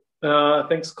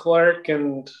Thanks, Clark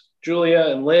and Julia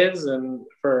and Liz, and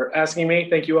for asking me.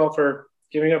 Thank you all for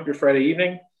giving up your Friday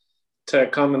evening to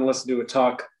come and listen to a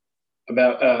talk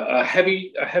about a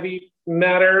heavy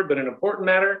matter, but an important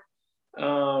matter.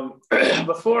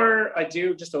 Before I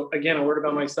do, again, a word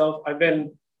about myself. I've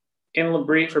been in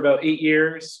Labrie for about 8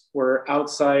 years. We're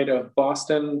outside of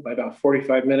Boston by about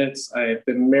 45 minutes. I've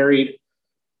been married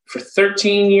for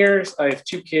 13 years. I have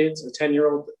two kids, a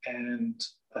 10-year-old and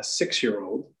a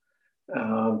 6-year-old.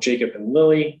 Jacob and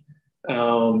Lily.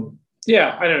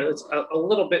 Yeah, I don't know. It's a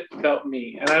little bit about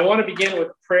me. And I want to begin with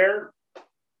prayer.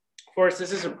 Of course,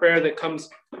 this is a prayer that comes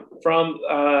from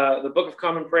the Book of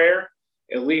Common Prayer,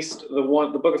 at least the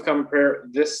Book of Common Prayer,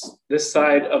 this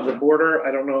side of the border.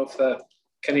 I don't know if the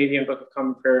Canadian Book of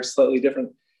Common Prayer is slightly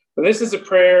different, but this is a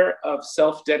prayer of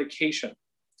self-dedication.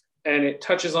 And it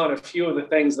touches on a few of the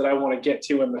things that I want to get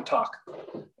to in the talk.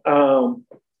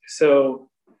 So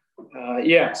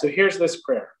here's this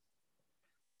prayer.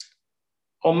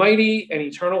 Almighty and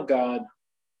eternal God,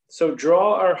 so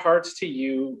draw our hearts to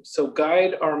you, so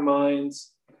guide our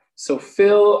minds, so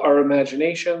fill our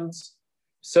imaginations,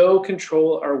 so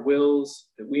control our wills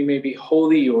that we may be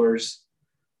wholly yours,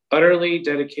 utterly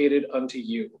dedicated unto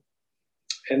you.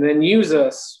 And then use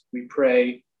us, we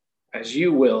pray, as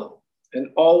you will,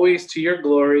 and always to your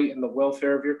glory and the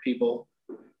welfare of your people,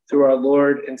 through our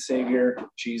Lord and Savior,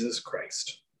 Jesus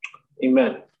Christ.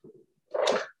 Amen.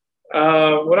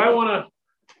 What I want to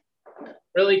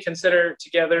really consider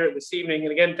together this evening,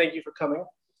 and again, thank you for coming,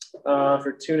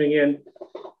 for tuning in,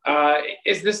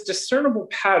 is this discernible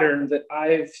pattern that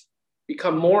I've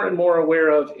become more and more aware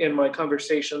of in my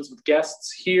conversations with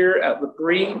guests here at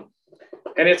Labrie.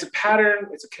 And it's a pattern,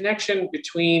 it's a connection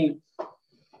between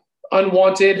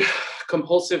unwanted,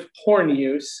 compulsive porn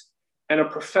use and a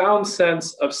profound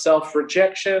sense of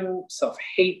self-rejection,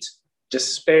 self-hate,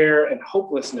 despair, and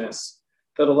hopelessness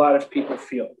that a lot of people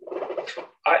feel.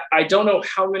 I don't know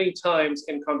how many times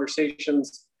in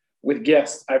conversations with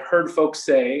guests I've heard folks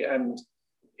say, and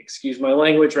excuse my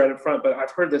language right up front, but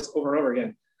I've heard this over and over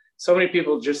again. So many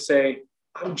people just say,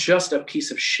 I'm just a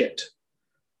piece of shit.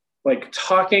 Like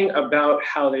talking about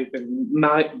how they've been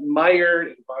mired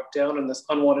and bogged down in this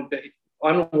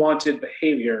unwanted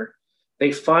behavior.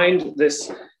 They find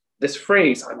this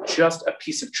phrase, I'm just a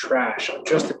piece of trash, I'm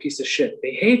just a piece of shit.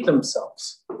 They hate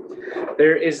themselves.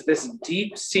 There is this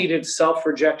deep-seated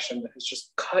self-rejection that has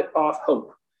just cut off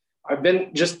hope. I've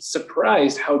been just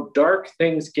surprised how dark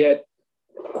things get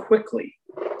quickly.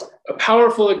 A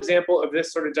powerful example of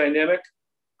this sort of dynamic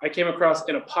I came across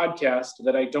in a podcast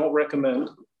that I don't recommend.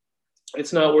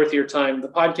 It's not worth your time. The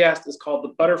podcast is called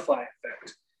The Butterfly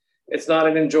Effect. It's not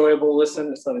an enjoyable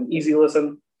listen. It's not an easy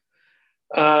listen.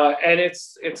 And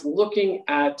it's looking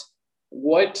at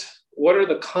what are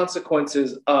the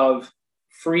consequences of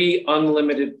free,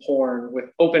 unlimited porn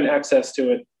with open access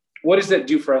to it. What does that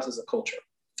do for us as a culture?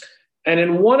 And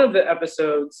in one of the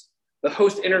episodes, the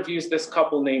host interviews this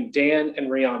couple named Dan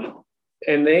and Rihanna.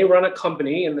 And they run a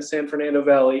company in the San Fernando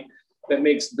Valley that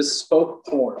makes bespoke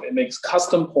porn. It makes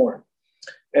custom porn.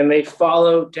 And they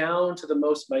follow down to the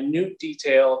most minute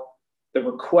detail the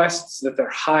requests that their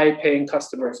high-paying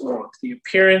customers want. The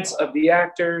appearance of the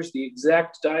actors, the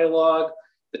exact dialogue,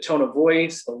 the tone of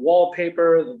voice, the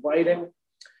wallpaper, the lighting.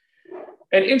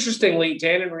 And interestingly,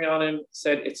 Dan and Rhiannon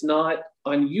said it's not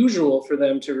unusual for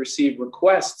them to receive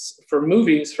requests for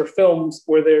movies, for films,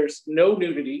 where there's no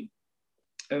nudity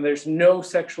and there's no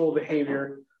sexual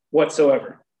behavior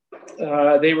whatsoever.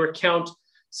 They recount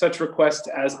such requests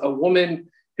as a woman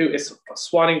who is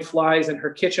swatting flies in her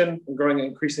kitchen and growing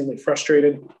increasingly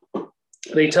frustrated.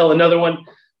 They tell another one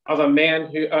of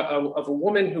a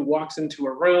woman who walks into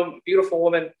a room, a beautiful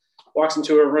woman, walks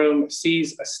into a room,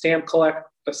 sees a stamp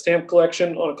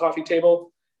collection on a coffee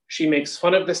table. She makes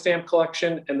fun of the stamp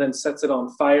collection and then sets it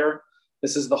on fire.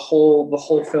 This is the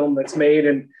whole film that's made.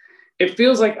 And it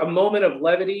feels like a moment of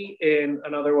levity in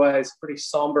an otherwise pretty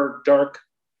somber, dark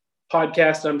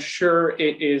podcast. I'm sure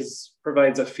it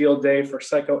provides a field day for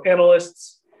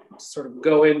psychoanalysts to sort of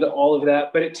go into all of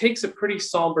that, but it takes a pretty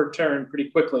somber turn pretty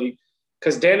quickly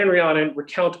because Dan and Rhiannon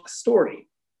recount a story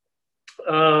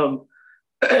about,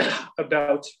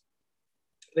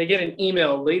 they get an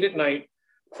email late at night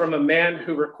from a man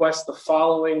who requests the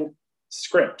following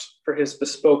script for his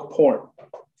bespoke porn.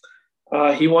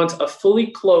 He wants a fully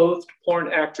clothed porn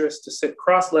actress to sit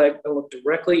cross-legged and look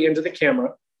directly into the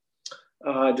camera,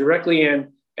 directly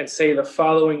in, and say the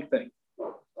following thing.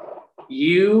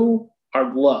 You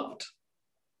are loved.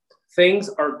 Things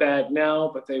are bad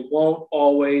now, but they won't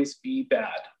always be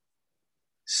bad.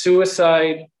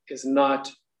 Suicide is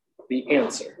not the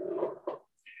answer.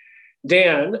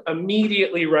 Dan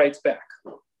immediately writes back.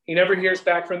 He never hears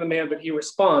back from the man, but he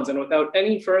responds. And without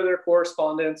any further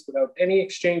correspondence, without any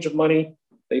exchange of money,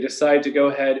 they decide to go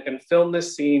ahead and film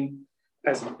this scene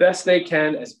as best they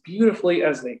can, as beautifully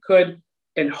as they could,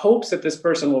 in hopes that this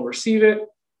person will receive it,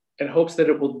 and hopes that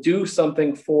it will do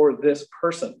something for this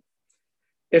person.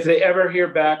 If they ever hear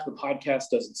back, the podcast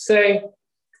doesn't say,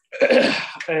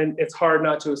 and it's hard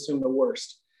not to assume the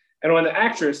worst. And when the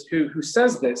actress who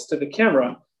says this to the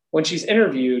camera, when she's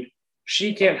interviewed,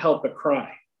 she can't help but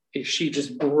cry. She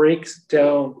just breaks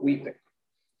down weeping.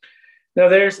 Now,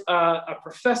 there's a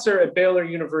professor at Baylor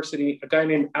University, a guy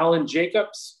named Alan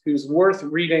Jacobs, who's worth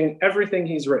reading everything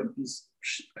he's written. He's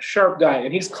a sharp guy,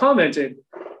 and he's commented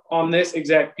on this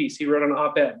exact piece. He wrote an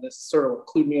op-ed. This sort of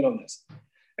clued me in on this.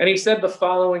 And he said the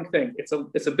following thing. It's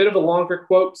a bit of a longer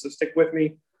quote, so stick with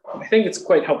me. I think it's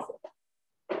quite helpful.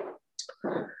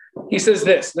 He says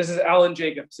this is Alan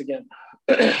Jacobs again.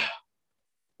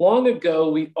 Long ago,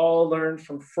 we all learned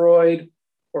from Freud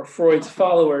or Freud's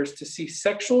followers to see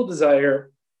sexual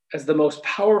desire as the most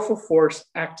powerful force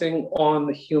acting on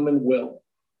the human will.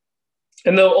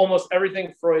 And though almost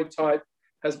everything Freud taught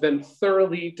has been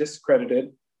thoroughly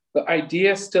discredited, the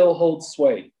idea still holds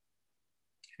sway.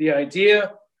 The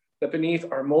idea that beneath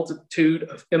our multitude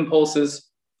of impulses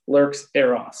lurks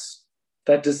eros,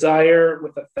 that desire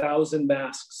with 1,000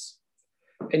 masks.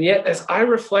 And yet, as I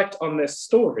reflect on this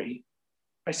story,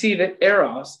 I see that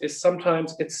eros is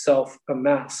sometimes itself a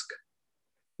mask.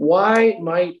 Why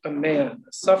might a man,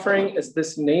 suffering as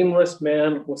this nameless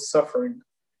man was suffering,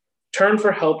 turn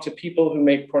for help to people who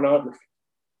make pornography?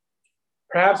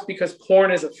 Perhaps because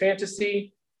porn is a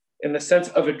fantasy in the sense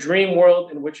of a dream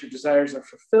world in which your desires are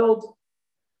fulfilled.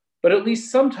 But at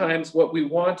least sometimes what we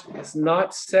want is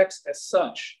not sex as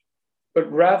such,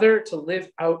 but rather to live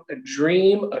out a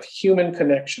dream of human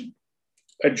connection,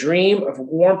 a dream of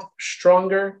warmth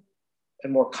stronger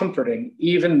and more comforting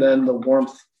even than the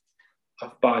warmth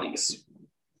of bodies.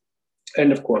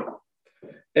 End of quote.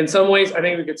 In some ways, I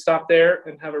think we could stop there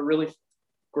and have a really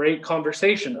great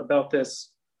conversation about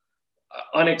this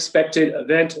unexpected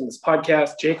event in this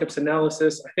podcast, Jacob's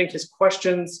analysis. I think his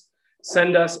questions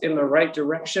send us in the right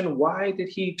direction. Why did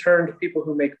he turn to people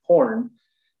who make porn?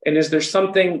 And is there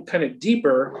something kind of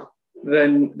deeper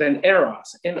than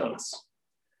eros in us?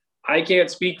 I can't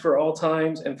speak for all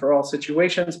times and for all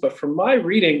situations, but from my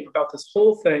reading about this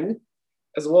whole thing,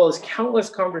 as well as countless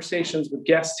conversations with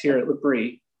guests here at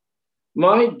L'Abri,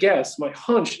 my guess, my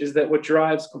hunch is that what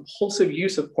drives compulsive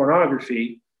use of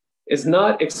pornography is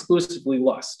not exclusively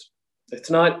lust. It's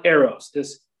not eros,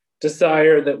 this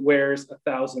desire that wears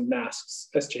 1,000 masks,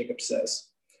 as Jacob says.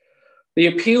 The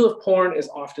appeal of porn is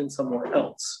often somewhere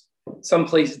else,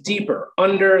 someplace deeper,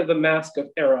 under the mask of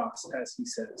eros, as he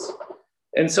says.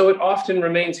 And so it often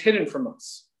remains hidden from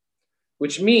us,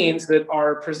 which means that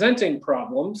our presenting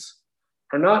problems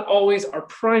are not always our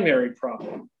primary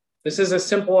problem. This is a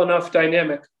simple enough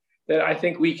dynamic that I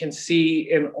think we can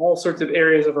see in all sorts of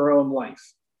areas of our own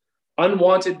life.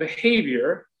 Unwanted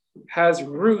behavior has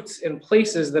roots in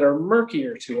places that are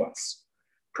murkier to us.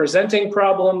 Presenting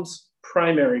problems,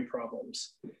 primary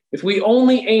problems. If we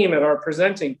only aim at our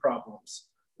presenting problems,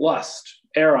 lust,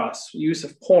 eros, use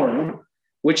of porn,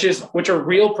 which are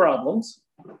real problems,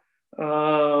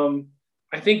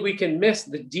 I think we can miss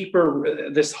the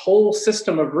deeper, this whole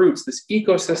system of roots, this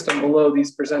ecosystem below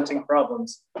these presenting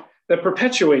problems that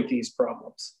perpetuate these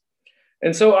problems.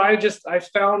 And so I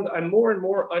found I'm more and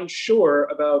more unsure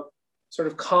about sort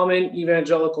of common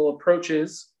evangelical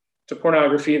approaches to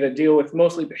pornography that deal with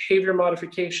mostly behavior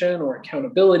modification or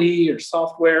accountability or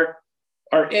software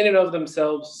are in and of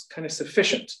themselves kind of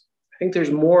sufficient. I think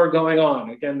there's more going on.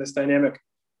 Again, this dynamic,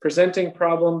 presenting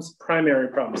problems, primary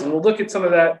problems. And we'll look at some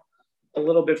of that a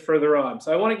little bit further on.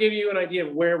 So I want to give you an idea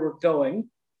of where we're going.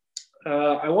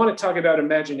 I want to talk about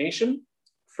imagination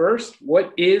first.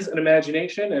 What is an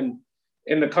imagination? And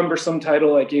in the cumbersome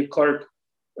title I gave Clark,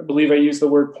 I believe I used the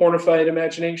word pornified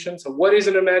imagination. So what is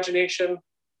an imagination?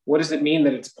 What does it mean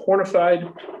that it's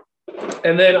pornified?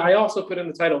 And then I also put in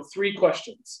the title 3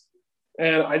 questions.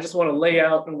 And I just want to lay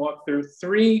out and walk through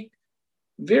 3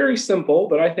 very simple,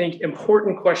 but I think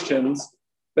important questions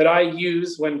that I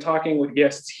use when talking with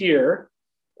guests here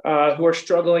who are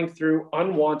struggling through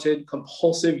unwanted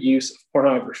compulsive use of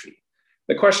pornography.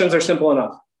 The questions are simple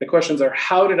enough. The questions are,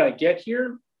 how did I get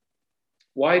here?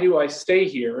 Why do I stay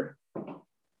here?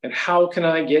 And how can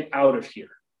I get out of here?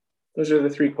 Those are the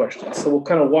 3 questions. So we'll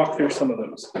kind of walk through some of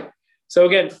those. So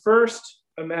again, first,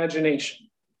 imagination.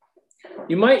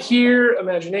 You might hear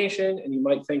imagination and you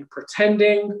might think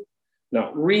pretending,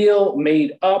 not real,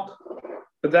 made up.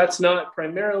 but that's not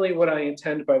primarily what I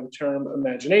intend by the term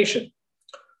imagination.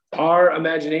 Our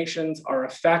imaginations are a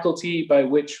faculty by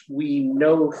which we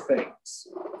know things.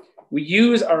 We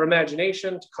use our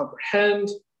imagination to comprehend,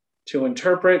 to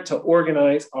interpret, to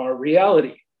organize our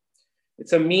reality.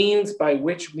 It's a means by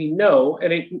which we know,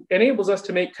 and it enables us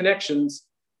to make connections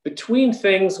between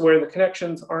things where the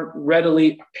connections aren't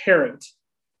readily apparent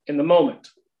in the moment.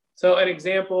 So an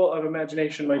example of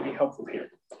imagination might be helpful here,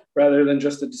 rather than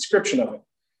just a description of it.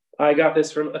 I got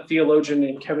this from a theologian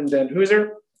named Kevin Van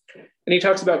Hooser, and he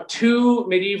talks about two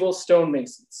medieval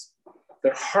stonemasons.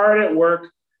 They're hard at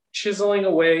work, chiseling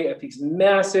away at these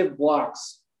massive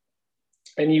blocks.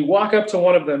 And you walk up to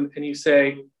one of them and you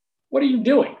say, "What are you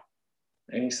doing?"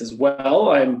 And he says, "Well,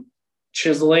 I'm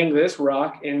chiseling this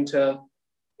rock into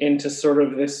sort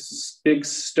of this big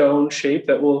stone shape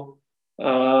that will,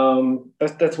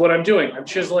 that's what I'm doing. I'm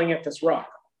chiseling at this rock.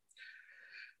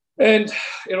 And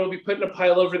it'll be put in a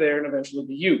pile over there and eventually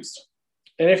be used."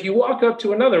 And if you walk up to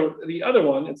the other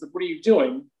one, and said, "What are you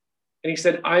doing?" And he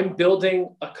said, "I'm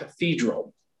building a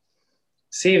cathedral."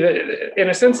 See, that in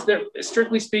a sense,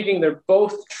 strictly speaking, they're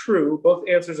both true. Both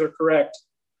answers are correct.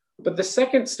 But the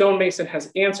second stonemason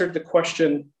has answered the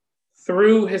question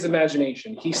through his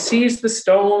imagination. He sees the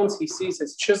stones, he sees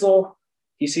his chisel,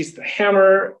 he sees the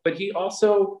hammer, but he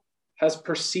also has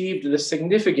perceived the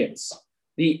significance,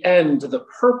 the end, the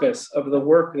purpose of the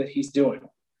work that he's doing.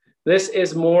 This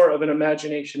is more of an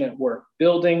imagination at work,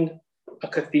 building a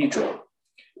cathedral.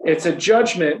 It's a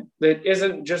judgment that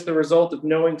isn't just the result of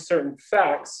knowing certain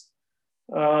facts,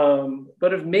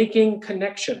 but of making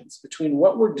connections between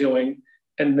what we're doing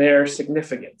and their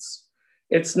significance.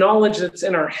 It's knowledge that's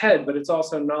in our head, but it's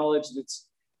also knowledge that's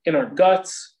in our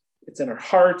guts, it's in our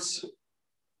hearts.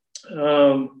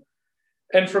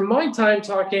 And from my time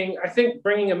talking, I think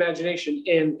bringing imagination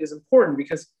in is important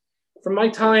because from my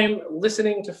time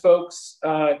listening to folks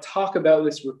talk about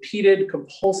this repeated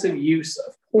compulsive use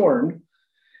of porn,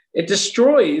 it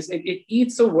destroys, it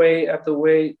eats away at the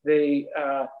way they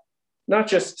not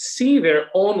just see their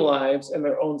own lives and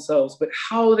their own selves, but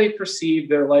how they perceive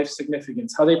their life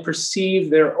significance, how they perceive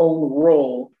their own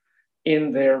role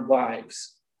in their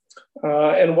lives.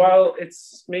 And while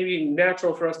it's maybe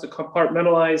natural for us to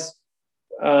compartmentalize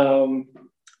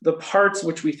the parts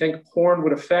which we think porn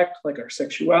would affect, like our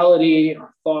sexuality,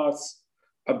 our thoughts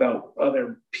about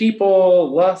other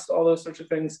people, lust, all those sorts of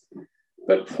things.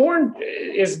 But porn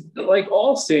is, like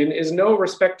all sin, is no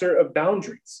respecter of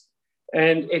boundaries.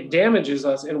 And it damages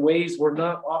us in ways we're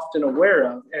not often aware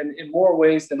of, and in more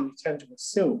ways than we tend to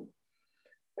assume.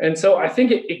 And so I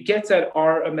think it gets at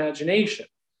our imagination.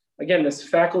 Again, this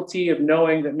faculty of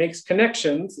knowing that makes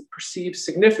connections, perceives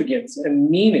significance and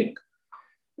meaning.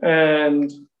 And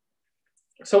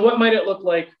so what might it look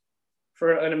like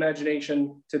for an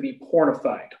imagination to be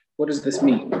pornified? What does this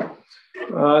mean?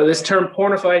 This term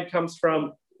pornified comes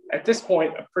from, at this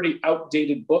point, a pretty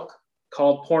outdated book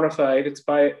called Pornified. It's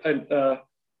by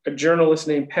a journalist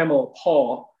named Pamela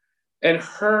Paul. And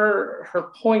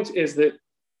her point is that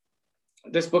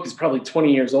this book is probably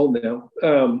 20 years old now,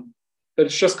 but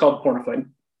it's just called Pornified.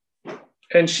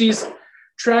 And she's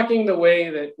tracking the way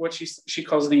that what she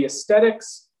calls the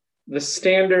aesthetics, the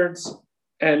standards,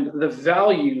 and the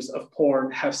values of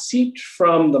porn have seeped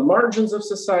from the margins of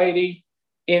society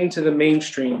into the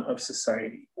mainstream of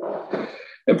society.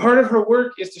 And part of her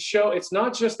work is to show it's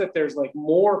not just that there's like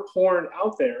more porn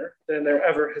out there than there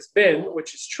ever has been,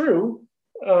 which is true,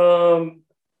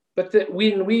 but that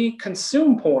when we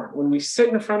consume porn, when we sit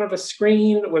in front of a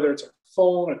screen, whether it's a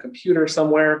phone, a computer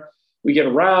somewhere, we get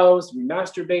aroused, we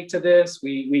masturbate to this,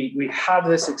 we have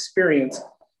this experience.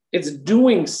 It's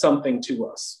doing something to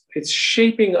us. It's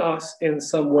shaping us in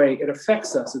some way. It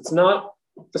affects us. It's not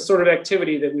the sort of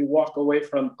activity that we walk away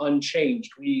from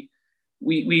unchanged. We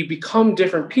become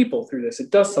different people through this. It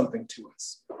does something to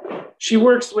us. She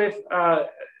works with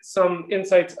some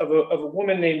insights of a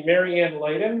woman named Marianne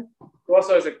Leiden, who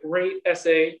also has a great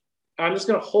essay. I'm just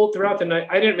going to hold throughout the night.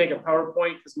 I didn't make a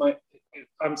PowerPoint because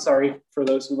I'm sorry for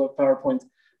those who love PowerPoints.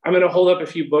 I'm going to hold up a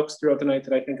few books throughout the night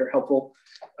that I think are helpful.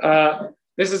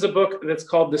 This is a book that's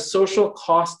called The Social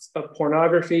Costs of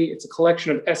Pornography. It's a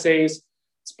collection of essays.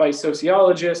 It's by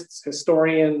sociologists,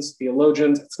 historians,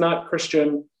 theologians. It's not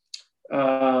Christian.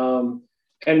 And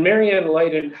Marianne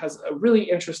Leiden has a really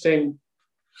interesting,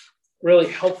 really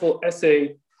helpful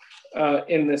essay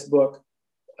in this book.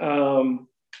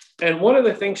 And one of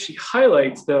the things she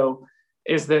highlights, though,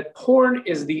 is that porn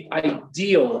is the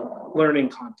ideal learning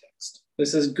context.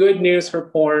 This is good news for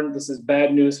porn. This is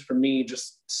bad news for me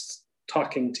just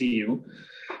talking to you.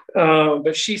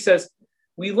 But she says,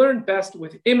 we learn best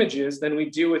with images than we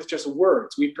do with just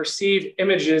words. We perceive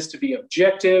images to be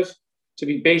objective, to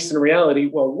be based in reality,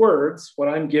 while words, what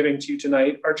I'm giving to you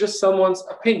tonight, are just someone's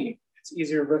opinion. It's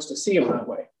easier for us to see them that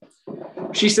way.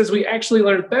 She says we actually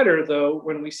learn better, though,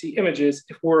 when we see images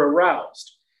if we're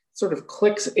aroused. It sort of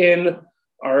clicks in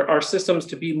our systems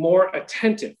to be more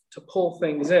attentive, to pull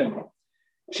things in.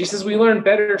 She says we learn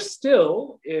better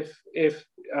still if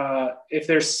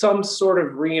there's some sort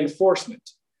of reinforcement.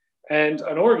 And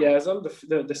an orgasm,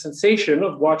 the sensation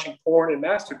of watching porn and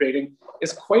masturbating,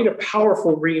 is quite a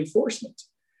powerful reinforcement.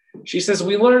 She says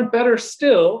we learn better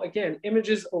still, again,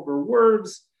 images over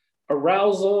words,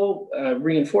 arousal,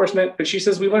 reinforcement, but she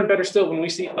says we learn better still when we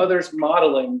see others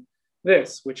modeling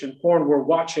this, which in porn we're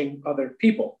watching other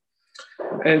people.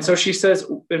 And so she says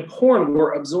in porn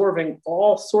we're absorbing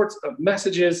all sorts of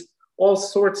messages, all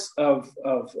sorts of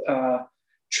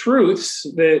truths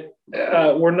that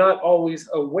we're not always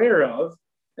aware of,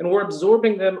 and we're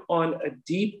absorbing them on a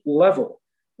deep level,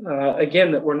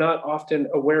 again, that we're not often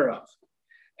aware of.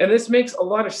 And this makes a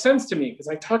lot of sense to me because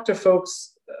I talk to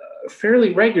folks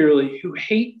fairly regularly who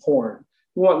hate porn,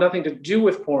 who want nothing to do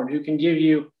with porn, who can give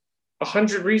you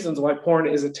 100 reasons why porn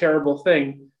is a terrible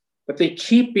thing, but they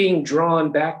keep being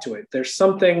drawn back to it. There's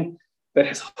something that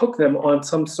has hooked them on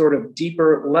some sort of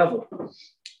deeper level.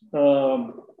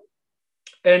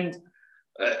 And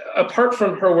apart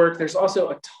from her work, there's also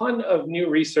a ton of new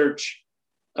research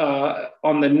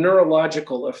on the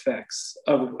neurological effects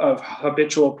of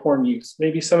habitual porn use.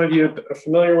 Maybe some of you are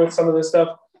familiar with some of this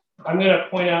stuff. I'm going to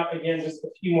point out, again, just a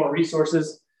few more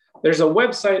resources. There's a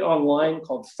website online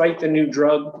called Fight the New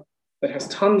Drug that has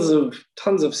tons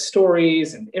of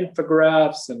stories and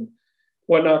infographics and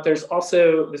whatnot. There's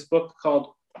also this book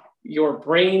called Your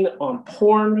Brain on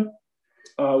Porn,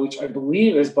 which I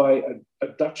believe is by a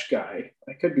Dutch guy.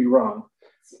 I could be wrong.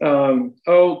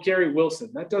 Gary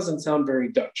Wilson. That doesn't sound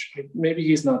very Dutch. Maybe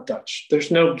he's not Dutch. There's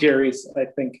no Garys, I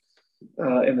think,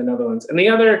 in the Netherlands. And the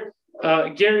other,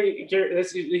 Gary,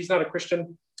 he's not a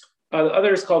Christian. The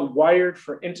other is called Wired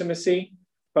for Intimacy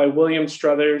by William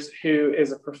Struthers, who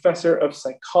is a professor of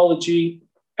psychology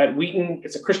at Wheaton.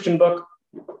 It's a Christian book.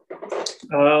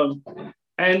 In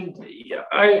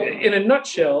a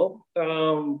nutshell,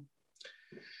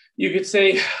 you could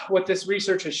say what this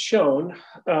research has shown,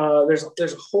 there's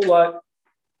a whole lot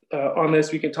on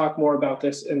this. We can talk more about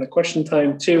this in the question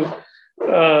time too,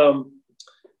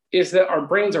 is that our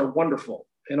brains are wonderful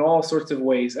in all sorts of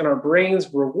ways. And our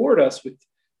brains reward us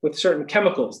with certain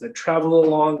chemicals that travel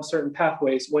along certain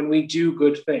pathways when we do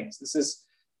good things. This is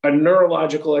a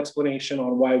neurological explanation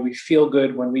on why we feel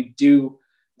good when we do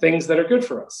things that are good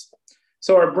for us.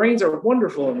 So our brains are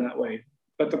wonderful in that way.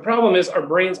 But the problem is our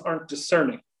brains aren't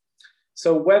discerning.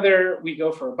 So whether we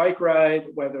go for a bike ride,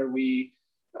 whether we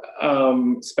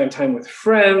spend time with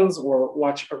friends or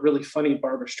watch a really funny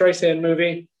Barbra Streisand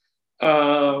movie,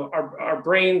 our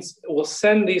brains will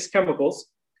send these chemicals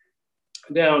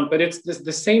down, but it's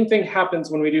the same thing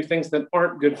happens when we do things that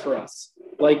aren't good for us,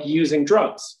 like using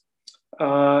drugs.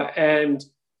 And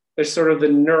there's sort of the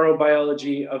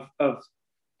neurobiology of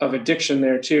addiction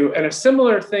there too. And a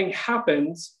similar thing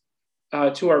happens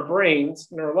to our brains,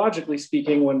 neurologically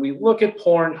speaking, when we look at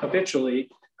porn habitually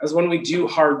as when we do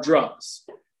hard drugs.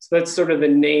 So that's sort of the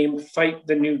name, Fight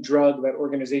the New Drug, that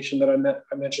organization that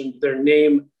I mentioned, their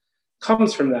name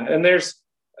comes from that. And there's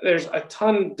a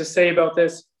ton to say about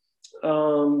this.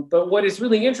 But what is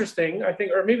really interesting, I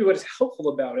think, or maybe what is helpful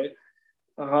about it,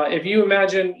 if you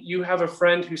imagine you have a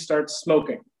friend who starts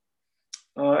smoking,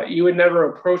 you would never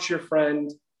approach your friend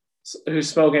who's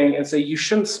smoking and say, you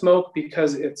shouldn't smoke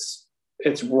because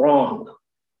it's wrong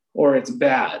or it's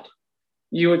bad.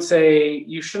 You would say,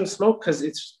 you shouldn't smoke because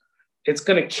it's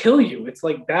going to kill you. It's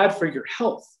like bad for your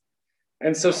health.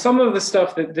 And so some of the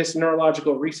stuff that this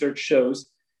neurological research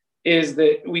shows is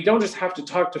that we don't just have to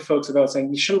talk to folks about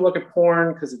saying you shouldn't look at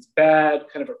porn because it's bad,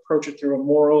 kind of approach it through a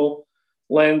moral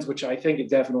lens, which I think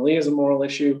it definitely is a moral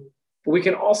issue. But we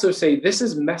can also say this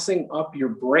is messing up your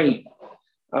brain.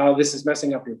 This is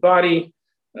messing up your body.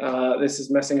 This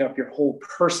is messing up your whole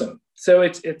person. So I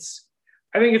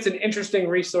think it's an interesting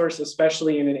resource,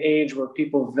 especially in an age where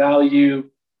people value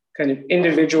kind of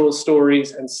individual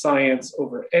stories and science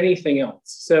over anything else.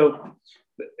 So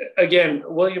again,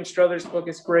 William Struthers' book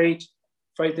is great.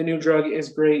 Fight the New Drug is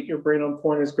great. Your Brain on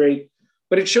Porn is great.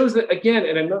 But it shows that, again,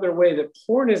 in another way, that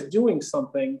porn is doing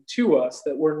something to us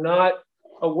that we're not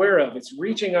aware of. It's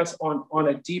reaching us on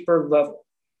a deeper level.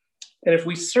 And if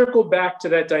we circle back to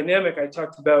that dynamic I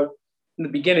talked about in the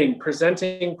beginning,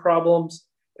 presenting problems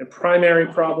and primary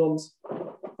problems,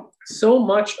 so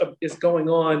much is going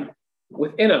on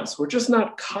within us. We're just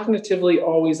not cognitively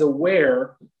always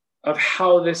aware of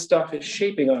how this stuff is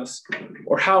shaping us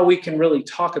or how we can really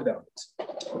talk about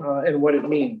it and what it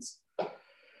means.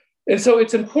 And so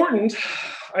it's important,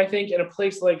 I think, in a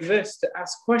place like this to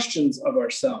ask questions of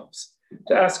ourselves,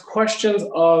 to ask questions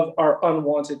of our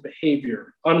unwanted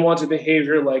behavior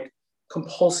like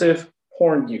compulsive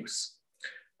porn use.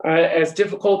 As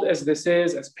difficult as this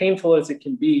is, as painful as it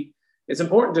can be, it's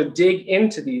important to dig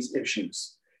into these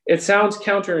issues. It sounds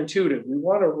counterintuitive. We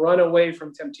want to run away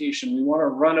from temptation. We want to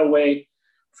run away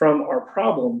from our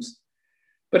problems.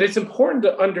 But it's important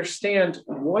to understand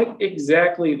what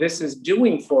exactly this is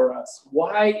doing for us,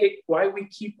 why we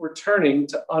keep returning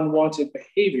to unwanted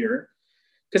behavior,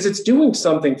 because it's doing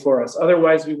something for us.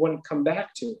 Otherwise, we wouldn't come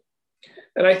back to it.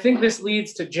 And I think this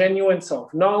leads to genuine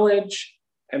self-knowledge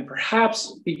and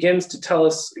perhaps gives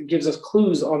us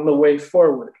clues on the way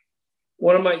forward.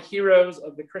 One of my heroes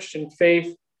of the Christian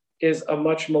faith is a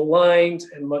much maligned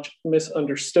and much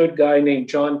misunderstood guy named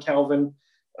John Calvin,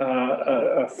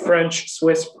 a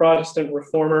French-Swiss Protestant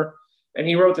reformer. And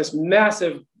he wrote this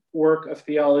massive work of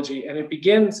theology. And it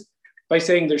begins by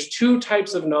saying there's two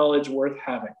types of knowledge worth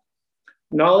having: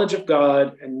 knowledge of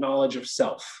God and knowledge of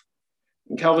self.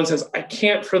 And Calvin says, I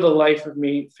can't for the life of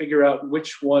me figure out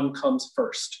which one comes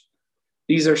first.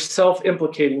 These are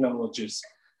self-implicating knowledges.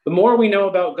 The more we know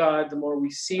about God, the more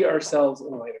we see ourselves in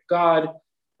light of God.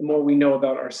 The more we know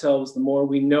about ourselves, the more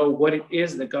we know what it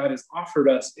is that God has offered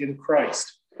us in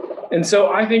Christ. And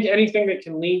so I think anything that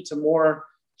can lead to more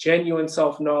genuine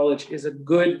self-knowledge is a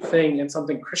good thing and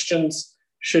something Christians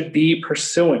should be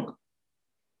pursuing.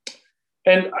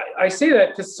 And I say that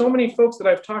because so many folks that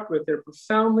I've talked with, they're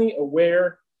profoundly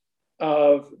aware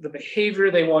of the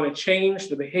behavior they want to change,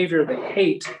 the behavior they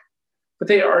hate, but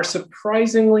they are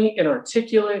surprisingly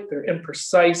inarticulate, they're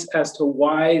imprecise as to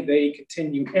why they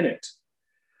continue in it.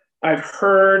 I've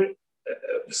heard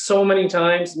so many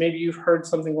times, maybe you've heard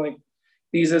something like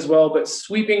these as well, but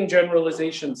sweeping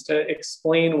generalizations to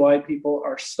explain why people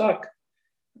are stuck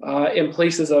in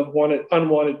places of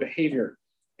unwanted behavior.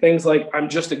 Things like, I'm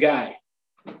just a guy,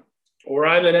 or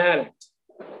I'm an addict,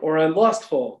 or I'm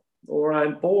lustful, or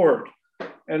I'm bored.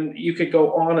 And you could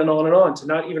go on and on and on to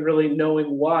not even really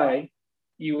knowing why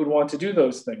you would want to do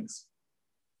those things.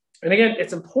 And again,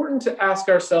 it's important to ask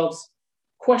ourselves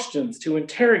questions, to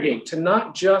interrogate, to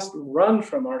not just run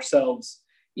from ourselves,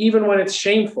 even when it's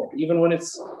shameful, even when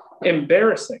it's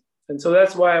embarrassing. And so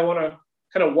that's why I want to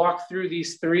kind of walk through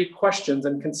these three questions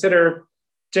and consider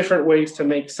different ways to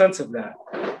make sense of that.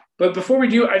 But before we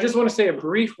do, I just want to say a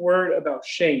brief word about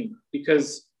shame,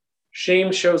 because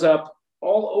shame shows up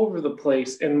all over the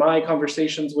place in my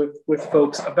conversations with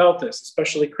folks about this,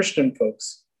 especially Christian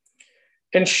folks.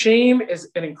 And shame is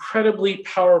an incredibly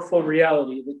powerful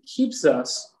reality that keeps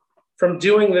us from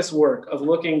doing this work of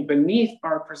looking beneath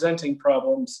our presenting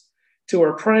problems to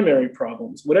our primary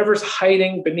problems, whatever's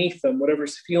hiding beneath them,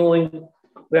 whatever's fueling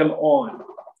them on.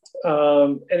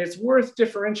 And it's worth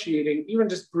differentiating, even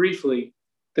just briefly,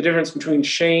 the difference between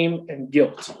shame and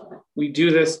guilt. We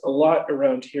do this a lot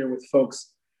around here with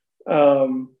folks.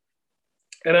 And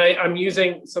I'm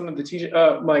using some of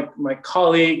the my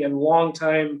colleague and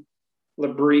longtime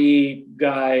L'Abri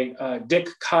guy, Dick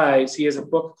Keyes. He has a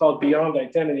book called Beyond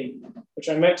Identity, which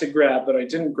I meant to grab, but I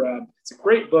didn't grab. It's a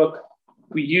great book.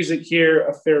 We use it here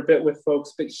a fair bit with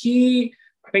folks, but he,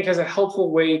 I think, has a helpful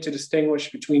way to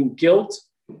distinguish between guilt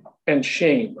and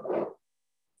shame.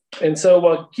 And so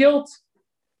while guilt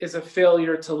is a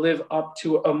failure to live up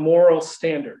to a moral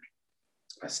standard,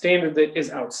 a standard that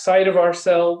is outside of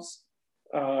ourselves,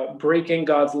 breaking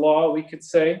God's law, we could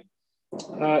say.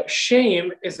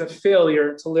 Shame is a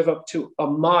failure to live up to a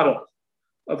model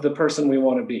of the person we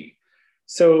want to be.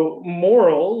 So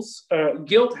morals,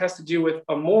 guilt has to do with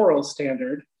a moral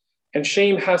standard, and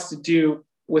shame has to do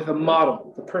with a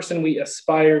model, the person we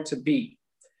aspire to be.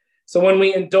 So when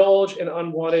we indulge in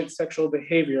unwanted sexual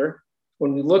behavior,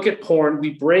 when we look at porn,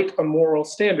 we break a moral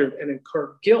standard and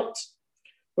incur guilt.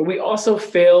 But we also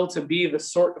fail to be the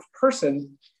sort of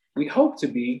person we hope to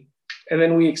be, and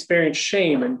then we experience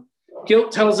shame. And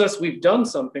guilt tells us we've done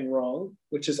something wrong,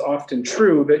 which is often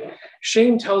true, but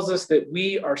shame tells us that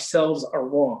we ourselves are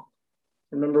wrong.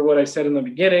 Remember what I said in the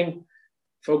beginning?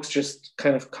 Folks just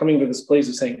kind of coming to this place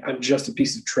of saying, I'm just a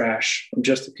piece of trash. I'm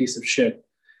just a piece of shit.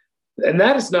 And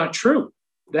that is not true.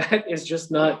 That is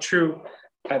just not true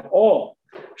at all.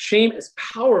 Shame is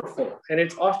powerful and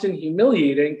it's often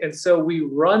humiliating. And so we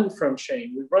run from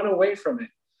shame. We run away from it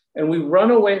and we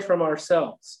run away from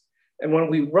ourselves. And when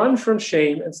we run from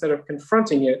shame, instead of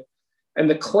confronting it and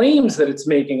the claims that it's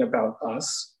making about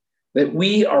us, that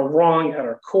we are wrong at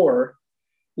our core,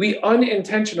 we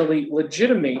unintentionally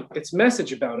legitimate its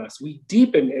message about us. We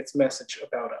deepen its message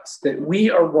about us, that we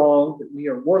are wrong, that we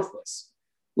are worthless,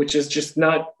 which is just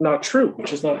not true,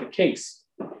 which is not the case.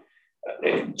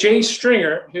 Jay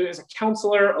Stringer, who is a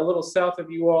counselor a little south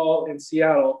of you all in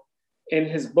Seattle, in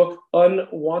his book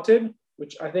Unwanted,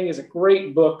 which I think is a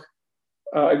great book,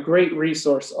 a great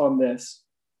resource on this.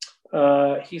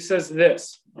 He says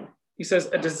this. He says,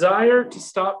 a desire to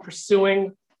stop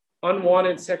pursuing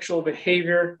unwanted sexual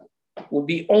behavior will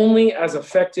be only as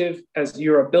effective as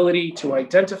your ability to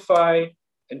identify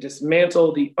and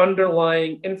dismantle the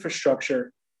underlying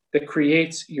infrastructure that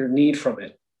creates your need for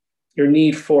it.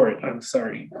 He's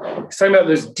talking about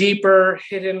those deeper,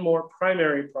 hidden, more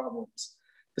primary problems.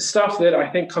 The stuff that I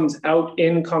think comes out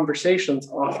in conversations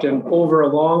often over a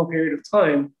long period of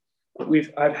time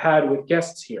I've had with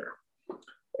guests here.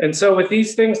 And so with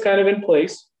these things kind of in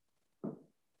place,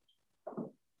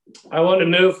 I want to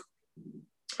move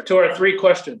to our 3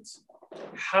 questions.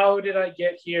 How did I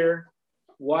get here?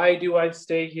 Why do I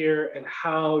stay here? And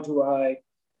how do I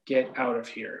get out of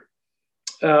here?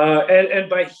 And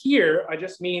by here, I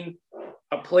just mean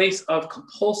a place of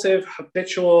compulsive,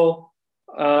 habitual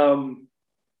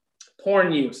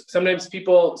porn use. Sometimes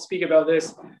people speak about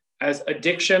this as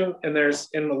addiction, and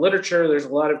in the literature, there's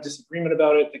a lot of disagreement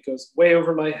about it that goes way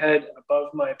over my head,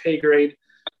 above my pay grade.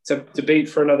 It's a debate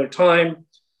for another time.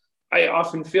 I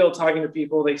often feel talking to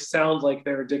people, they sound like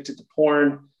they're addicted to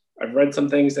porn. I've read some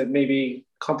things that maybe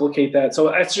complicate that.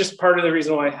 So that's just part of the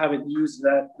reason why I haven't used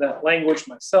that language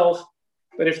myself.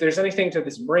 But if there's anything to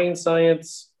this brain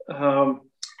science that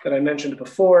I mentioned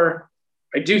before,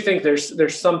 I do think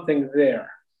there's something there.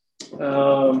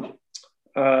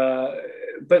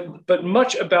 But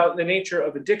much about the nature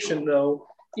of addiction, though,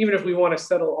 even if we want to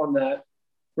settle on that,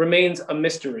 remains a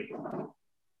mystery.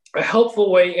 A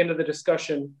helpful way into the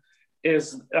discussion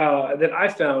is that I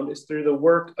found is through the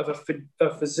work of a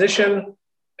physician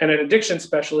and an addiction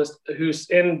specialist who's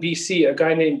in BC, a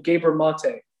guy named Gabor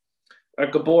Mate.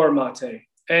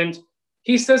 And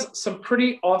he says some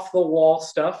pretty off-the-wall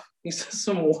stuff. He says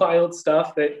some wild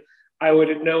stuff that I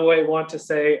would in no way want to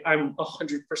say I'm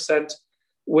 100%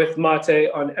 with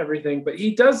Mate on everything, but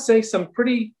he does say some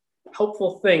pretty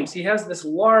helpful things. He has this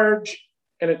large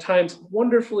and at times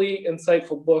wonderfully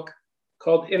insightful book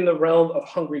called In the Realm of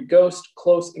Hungry Ghost,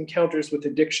 Close Encounters with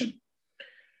Addiction.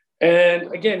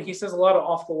 And again, he says a lot of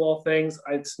off-the-wall things.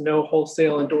 It's no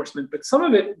wholesale endorsement, but some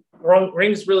of it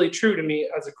rings really true to me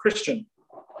as a Christian.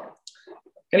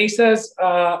 And he says,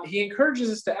 he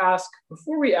encourages us to ask,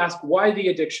 before we ask why the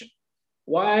addiction,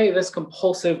 why this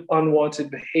compulsive, unwanted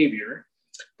behavior,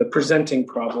 the presenting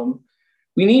problem,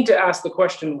 we need to ask the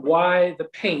question, why the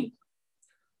pain?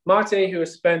 Mate, who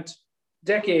has spent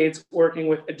decades working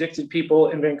with addicted people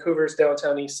in Vancouver's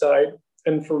downtown east side,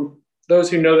 and for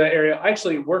those who know that area, I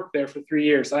actually worked there for 3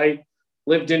 years. I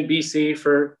lived in BC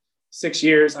for 6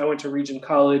 years. I went to Regent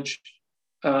College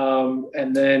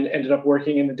and then ended up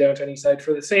working in the downtown east side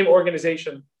for the same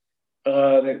organization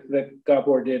that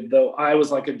Gabor did, though I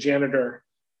was like a janitor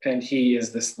and he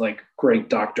is this like great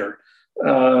doctor.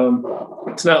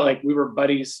 It's not like we were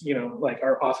buddies, like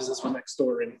our offices were next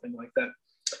door or anything like that.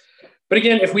 But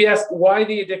again, if we ask why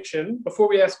the addiction, before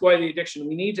we ask why the addiction,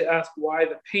 we need to ask why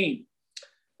the pain.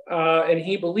 And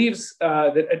he believes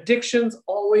that addictions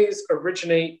always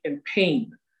originate in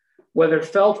pain, whether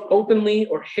felt openly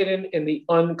or hidden in the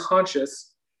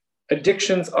unconscious.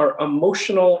 Addictions are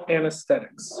emotional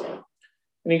anesthetics.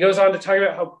 And he goes on to talk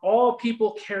about how all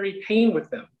people carry pain with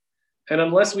them. And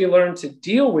unless we learn to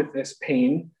deal with this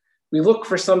pain, we look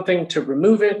for something to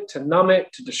remove it, to numb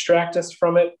it, to distract us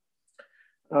from it.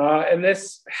 And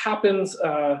this happens,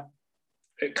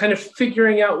 kind of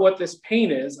figuring out what this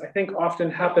pain is, I think often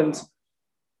happens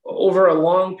over a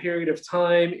long period of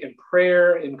time in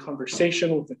prayer, in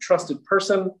conversation with a trusted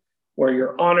person where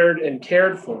you're honored and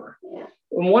cared for.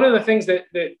 And one of the things that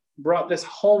brought this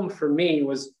home for me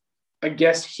was a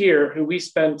guest here who we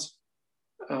spent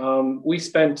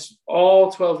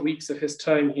all 12 weeks of his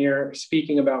time here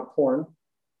speaking about porn.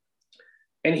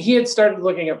 And he had started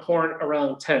looking at porn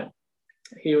around 10.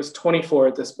 He was 24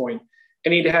 at this point,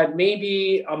 and he'd had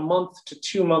maybe a month to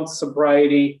 2 months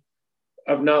sobriety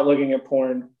of not looking at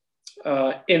porn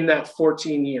in that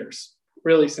 14 years,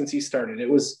 really since he started. It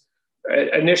was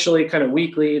initially kind of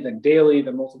weekly, then daily,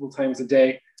 then multiple times a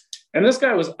day. And this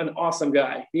guy was an awesome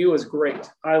guy. He was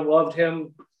great. I loved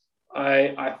him.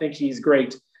 I think he's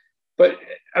great. But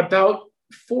about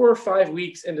 4 or 5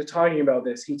 weeks into talking about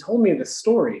this, he told me the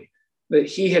story that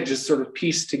he had just sort of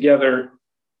pieced together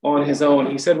on his own.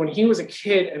 He said when he was a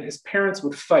kid and his parents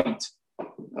would fight,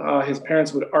 his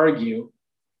parents would argue,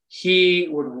 he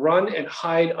would run and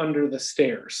hide under the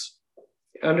stairs.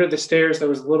 Under the stairs, there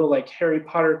was a little like Harry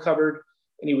Potter cupboard,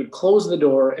 and he would close the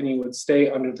door and he would stay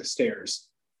under the stairs.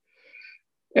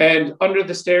 And under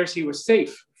the stairs, he was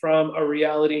safe from a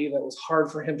reality that was hard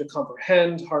for him to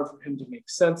comprehend, hard for him to make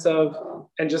sense of,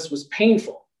 and just was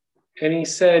painful. And he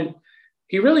said,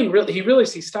 he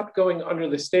realized he stopped going under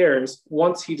the stairs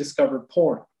once he discovered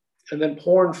porn. And then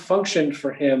porn functioned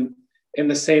for him in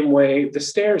the same way the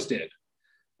stairs did.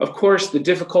 Of course, the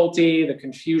difficulty, the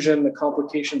confusion, the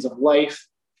complications of life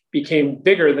became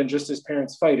bigger than just his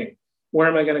parents fighting. Where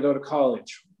am I going to go to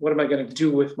college? What am I going to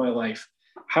do with my life?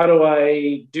 How do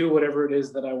I do whatever it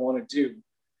is that I want to do?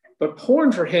 But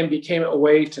porn for him became a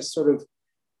way to sort of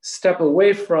step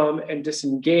away from and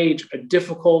disengage a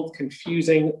difficult,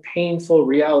 confusing, painful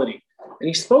reality. And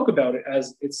he spoke about it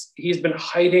as he's been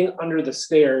hiding under the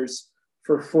stairs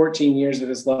for 14 years of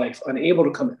his life, unable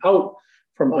to come out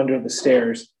from under the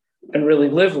stairs and really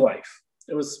live life.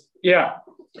 It was,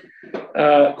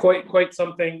 quite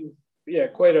something. Yeah,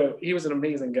 he was an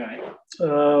amazing guy.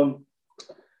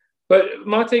 But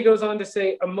Mate goes on to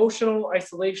say, emotional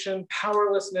isolation,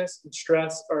 powerlessness, and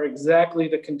stress are exactly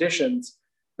the conditions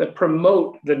that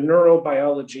promote the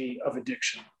neurobiology of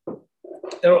addiction.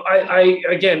 I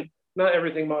again, not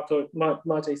everything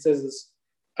Mate says is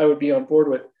I would be on board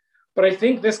with, but I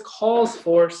think this calls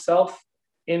for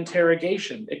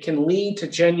self-interrogation. It can lead to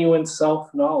genuine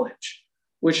self-knowledge,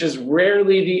 which is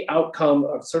rarely the outcome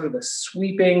of sort of the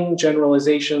sweeping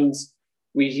generalizations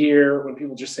we hear when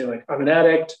people just say, like, I'm an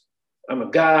addict, I'm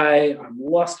a guy, I'm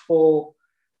lustful.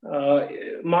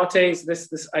 Mate's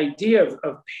this idea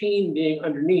of pain being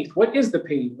underneath. What is the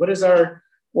pain? What is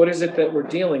it that we're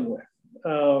dealing with?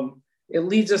 It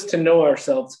leads us to know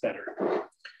ourselves better.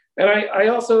 And I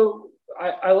also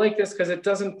like this because it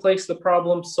doesn't place the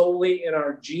problem solely in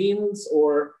our genes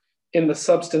or in the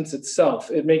substance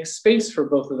itself. It makes space for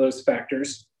both of those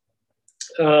factors.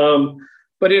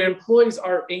 But it employs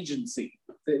our agency,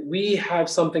 that we have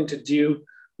something to do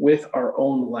with our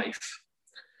own life.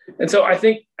 And so I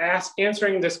think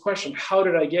answering this question, how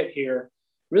did I get here,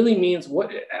 really means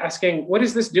asking, what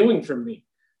is this doing for me?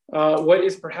 What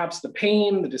is perhaps the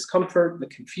pain, the discomfort, the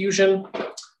confusion,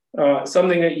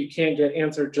 something that you can't get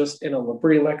answered just in a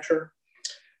Labrie lecture.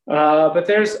 But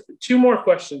there's two more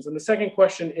questions. And the second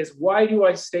question is, why do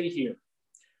I stay here?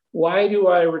 Why do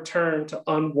I return to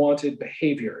unwanted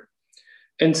behavior?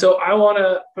 And so I want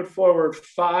to put forward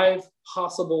 5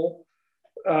 possible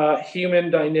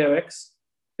human dynamics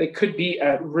that could be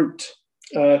at root,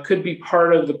 could be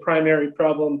part of the primary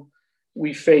problem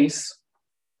we face.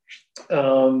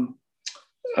 And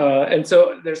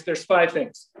so there's 5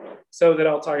 things that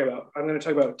I'll talk about. I'm going to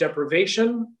talk about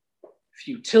deprivation,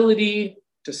 futility,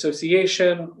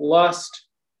 dissociation, lust,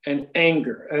 and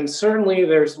anger. And certainly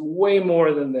there's way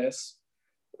more than this.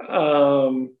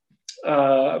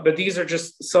 But these are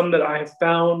just some that I have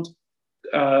found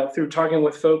through talking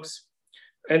with folks.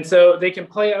 And so they can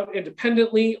play out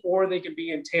independently or they can be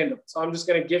in tandem. So I'm just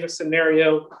going to give a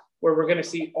scenario where we're going to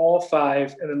see all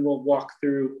 5 and then we'll walk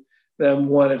through them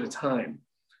one at a time.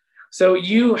 So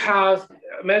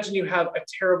imagine you have a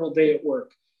terrible day at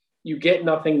work. You get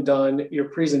nothing done. Your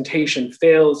presentation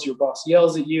fails. Your boss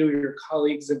yells at you, your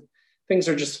colleagues, and things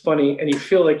are just funny. And you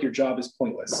feel like your job is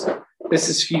pointless. This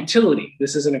is futility.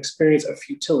 This is an experience of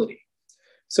futility.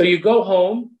 So you go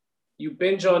home, you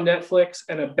binge on Netflix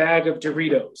and a bag of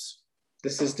Doritos.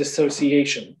 This is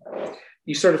dissociation.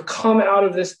 You sort of come out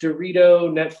of this Dorito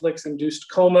Netflix-induced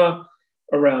coma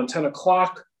around 10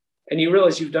 o'clock, and you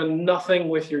realize you've done nothing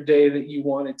with your day that you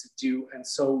wanted to do. And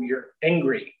so you're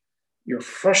angry, you're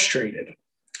frustrated.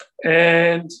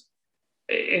 And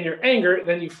in your anger,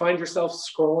 then you find yourself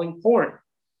scrolling porn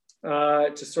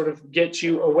to sort of get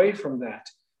you away from that.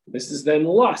 This is then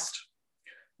lust.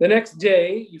 The next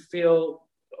day, you feel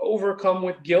overcome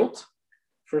with guilt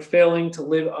for failing to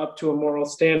live up to a moral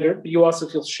standard, but you also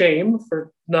feel shame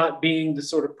for not being the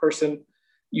sort of person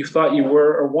you thought you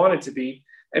were or wanted to be.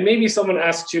 And maybe someone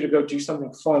asks you to go do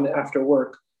something fun after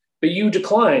work, but you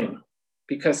decline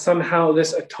because somehow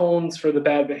this atones for the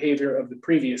bad behavior of the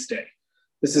previous day.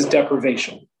 This is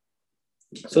deprivation.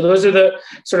 So those are the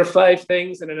sort of 5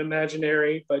 things in an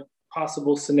imaginary but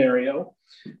possible scenario.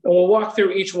 And we'll walk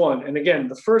through each one. And again,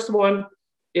 the first one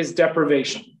is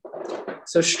deprivation.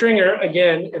 So Stringer,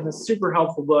 again, in the super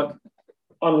helpful book,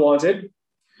 Unwanted,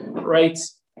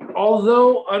 writes,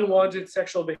 although unwanted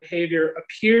sexual behavior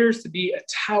appears to be a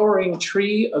towering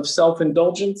tree of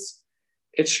self-indulgence,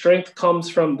 its strength comes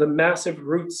from the massive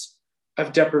roots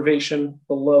of deprivation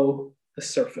below the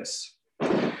surface.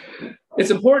 It's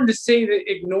important to say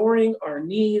that ignoring our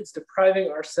needs,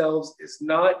 depriving ourselves is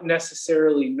not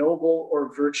necessarily noble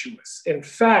or virtuous. In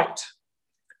fact,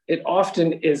 it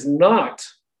often is not.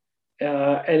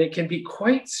 And it can be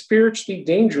quite spiritually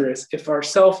dangerous if our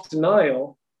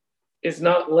self-denial is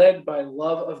not led by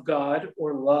love of God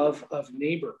or love of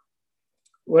neighbor.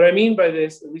 What I mean by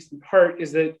this, at least in part,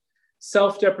 is that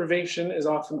self-deprivation is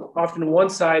often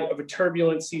one side of a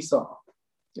turbulent seesaw,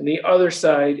 and the other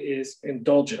side is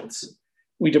indulgence.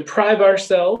 We deprive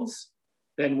ourselves,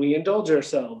 then we indulge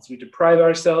ourselves. We deprive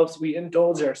ourselves, we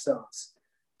indulge ourselves.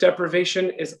 Deprivation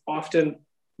is often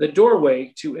the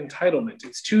doorway to entitlement.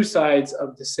 It's two sides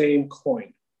of the same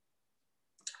coin.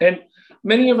 And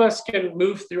many of us can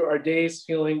move through our days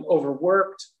feeling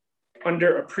overworked,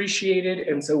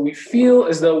 underappreciated, and so we feel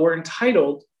as though we're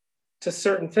entitled to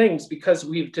certain things because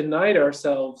we've denied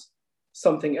ourselves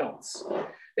something else.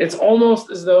 It's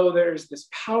almost as though there's this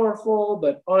powerful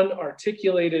but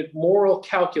unarticulated moral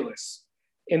calculus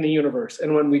in the universe.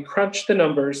 And when we crunch the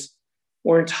numbers,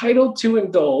 we're entitled to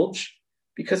indulge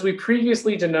because we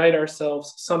previously denied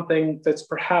ourselves something that's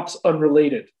perhaps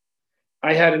unrelated.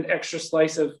 I had an extra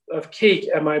slice of cake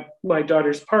at my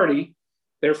daughter's party,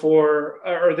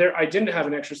 I didn't have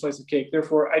an extra slice of cake,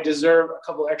 therefore I deserve a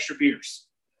couple extra beers.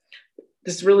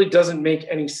 This really doesn't make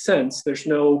any sense. There's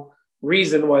no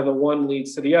reason why the one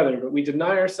leads to the other, but we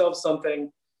deny ourselves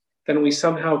something, then we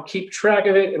somehow keep track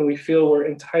of it and we feel we're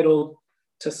entitled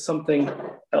to something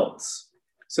else.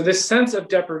 So this sense of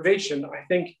deprivation, I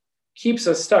think, keeps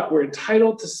us stuck. We're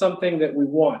entitled to something that we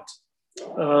want.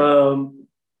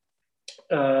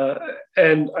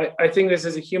 And I think this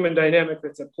is a human dynamic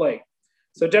that's at play.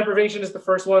 So deprivation is the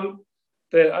first one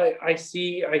that I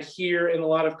hear in a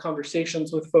lot of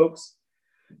conversations with folks.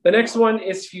 The next one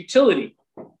is futility.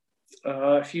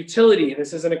 Futility,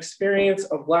 this is an experience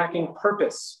of lacking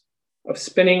purpose, of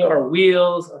spinning our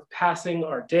wheels, of passing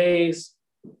our days.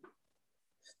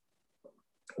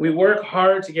 We work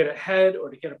hard to get ahead or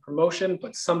to get a promotion,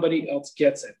 but somebody else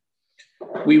gets it.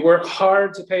 We work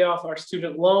hard to pay off our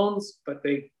student loans, but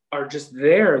they are just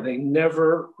there. They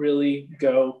never really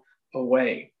go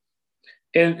away.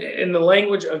 In the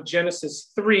language of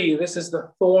Genesis 3, this is the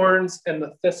thorns and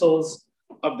the thistles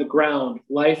of the ground.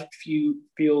 Life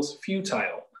feels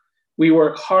futile. We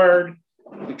work hard,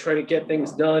 we try to get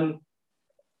things done,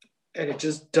 and it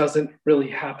just doesn't really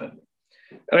happen.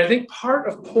 And I think part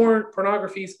of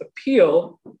pornography's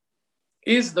appeal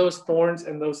is those thorns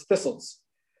and those thistles,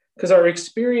 because our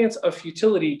experience of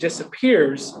futility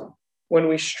disappears when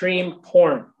we stream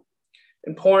porn.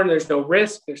 In porn, there's no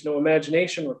risk, there's no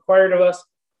imagination required of us.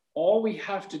 All we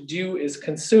have to do is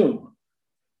consume.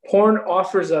 Porn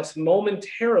offers us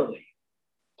momentarily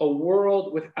a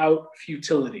world without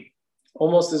futility,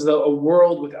 almost as though a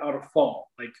world without a fall.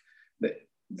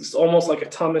 It's almost like a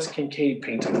Thomas Kincaid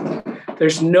painting.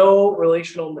 There's no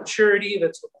relational maturity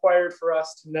that's required for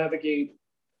us to navigate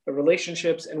the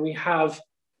relationships, and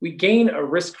we gain a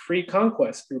risk-free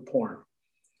conquest through porn.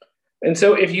 And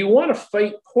so if you want to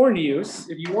fight porn use,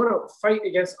 if you want to fight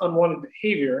against unwanted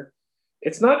behavior,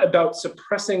 it's not about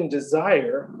suppressing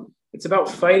desire. It's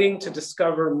about fighting to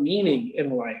discover meaning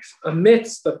in life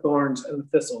amidst the thorns and the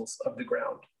thistles of the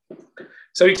ground.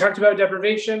 So we talked about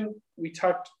deprivation.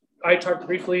 I talked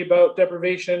briefly about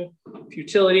deprivation,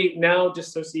 futility, now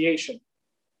dissociation.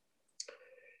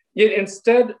 Yet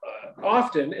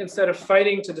often, instead of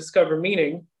fighting to discover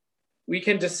meaning, we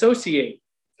can dissociate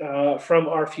from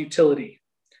our futility.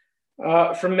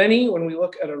 For many, when we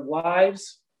look at our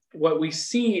lives, what we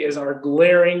see is our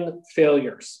glaring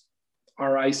failures,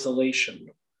 our isolation,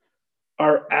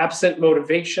 our absent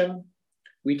motivation.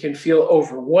 We can feel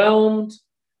overwhelmed.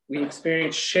 We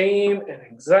experience shame and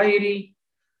anxiety.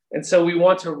 And so we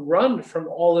want to run from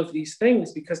all of these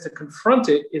things because to confront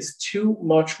it is too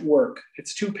much work.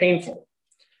 It's too painful.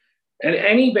 And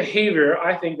any behavior,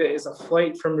 I think, that is a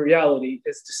flight from reality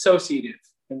is dissociative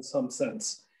in some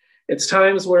sense. It's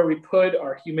times where we put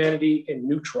our humanity in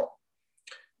neutral.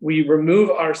 We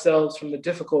remove ourselves from the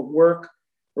difficult work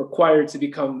required to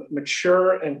become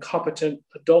mature and competent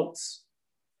adults.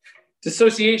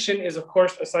 Dissociation is, of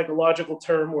course, a psychological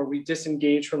term where we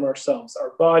disengage from ourselves,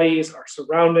 our bodies, our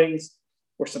surroundings.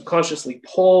 We're subconsciously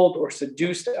pulled or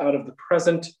seduced out of the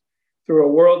present through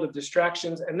a world of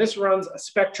distractions. And this runs a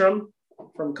spectrum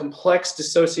from complex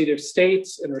dissociative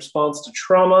states in response to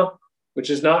trauma, which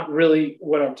is not really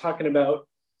what I'm talking about,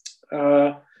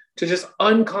 to just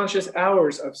unconscious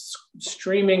hours of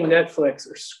streaming Netflix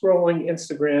or scrolling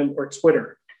Instagram or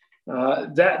Twitter.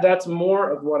 That's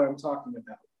more of what I'm talking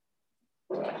about.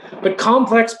 But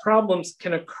complex problems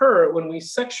can occur when we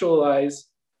sexualize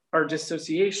our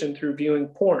dissociation through viewing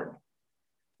porn.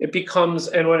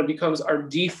 when it becomes our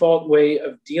default way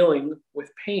of dealing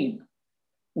with pain.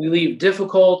 We leave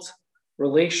difficult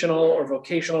relational or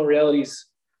vocational realities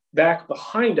back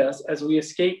behind us as we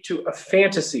escape to a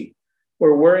fantasy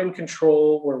where we're in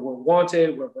control, where we're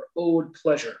wanted, where we're owed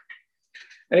pleasure.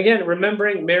 And again,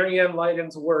 remembering Marianne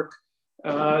Leiden's work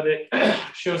that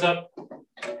shows up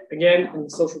again in the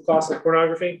social costs of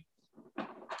pornography.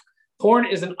 Porn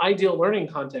is an ideal learning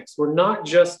context. We're not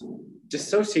just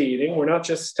dissociating, we're not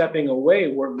just stepping away,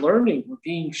 we're learning, we're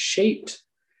being shaped.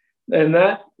 And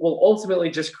that will ultimately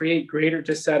just create greater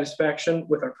dissatisfaction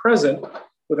with our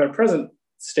present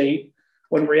state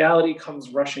when reality comes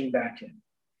rushing back in.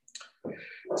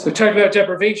 So we talked about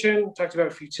deprivation, talked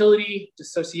about futility,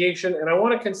 dissociation, and I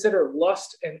want to consider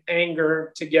lust and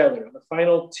anger together, the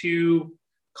final two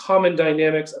common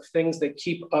dynamics of things that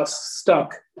keep us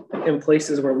stuck in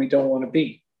places where we don't want to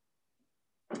be.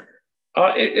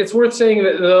 It's worth saying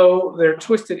that though they're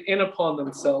twisted in upon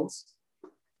themselves,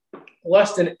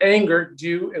 lust and anger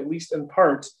do, at least in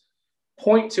part,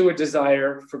 point to a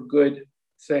desire for good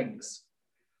things.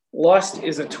 Lust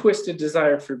is a twisted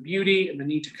desire for beauty and the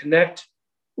need to connect,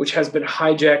 which has been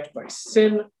hijacked by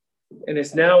sin and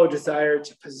is now a desire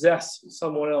to possess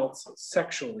someone else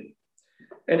sexually.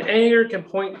 And anger can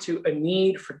point to a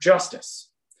need for justice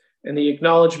and the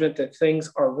acknowledgement that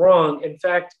things are wrong. In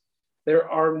fact, there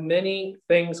are many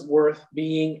things worth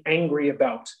being angry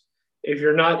about. If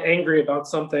you're not angry about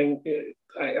something,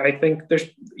 I think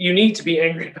you need to be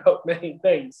angry about many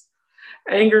things.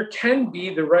 Anger can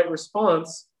be the right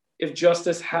response if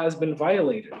justice has been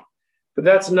violated. But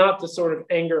that's not the sort of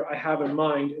anger I have in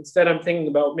mind. Instead, I'm thinking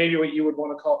about maybe what you would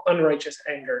want to call unrighteous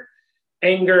anger.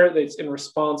 Anger that's in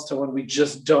response to when we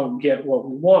just don't get what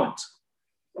we want.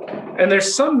 And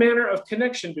there's some manner of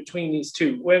connection between these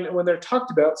two. When they're talked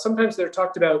about, sometimes they're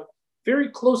talked about very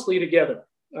closely together.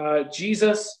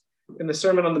 Jesus, in the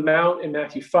Sermon on the Mount in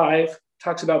Matthew 5,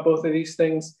 talks about both of these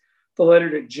things. The letter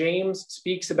to James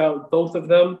speaks about both of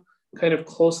them kind of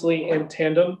closely in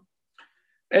tandem.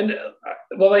 And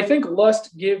while I think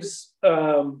lust gives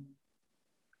men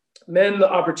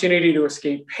the opportunity to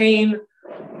escape pain,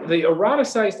 the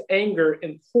eroticized anger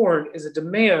in porn is a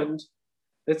demand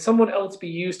that someone else be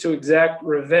used to exact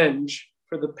revenge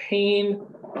for the pain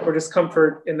or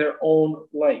discomfort in their own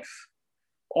life.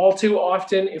 All too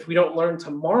often, if we don't learn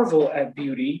to marvel at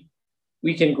beauty,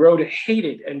 we can grow to hate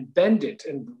it and bend it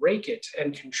and break it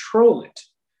and control it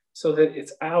so that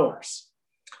it's ours.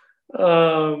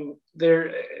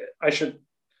 I should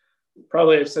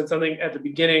probably have said something at the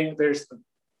beginning.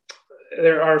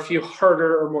 There are a few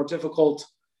harder or more difficult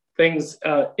things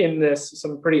in this,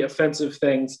 some pretty offensive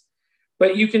things.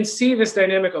 But you can see this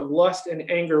dynamic of lust and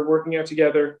anger working out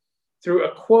together through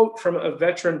a quote from a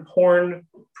veteran porn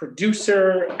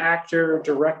producer, actor,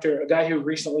 director, a guy who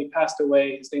recently passed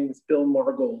away. His name is Bill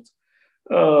Margold.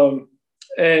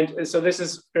 And so this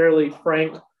is fairly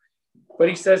frank, but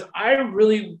he says, I'd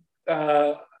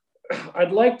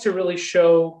like to really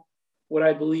show what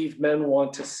I believe men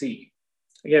want to see.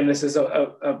 Again, this is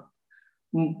a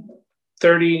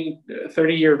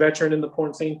 30-year veteran in the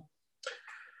porn scene.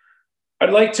 I'd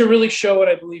like to really show what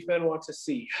I believe men want to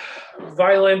see.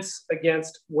 Violence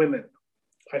against women.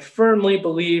 I firmly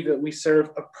believe that we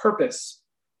serve a purpose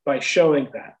by showing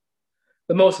that.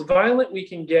 The most violent we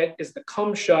can get is the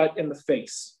cum shot in the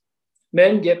face.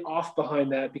 Men get off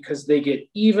behind that because they get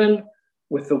even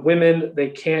with the women they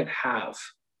can't have.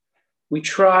 We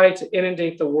try to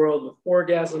inundate the world with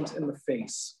orgasms in the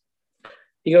face.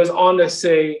 He goes on to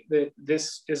say that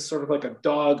this is sort of like a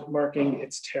dog marking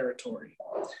its territory.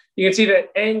 You can see that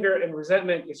anger and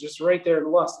resentment is just right there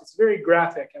in lust. It's very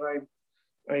graphic, and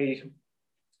I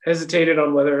hesitated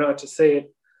on whether or not to say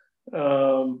it.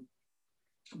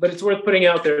 But it's worth putting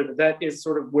out there that that is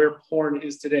sort of where porn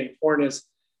is today. Porn is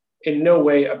in no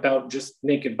way about just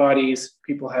naked bodies,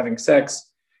 people having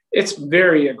sex. It's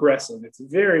very aggressive. It's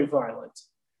very violent.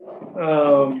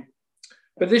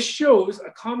 But this shows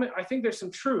a comment. I think there's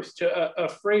some truth to a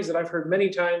phrase that I've heard many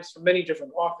times from many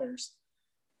different authors,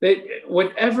 that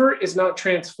whatever is not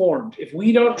transformed, if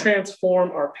we don't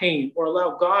transform our pain or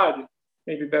allow God,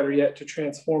 maybe better yet, to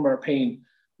transform our pain,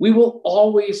 we will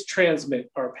always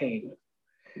transmit our pain.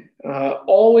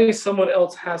 Always someone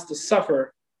else has to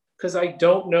suffer because I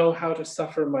don't know how to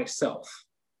suffer myself.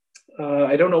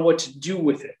 I don't know what to do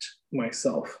with it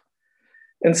myself.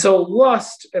 And so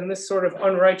lust and this sort of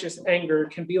unrighteous anger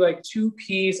can be like two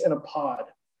peas in a pod.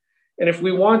 And if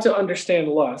we want to understand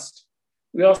lust,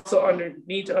 we also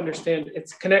need to understand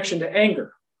its connection to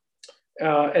anger.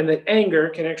 And that anger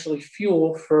can actually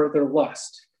fuel further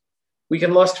lust. We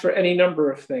can lust for any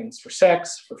number of things, for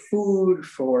sex, for food,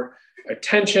 for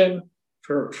attention,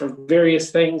 for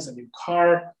various things, a new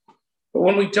car. But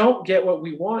when we don't get what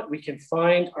we want, we can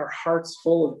find our hearts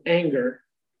full of anger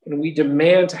and we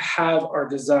demand to have our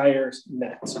desires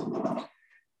met.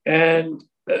 And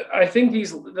I think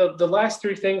the last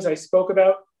three things I spoke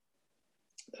about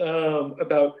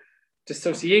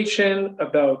dissociation,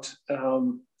 about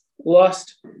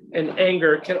lust, and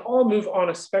anger can all move on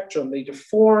a spectrum. They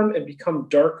deform and become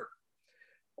darker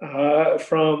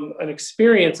from an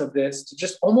experience of this to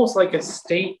just almost like a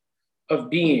state of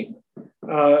being.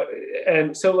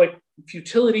 And so like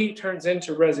futility turns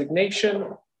into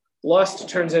resignation, lust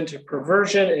turns into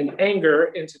perversion, and anger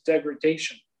into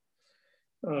degradation.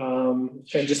 And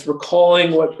just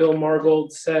recalling what Bill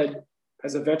Margold said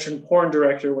as a veteran porn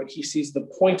director, what he sees the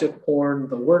point of porn,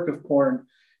 the work of porn,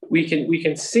 we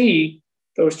can see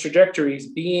those trajectories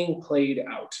being played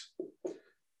out.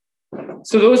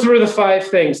 So those were the five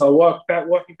things. I'll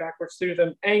walking backwards through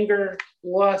them: anger,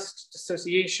 lust,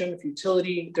 dissociation,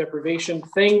 futility, deprivation,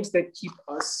 things that keep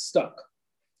us stuck.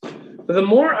 But the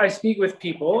more I speak with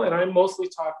people, and I mostly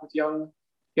talk with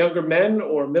younger men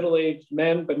or middle-aged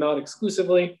men, but not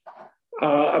exclusively,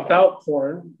 about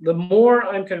porn, the more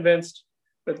I'm convinced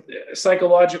that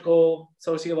psychological,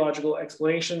 sociological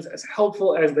explanations, as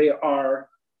helpful as they are,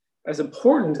 as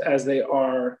important as they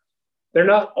are, they're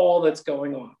not all that's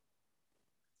going on.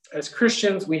 As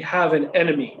Christians, we have an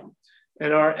enemy,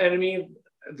 and our enemy,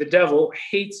 the devil,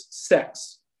 hates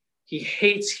sex. He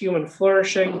hates human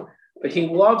flourishing, but he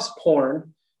loves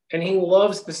porn, and he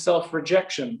loves the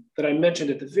self-rejection that I mentioned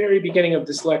at the very beginning of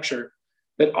this lecture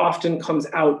that often comes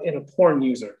out in a porn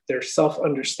user, their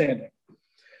self-understanding.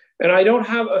 And I don't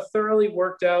have a thoroughly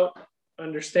worked out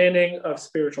understanding of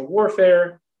spiritual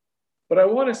warfare, but I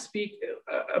want to speak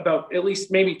about at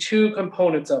least maybe two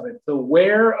components of it: the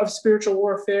where of spiritual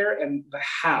warfare and the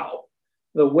how.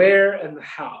 The where and the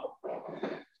how.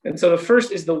 And so the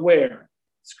first is the where.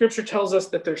 Scripture tells us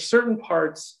that there's certain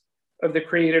parts of the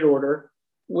created order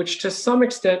which to some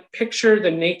extent picture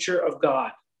the nature of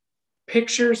God,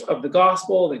 pictures of the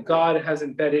gospel that God has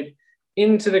embedded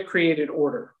into the created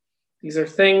order. These are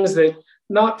things that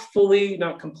not fully,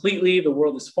 not completely, the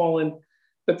world has fallen,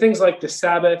 but things like the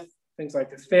Sabbath, things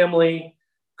like the family,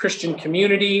 Christian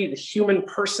community, the human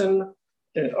person,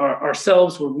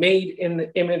 ourselves were made in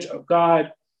the image of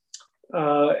God,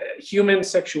 human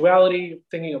sexuality,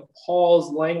 thinking of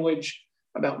Paul's language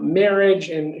about marriage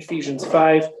in Ephesians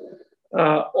 5.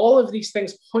 All of these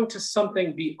things point to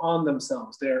something beyond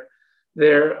themselves.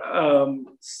 They're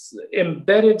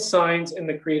embedded signs in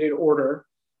the created order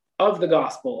of the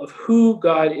gospel, of who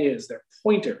God is. They're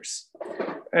pointers.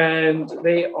 And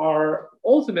they are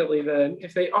ultimately then,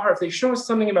 if they show us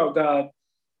something about God,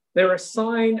 they're a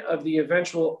sign of the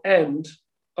eventual end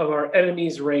of our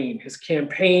enemy's reign, his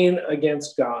campaign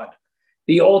against God,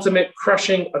 the ultimate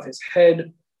crushing of his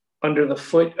head under the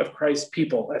foot of Christ's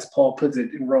people, as Paul puts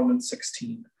it in Romans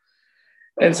 16.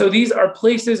 And so these are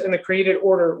places in the created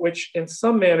order which in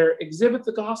some manner exhibit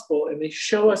the gospel, and they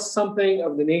show us something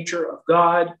of the nature of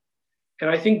God. And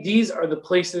I think these are the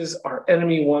places our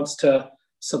enemy wants to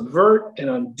subvert and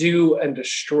undo and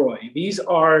destroy. These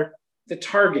are the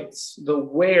targets, the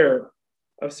where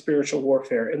of spiritual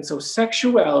warfare. And so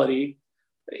sexuality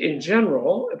in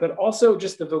general, but also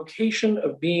just the vocation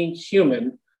of being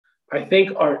human, I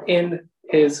think are in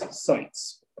his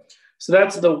sights. So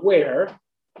that's the where,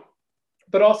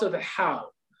 but also the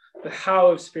how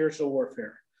of spiritual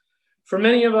warfare. For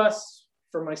many of us,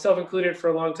 for myself included for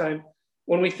a long time,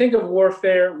 when we think of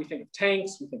warfare, we think of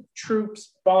tanks, we think of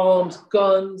troops, bombs,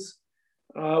 guns,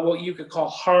 what you could call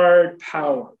hard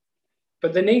power.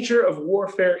 But the nature of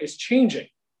warfare is changing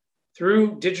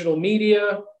through digital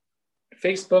media,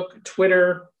 Facebook,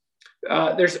 Twitter.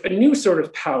 There's a new sort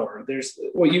of power. There's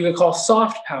what you could call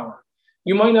soft power.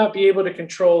 You might not be able to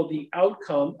control the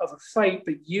outcome of a fight,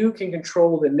 but you can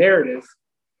control the narrative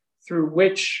through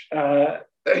which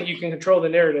you can control the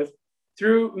narrative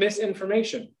through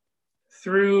misinformation,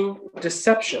 through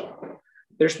deception.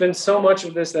 There's been so much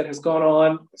of this that has gone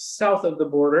on south of the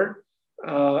border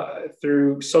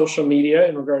through social media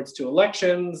in regards to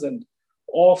elections and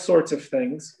all sorts of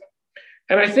things.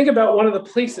 And I think about one of the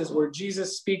places where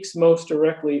Jesus speaks most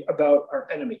directly about our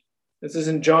enemy. This is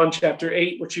in John chapter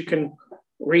 8, which you can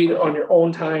read on your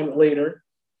own time later.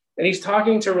 And he's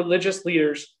talking to religious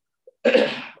leaders,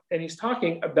 and he's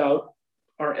talking about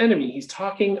our enemy. He's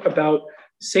talking about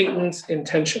Satan's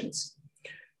intentions.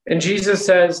 And Jesus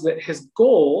says that his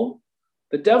goal,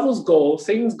 the devil's goal,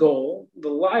 Satan's goal, the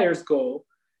liar's goal,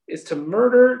 is to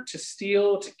murder, to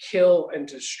steal, to kill, and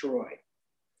destroy.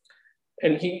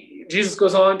 And Jesus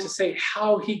goes on to say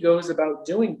how he goes about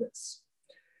doing this.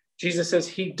 Jesus says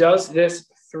he does this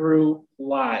through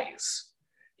lies.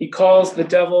 He calls the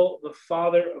devil the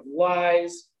father of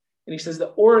lies. And he says the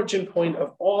origin point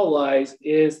of all lies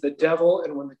is the devil.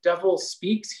 And when the devil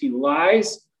speaks, he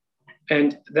lies.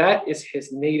 And that is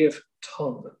his native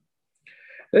tongue.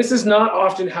 This is not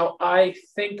often how I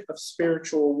think of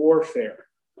spiritual warfare.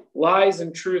 Lies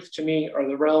and truth to me are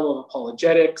the realm of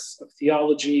apologetics, of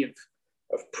theology,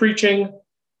 of preaching.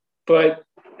 But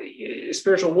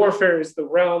spiritual warfare is the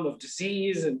realm of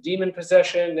disease and demon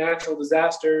possession, natural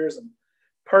disasters, and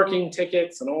parking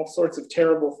tickets, and all sorts of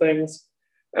terrible things.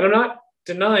 And I'm not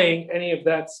denying any of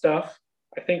that stuff.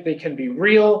 I think they can be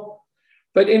real.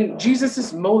 But in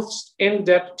Jesus's most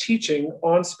in-depth teaching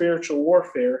on spiritual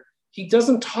warfare, he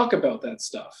doesn't talk about that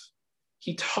stuff.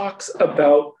 He talks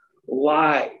about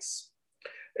lies.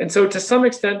 And so to some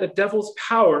extent, the devil's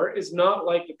power is not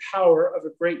like the power of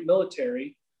a great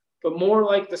military, but more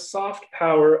like the soft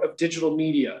power of digital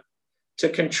media to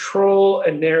control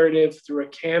a narrative through a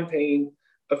campaign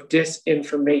of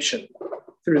disinformation,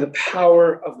 through the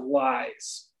power of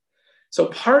lies. So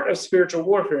part of spiritual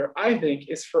warfare, I think,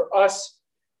 is for us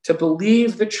to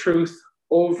believe the truth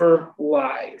over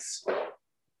lies.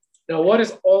 Now, what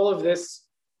is all of this?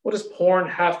 What does porn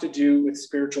have to do with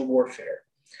spiritual warfare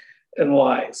and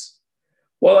lies?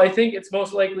 Well, I think it's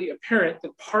most likely apparent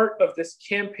that part of this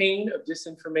campaign of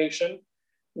disinformation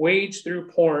waged through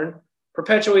porn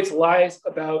perpetuates lies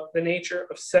about the nature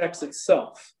of sex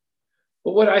itself.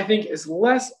 But what I think is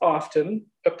less often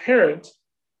apparent,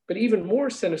 but even more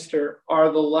sinister,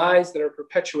 are the lies that are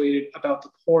perpetuated about the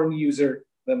porn user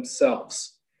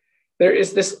themselves. There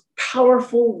is this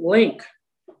powerful link,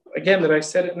 again, that I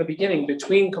said in the beginning,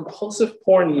 between compulsive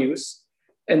porn use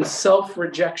and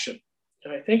self-rejection.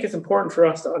 And I think it's important for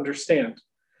us to understand,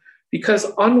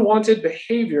 because unwanted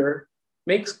behavior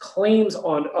makes claims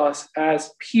on us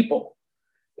as people.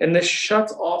 And this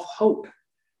shuts off hope.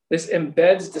 This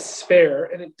embeds despair,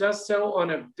 and it does so on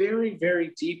a very,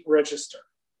 very deep register.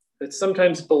 It's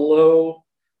sometimes below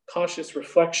conscious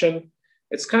reflection.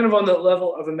 It's kind of on the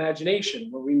level of imagination,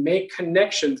 where we make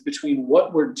connections between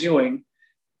what we're doing,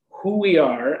 who we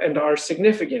are, and our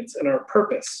significance and our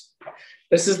purpose.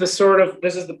 This is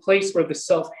the place where the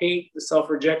self-hate, the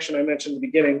self-rejection I mentioned in the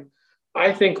beginning,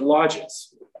 I think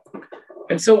lodges.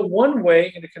 And so one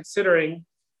way into considering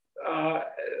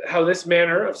how this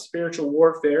manner of spiritual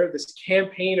warfare, this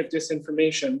campaign of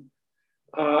disinformation,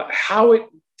 how it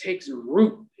takes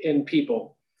root in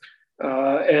people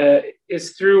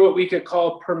is through what we could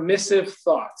call permissive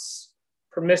thoughts.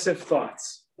 Permissive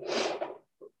thoughts.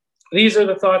 These are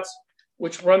the thoughts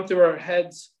which run through our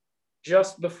heads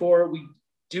just before we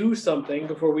do something,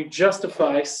 before we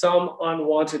justify some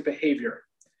unwanted behavior.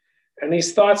 And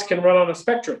these thoughts can run on a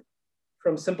spectrum,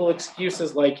 from simple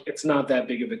excuses like, it's not that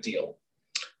big of a deal.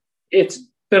 It's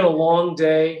been a long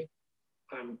day.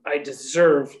 I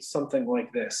deserve something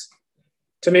like this.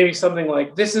 To maybe something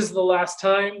like, this is the last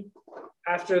time.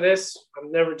 After this,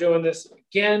 I'm never doing this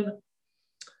again.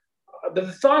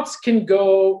 The thoughts can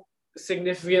go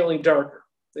significantly darker.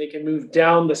 They can move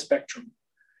down the spectrum,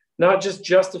 not just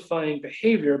justifying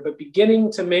behavior, but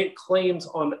beginning to make claims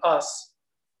on us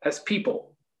as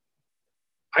people.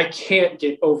 I can't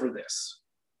get over this,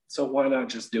 so why not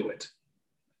just do it?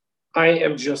 I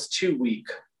am just too weak.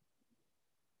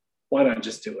 Why not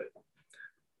just do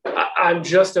it? I'm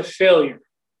just a failure,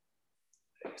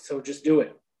 so just do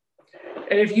it.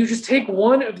 And if you just take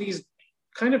one of these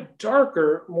kind of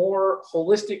darker, more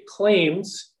holistic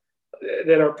claims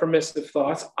that are permissive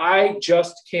thoughts, I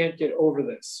just can't get over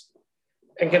this,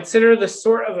 and consider the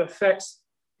sort of effects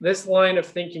this line of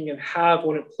thinking can have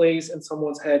when it plays in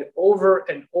someone's head over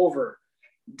and over,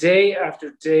 day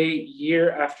after day,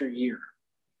 year after year.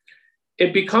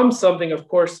 It becomes something, of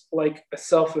course, like a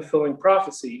self-fulfilling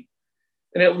prophecy,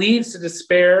 and it leads to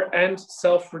despair and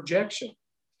self-rejection.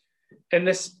 And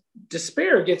this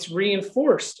despair gets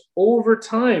reinforced over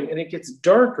time, and it gets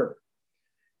darker,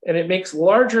 and it makes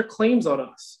larger claims on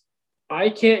us.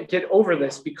 I can't get over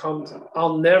this becomes,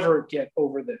 I'll never get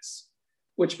over this,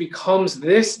 which becomes,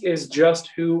 this is just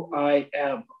who I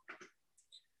am.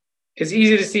 It's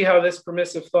easy to see how this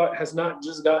permissive thought has not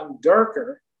just gotten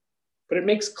darker, but it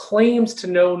makes claims to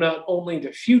know not only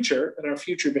the future and our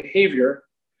future behavior,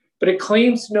 but it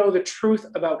claims to know the truth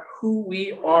about who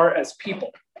we are as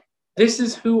people. This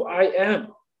is who I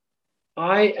am.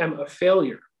 I am a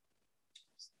failure.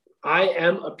 I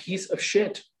am a piece of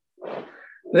shit.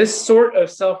 This sort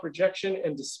of self-rejection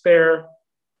and despair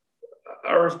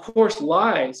are, of course,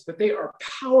 lies, but they are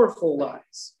powerful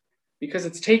lies because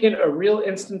it's taken a real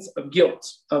instance of guilt,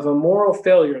 of a moral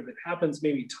failure that happens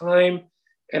maybe time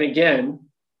and again,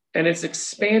 and it's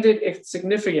expanded its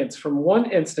significance from one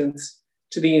instance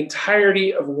to the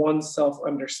entirety of one's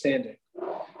self-understanding.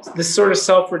 This sort of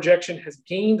self-rejection has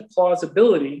gained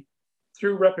plausibility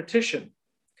through repetition.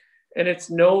 And it's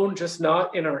known just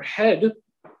not in our head,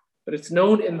 but it's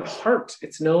known in the heart.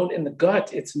 It's known in the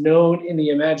gut. It's known in the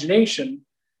imagination,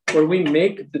 where we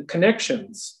make the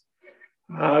connections,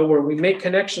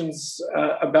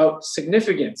 about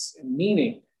significance and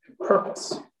meaning and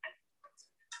purpose.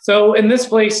 So in this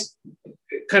place,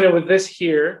 kind of with this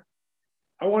here,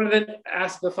 I want to then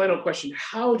ask the final question: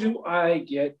 how do I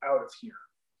get out of here?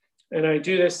 And I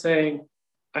do this saying,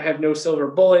 I have no silver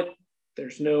bullet.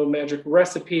 There's no magic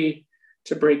recipe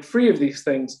to break free of these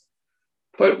things.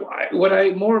 But what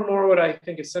I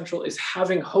think is central is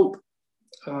having hope,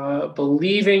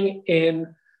 believing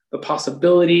in the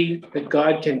possibility that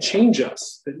God can change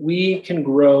us, that we can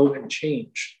grow and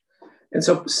change. And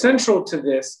so central to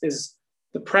this is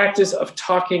the practice of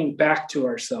talking back to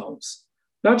ourselves,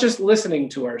 not just listening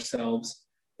to ourselves,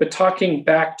 but talking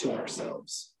back to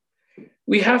ourselves.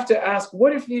 We have to ask,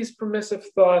 what if these permissive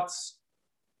thoughts,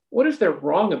 what if they're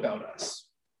wrong about us?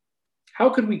 How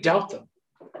could we doubt them?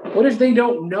 What if they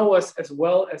don't know us as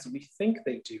well as we think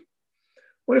they do?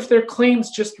 What if their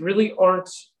claims just really aren't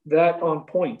that on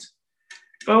point?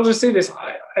 And I'll just say this,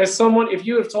 as someone, if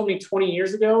you have told me 20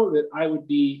 years ago that I would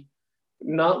be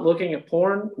not looking at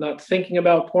porn, not thinking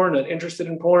about porn, not interested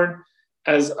in porn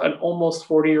as an almost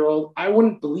 40-year-old, I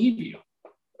wouldn't believe you.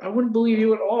 I wouldn't believe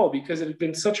you at all, because it had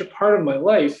been such a part of my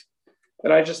life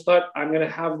that I just thought, I'm going to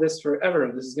have this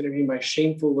forever. This is going to be my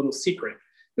shameful little secret.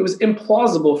 It was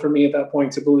implausible for me at that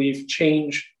point to believe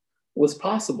change was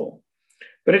possible,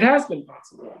 but it has been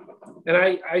possible. And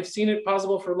I've seen it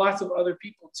possible for lots of other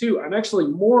people too. I'm actually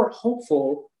more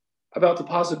hopeful about the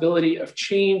possibility of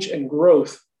change and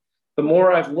growth the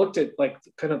more I've looked at like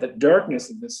kind of the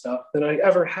darkness of this stuff than I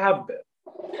ever have been.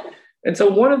 And so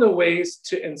one of the ways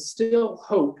to instill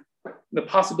hope, the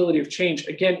possibility of change,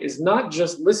 again, is not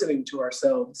just listening to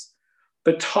ourselves,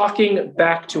 but talking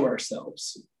back to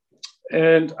ourselves.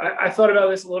 And I thought about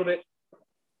this a little bit.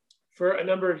 For a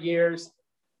number of years,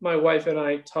 my wife and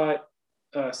I taught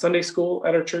Sunday school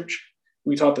at our church.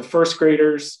 We taught the first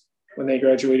graders when they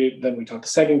graduated, then we taught the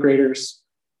second graders,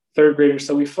 third graders.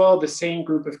 So we followed the same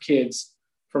group of kids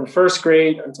from first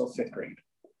grade until fifth grade.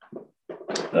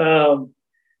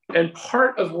 And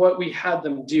part of what we had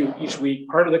them do each week,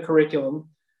 part of the curriculum,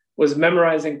 was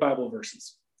memorizing Bible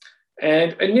verses.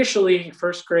 And initially,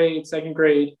 first grade, second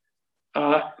grade,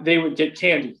 they would get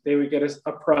candy. They would get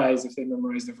a prize if they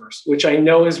memorized the verse, which I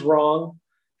know is wrong,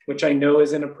 which I know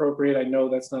is inappropriate. I know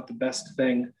that's not the best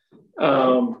thing.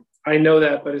 I know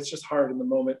that, but it's just hard in the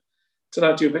moment to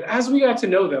not do. But as we got to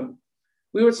know them,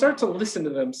 we would start to listen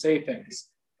to them say things,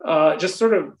 just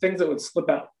sort of things that would slip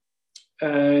out.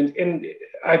 And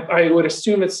I would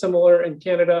assume it's similar in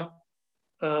Canada,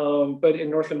 but in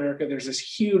North America, there's this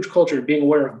huge culture of being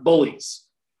aware of bullies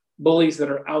that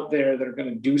are out there that are going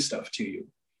to do stuff to you.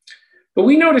 But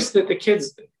we noticed that the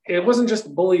kids, it wasn't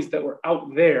just bullies that were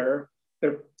out there,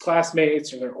 their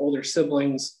classmates or their older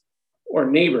siblings or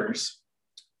neighbors.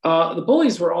 The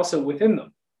bullies were also within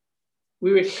them.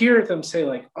 We would hear them say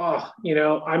like, oh,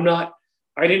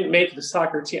 I didn't make the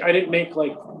soccer team. I didn't make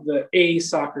like the A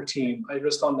soccer team. I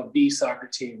was on the B soccer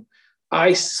team.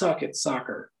 I suck at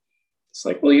soccer. It's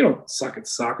like, well, you don't suck at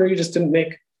soccer. You just didn't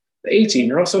make the A team.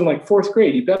 You're also in like fourth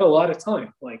grade. You got a lot of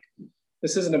time. Like,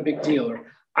 this isn't a big deal. Or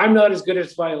I'm not as good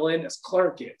at violin as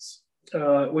Clark is,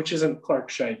 which isn't Clark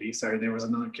Scheibe. Sorry, there was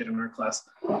another kid in our class.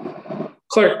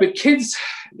 Clark, but kids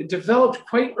developed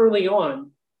quite early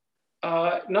on,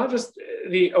 not just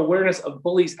the awareness of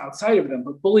bullies outside of them,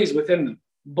 but bullies within them.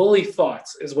 Bully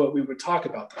thoughts is what we would talk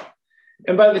about them.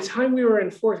 And by the time we were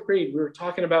in fourth grade, we were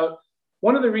talking about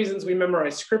one of the reasons we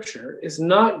memorize scripture is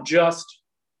not just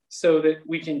so that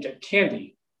we can get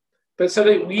candy, but so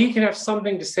that we can have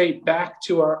something to say back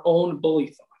to our own bully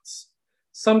thoughts.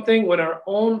 Something when our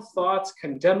own thoughts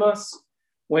condemn us,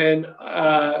 when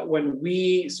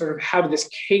we sort of have this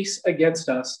case against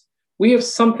us, we have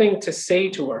something to say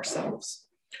to ourselves,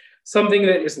 something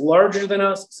that is larger than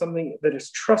us, something that is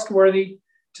trustworthy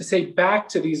to say back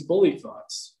to these bully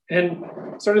thoughts. And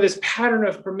sort of this pattern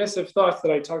of permissive thoughts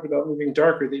that I talked about moving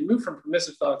darker, they move from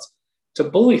permissive thoughts to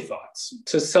bully thoughts,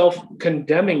 to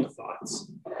self-condemning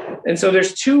thoughts. And so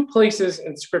there's two places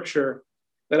in scripture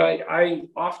that I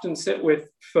often sit with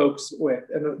folks with.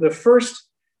 And the first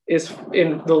is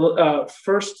in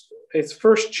it's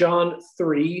 1 John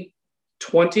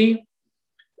 3:20.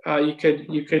 You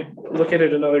could look at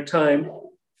it another time.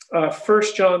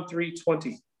 1 John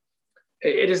 3:20.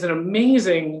 It is an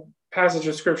amazing passage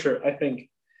of scripture, I think.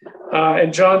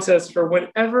 And John says, for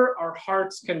whenever our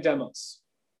hearts condemn us,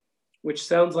 which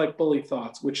sounds like bully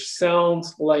thoughts, which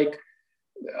sounds like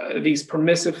these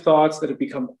permissive thoughts that have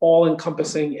become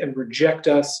all-encompassing and reject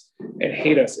us and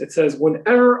hate us. It says,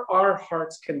 whenever our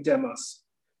hearts condemn us,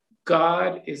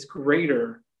 God is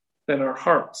greater than our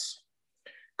hearts.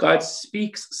 God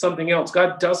speaks something else.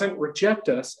 God doesn't reject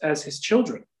us as his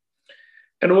children.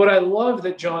 And what I love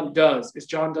that John does is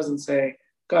John doesn't say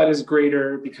God is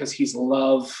greater because he's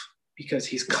love, because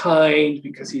he's kind,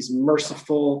 because he's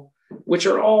merciful, which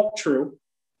are all true.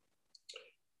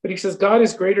 But he says God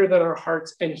is greater than our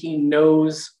hearts and he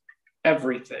knows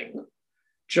everything.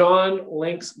 John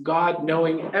links God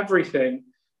knowing everything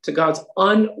to God's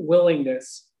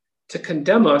unwillingness to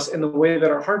condemn us in the way that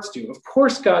our hearts do. Of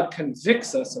course, God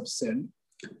convicts us of sin,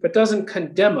 but doesn't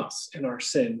condemn us in our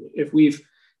sin if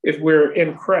we're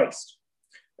in Christ.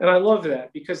 And I love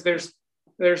that because there's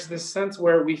this sense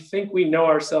where we think we know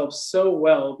ourselves so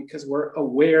well because we're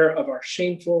aware of our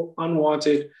shameful,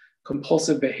 unwanted,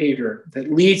 compulsive behavior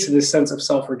that leads to this sense of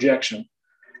self-rejection.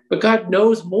 But God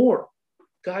knows more.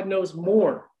 God knows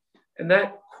more. And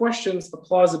that questions the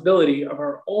plausibility of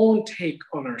our own take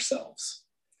on ourselves.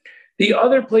 The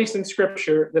other place in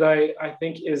Scripture that I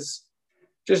think is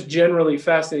just generally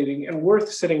fascinating and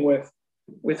worth sitting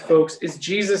with folks is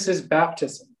Jesus's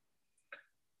baptism.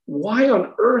 Why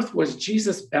on earth was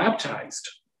Jesus baptized?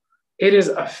 It is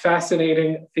a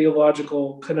fascinating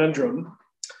theological conundrum.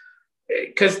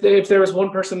 Because if there was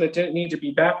one person that didn't need to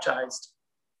be baptized,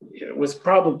 it was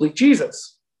probably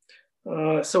Jesus.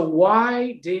 So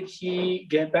why did he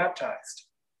get baptized?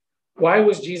 Why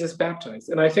was Jesus baptized?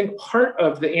 And I think part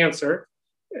of the answer,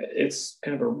 it's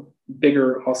kind of a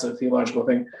bigger also theological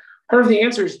thing, part of the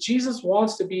answer is Jesus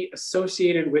wants to be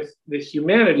associated with the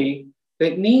humanity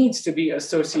that needs to be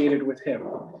associated with him.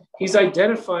 He's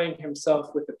identifying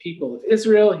himself with the people of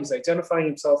Israel. He's identifying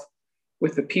himself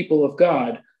with the people of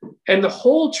God. And the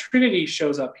whole Trinity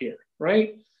shows up here,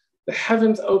 right? The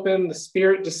heavens open, the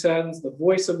Spirit descends, the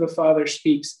voice of the Father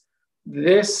speaks.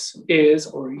 This is,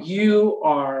 or you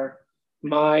are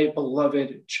my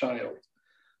beloved child.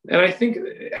 And I think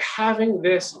having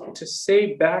this to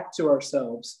say back to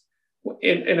ourselves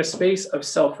in a space of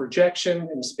self-rejection,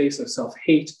 in a space of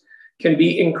self-hate, can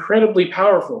be incredibly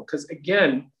powerful because,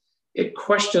 again, it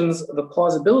questions the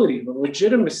plausibility, the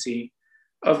legitimacy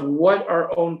of what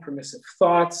our own permissive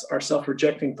thoughts, our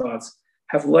self-rejecting thoughts,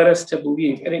 have led us to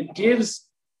believe. And it gives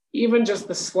even just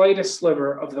the slightest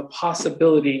sliver of the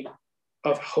possibility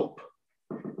of hope.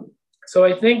 So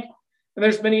I think, and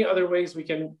there's many other ways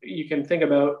you can think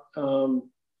about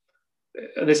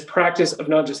this practice of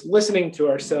not just listening to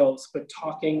ourselves, but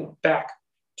talking back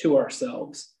to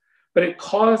ourselves. But it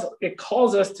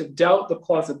calls us to doubt the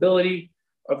plausibility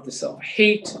of the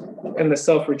self-hate and the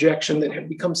self-rejection that have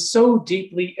become so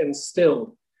deeply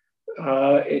instilled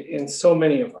in so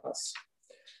many of us.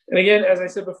 And again, as I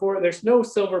said before, there's no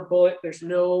silver bullet. There's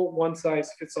no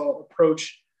one-size-fits-all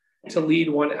approach to lead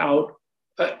one out.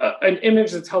 An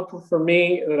image that's helpful for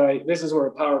me, this is where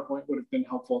a PowerPoint would have been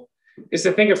helpful, is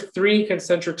to think of 3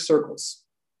 concentric circles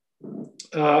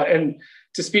and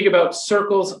to speak about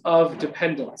circles of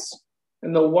dependence.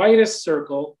 And the widest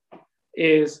circle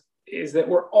is that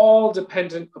we're all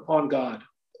dependent upon God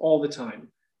all the time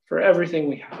for everything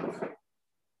we have.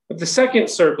 But the second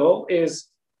circle is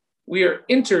we are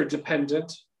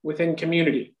interdependent within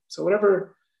community. So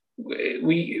whatever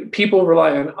people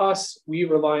rely on us, we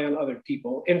rely on other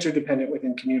people, interdependent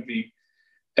within community.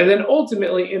 And then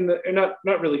ultimately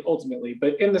not really ultimately,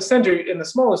 but in the center, in the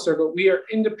smallest circle, we are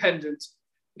independent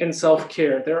in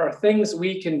self-care. There are things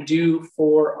we can do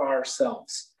for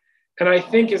ourselves. And I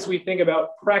think as we think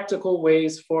about practical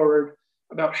ways forward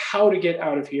about how to get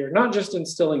out of here, not just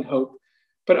instilling hope,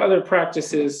 but other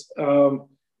practices,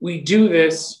 we do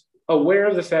this aware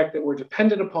of the fact that we're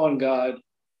dependent upon God,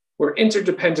 we're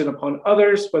interdependent upon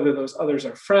others, whether those others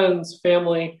are friends,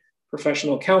 family,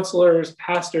 professional counselors,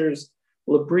 pastors,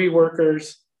 Labrie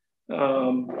workers,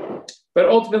 but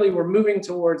ultimately we're moving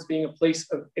towards being a place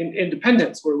of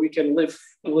independence where we can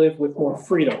live with more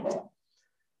freedom.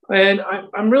 And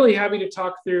I'm really happy to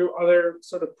talk through other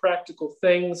sort of practical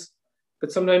things,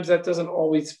 but sometimes that doesn't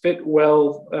always fit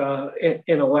well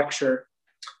in a lecture.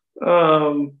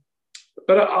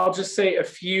 But I'll just say a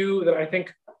few that I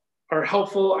think are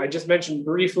helpful. I just mentioned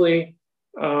briefly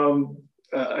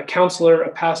a counselor,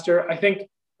 a pastor. I think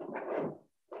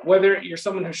whether you're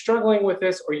someone who's struggling with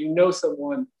this or you know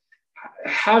someone,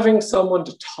 having someone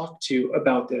to talk to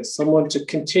about this, someone to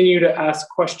continue to ask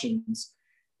questions,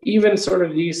 even sort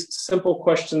of these simple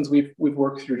questions we've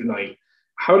worked through tonight.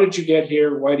 How did you get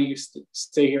here? Why do you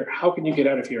stay here? How can you get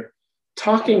out of here?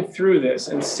 talking through this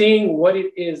and seeing what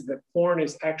it is that porn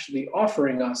is actually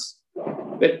offering us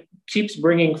that keeps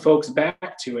bringing folks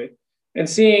back to it, and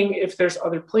seeing if there's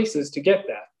other places to get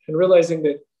that, and realizing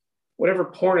that whatever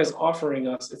porn is offering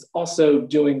us, it's also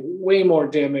doing way more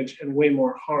damage and way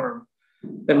more harm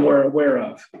than we're aware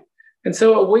of. And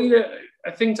so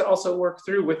a thing to also work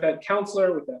through with that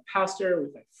counselor, with that pastor,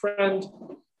 with that friend,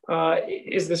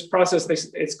 is this process.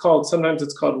 Sometimes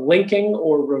it's called linking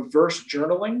or reverse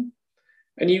journaling.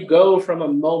 And you go from a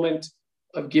moment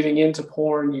of giving into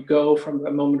porn, you go from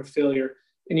a moment of failure,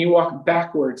 and you walk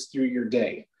backwards through your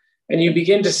day. And you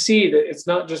begin to see that it's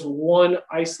not just one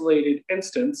isolated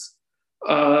instance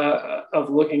of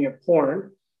looking at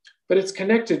porn, but it's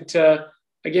connected to,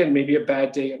 again, maybe a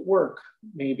bad day at work,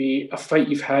 maybe a fight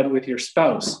you've had with your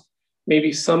spouse,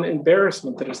 maybe some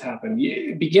embarrassment that has happened.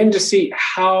 You begin to see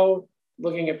how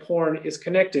looking at porn is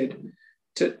connected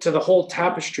to the whole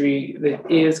tapestry that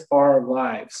is our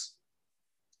lives.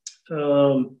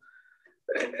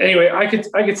 Anyway, I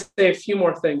could say a few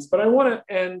more things, but I want to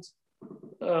end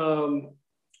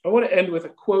with a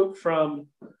quote from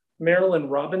Marilynne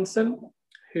Robinson,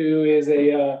 who is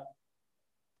an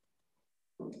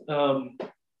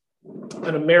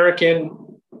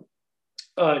American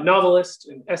novelist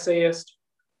and essayist,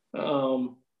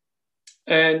 and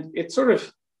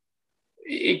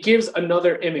it gives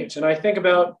another image. And I've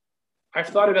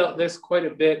thought about this quite a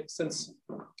bit since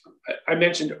I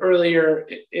mentioned earlier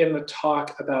in the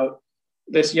talk about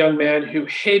this young man who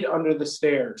hid under the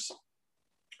stairs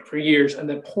for years, and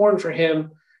that porn for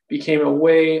him became a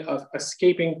way of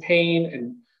escaping pain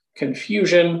and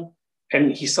confusion.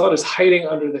 And he saw it as hiding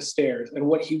under the stairs. And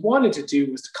what he wanted to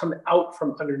do was to come out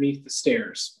from underneath the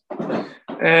stairs.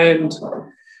 And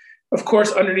of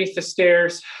course, underneath the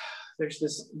stairs, there's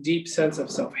this deep sense of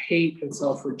self-hate and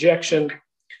self-rejection. And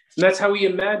that's how he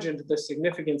imagined the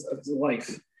significance of his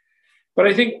life. But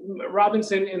I think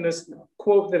Robinson, in this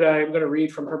quote that I'm going to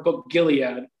read from her book,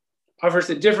 Gilead, offers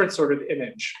a different sort of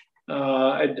image,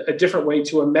 a different way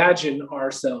to imagine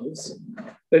ourselves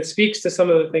that speaks to some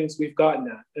of the things we've gotten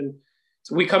at. And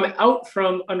so we come out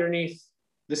from underneath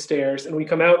the stairs and we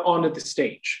come out onto the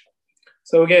stage.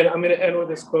 So again, I'm going to end with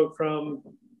this quote from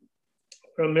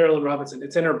Marilynne Robinson.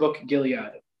 It's in her book,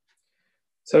 Gilead.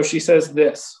 So she says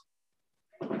this: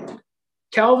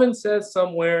 Calvin says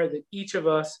somewhere that each of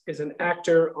us is an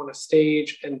actor on a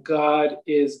stage and God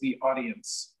is the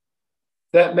audience.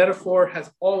 That metaphor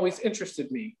has always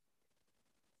interested me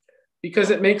because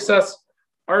it makes us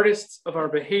artists of our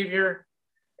behavior,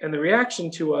 and the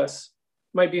reaction to us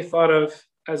might be thought of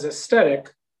as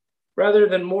aesthetic rather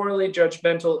than morally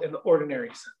judgmental in the ordinary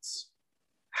sense.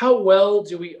 How well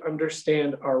do we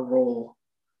understand our role?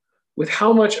 With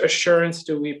how much assurance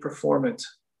do we perform it?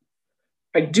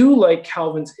 I do like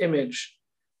Calvin's image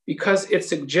because it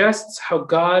suggests how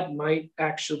God might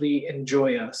actually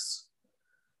enjoy us.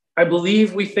 I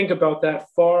believe we think about that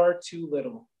far too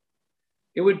little.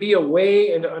 It would be a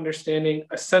way into understanding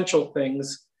essential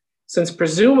things, since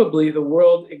presumably the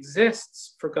world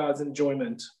exists for God's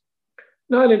enjoyment.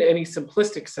 Not in any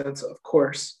simplistic sense, of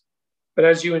course, but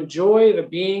as you enjoy the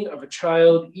being of a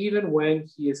child, even when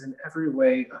he is in every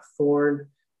way a thorn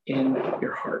in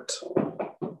your heart.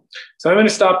 So I'm going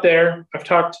to stop there. I've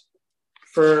talked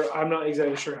for, I'm not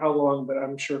exactly sure how long, but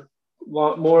I'm sure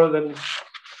more than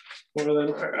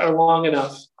long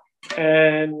enough.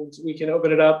 And we can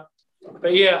open it up.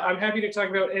 But yeah, I'm happy to talk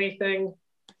about anything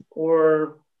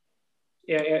or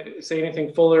say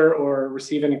anything fuller or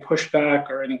receive any pushback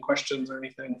or any questions or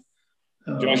anything.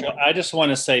 Joshua, I just want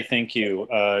to say thank you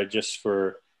just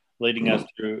for leading us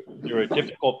through a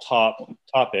difficult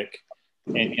topic,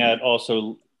 and yet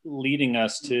also leading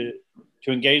us to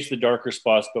engage the darker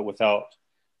spots, but without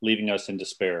leaving us in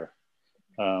despair.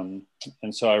 And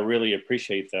so I really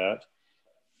appreciate that.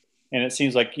 And it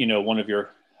seems like, one of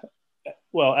your,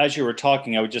 well, as you were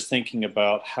talking, I was just thinking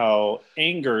about how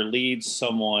anger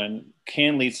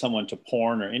can lead someone to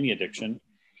porn or any addiction.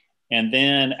 And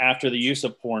then after the use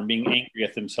of porn, being angry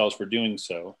at themselves for doing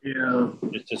so. Yeah.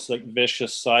 It's just like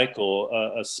vicious cycle,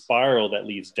 a spiral that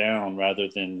leads down rather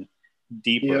than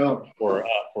deeper or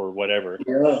up or whatever.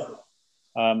 Yeah.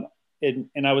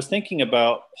 And I was thinking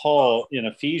about Paul in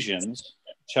Ephesians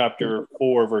chapter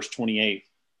 4, verse 28.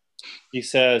 He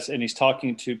says, and he's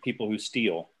talking to people who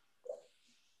steal.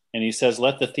 And he says,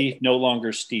 let the thief no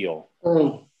longer steal,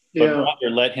 but rather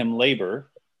let him labor,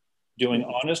 doing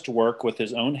honest work with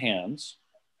his own hands,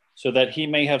 so that he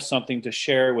may have something to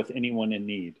share with anyone in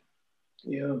need.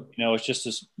 Yeah. It's just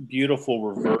this beautiful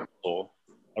reversal,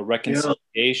 a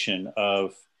reconciliation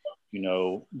of,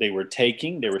 they were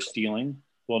stealing,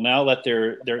 Well, now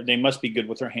they must be good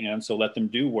with their hands, so let them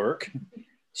do work.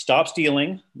 Stop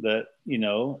stealing that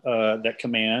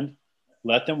command.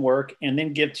 Let them work, and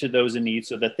then give to those in need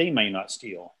so that they may not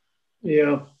steal.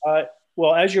 Yeah.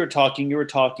 Well, as you were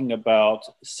talking about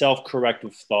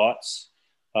self-corrective thoughts,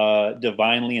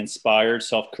 divinely inspired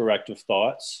self-corrective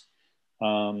thoughts.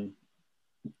 As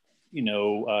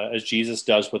Jesus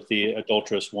does with the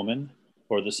adulterous woman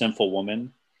or the sinful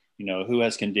woman, who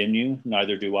has condemned you?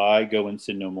 Neither do I. Go and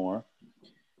sin no more.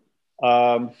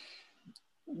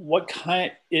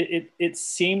 It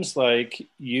seems like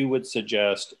you would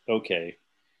suggest, okay,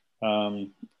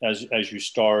 as you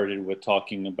started with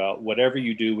talking about whatever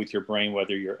you do with your brain,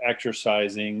 whether you're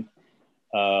exercising,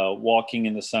 walking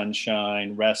in the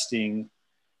sunshine, resting,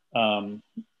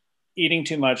 eating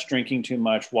too much, drinking too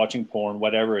much, watching porn,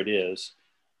 whatever it is,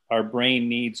 our brain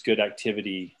needs good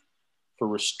activity for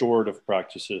restorative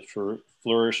practices, for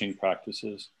flourishing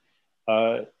practices.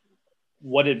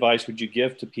 What advice would you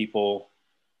give to people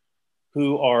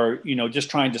who are,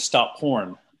 just trying to stop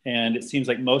porn? And it seems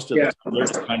like most of the time they're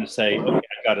just trying to say, okay,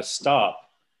 I got to stop.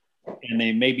 And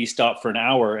they maybe stop for an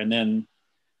hour, and then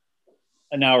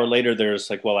an hour later,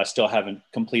 there's like, well, I still haven't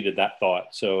completed that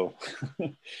thought. So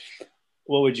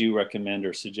what would you recommend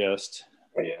or suggest?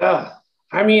 Yeah.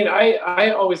 I mean,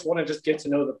 I always want to just get to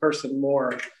know the person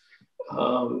more,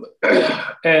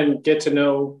 and get to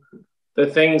know the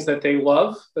things that they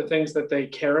love, the things that they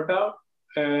care about.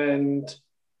 And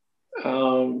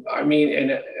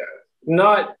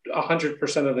not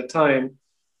 100% of the time,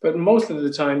 but most of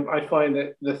the time, I find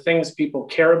that the things people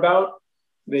care about,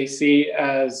 they see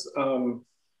as,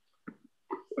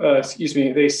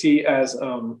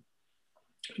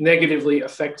 negatively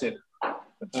affected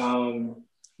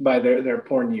by their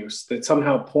porn use. That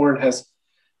somehow porn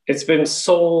it's been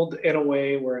sold in a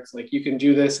way where it's like you can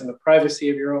do this in the privacy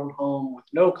of your own home with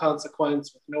no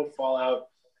consequence, with no fallout.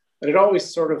 But it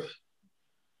always sort of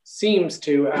seems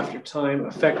to, after time,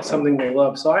 affect something they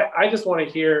love. So I just want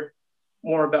to hear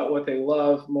more about what they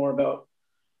love, more about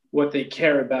what they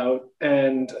care about.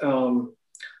 And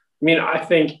I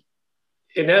think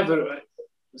inevitably,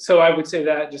 so I would say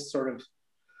that just sort of,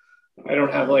 I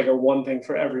don't have like a one thing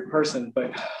for every person,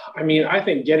 but I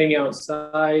think getting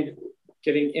outside,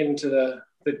 getting into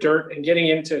the dirt and getting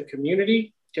into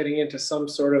community, getting into some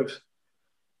sort of,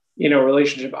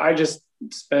 relationship. I just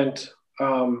spent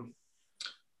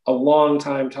a long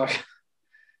time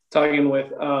talking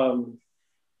with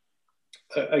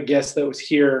a guest that was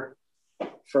here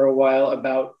for a while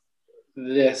about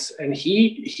this. And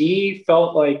he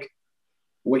felt like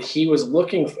what he was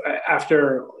looking for,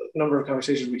 after a number of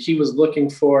conversations, what he was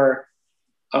looking for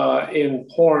in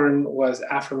porn was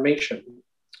affirmation.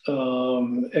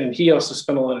 And he also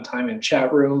spent a lot of time in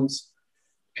chat rooms.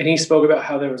 And he spoke about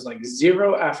how there was like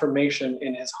zero affirmation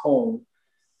in his home.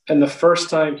 And the first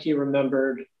time he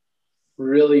remembered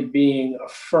really being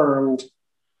affirmed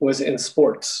was in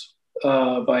sports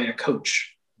by a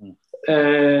coach.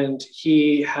 And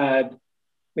he had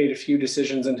made a few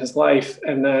decisions in his life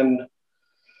and then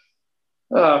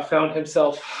found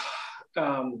himself,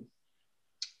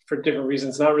 for different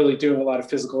reasons, not really doing a lot of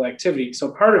physical activity.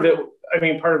 So part of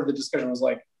the discussion was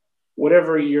like,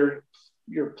 whatever your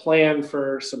plan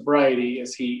for sobriety,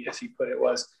 as he put it,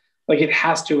 was like, it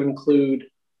has to include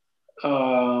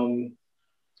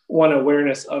one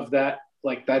awareness of that,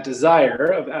 like that desire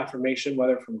of affirmation,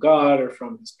 whether from God or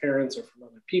from his parents or from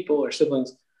other people or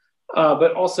siblings,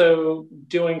 but also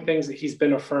doing things that he's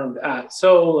been affirmed at.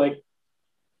 So like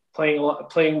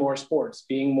playing more sports,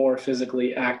 being more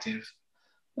physically active.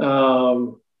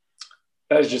 That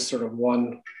was just sort of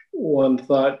one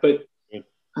thought, but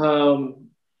I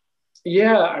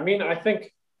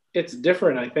think it's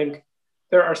different. I think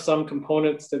there are some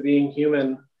components to being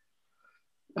human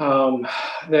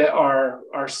that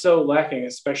are so lacking,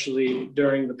 especially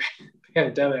during the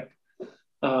pandemic.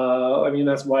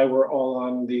 That's why we're all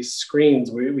on these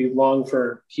screens. We long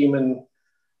for human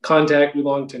contact. We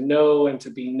long to know and to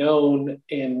be known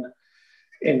in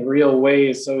real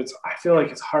ways. So I feel like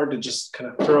it's hard to just kind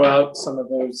of throw out some of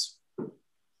those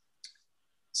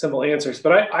simple answers.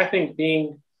 But I think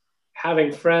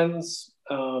having friends,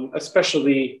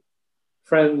 especially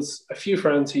a few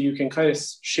friends who you can kind of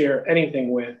share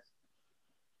anything with,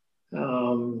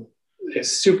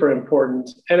 is super important.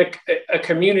 And a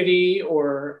community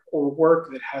or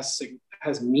work that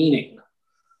has meaning.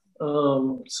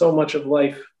 So much of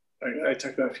life, I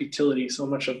talked about futility, so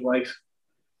much of life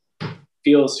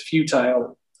feels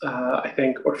futile, I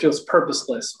think, or feels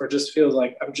purposeless, or just feels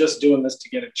like I'm just doing this to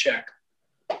get a check.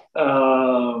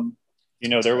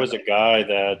 There was a guy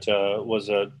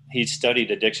that he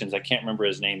studied addictions. I can't remember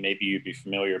his name. Maybe you'd be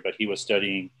familiar, but he was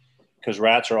studying, because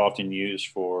rats are often used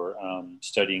for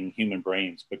studying human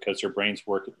brains because their brains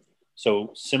work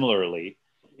so similarly.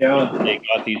 Yeah. They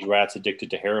got these rats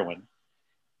addicted to heroin,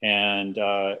 and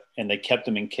they kept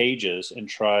them in cages and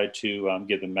tried to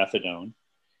give them methadone.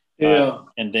 Yeah.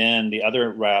 And then the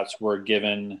other rats were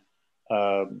given,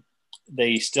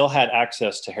 they still had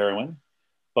access to heroin,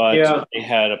 but they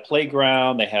had a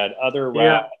playground, they had other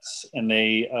rats, and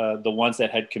the ones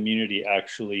that had community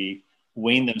actually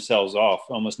weaned themselves off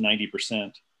almost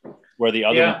 90%, where the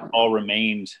other ones all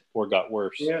remained or got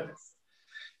worse. Mate.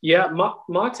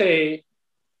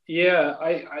 Yeah,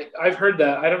 I've heard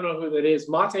that. I don't know who that is.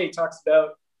 Mate talks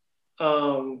about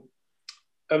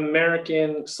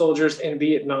American soldiers in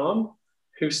Vietnam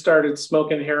who started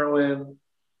smoking heroin.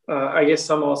 I guess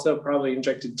some also probably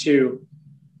injected too.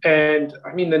 And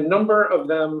I mean, the number of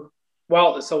them,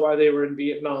 while they were in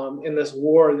Vietnam in this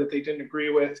war that they didn't agree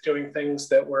with, doing things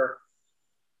that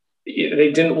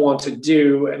they didn't want to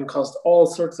do and caused all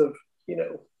sorts of,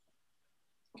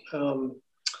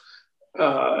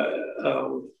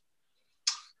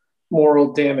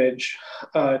 moral damage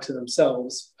to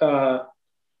themselves. I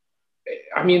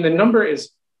mean, the number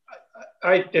is,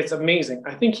 it's amazing.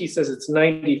 I think he says it's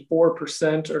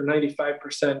 94% or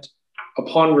 95%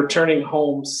 upon returning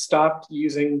home stopped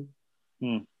using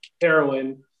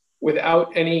heroin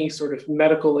without any sort of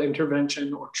medical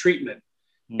intervention or treatment.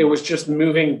 It was just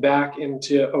moving back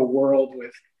into a world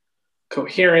with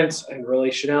coherence and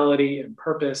relationality and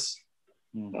purpose,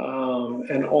 and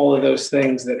all of those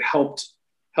things that helped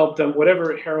them.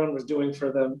 Whatever heroin was doing for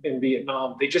them in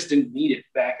Vietnam, they just didn't need it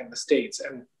back in the States.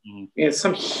 And it's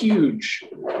some huge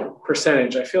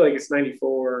percentage. I feel like it's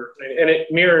 94, and it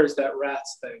mirrors that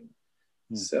rats thing.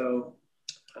 So,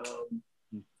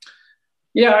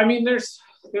 I mean, there's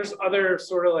other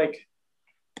sort of like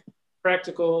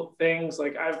practical things.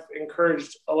 Like I've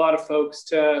encouraged a lot of folks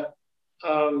to,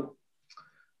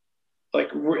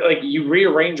 you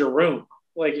rearrange a room.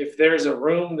 Like if there's a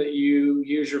room that you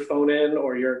use your phone in,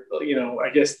 or I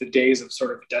guess the days of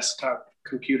sort of desktop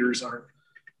computers aren't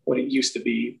what it used to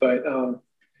be, but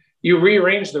you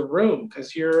rearrange the room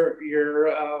because you're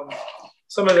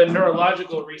some of the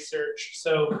neurological research.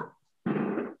 So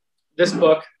this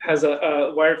book has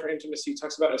a Wired for Intimacy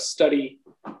talks about a study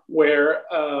where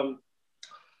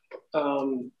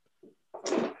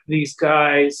these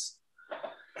guys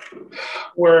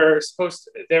were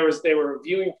they were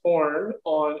viewing porn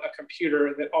on a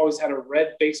computer that always had a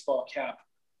red baseball cap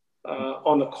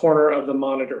on the corner of the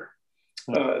monitor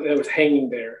that was hanging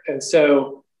there. And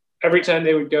so every time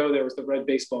they would go, there was the red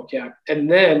baseball cap.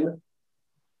 And then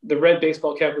the red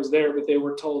baseball cap was there, but they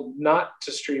were told not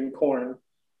to stream porn.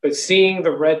 But seeing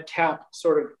the red cap,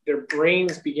 sort of their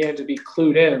brains began to be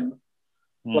clued in,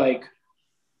 like,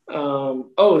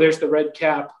 oh, there's the red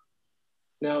cap.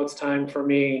 Now it's time for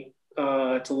me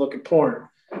to look at porn.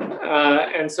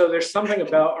 And so there's something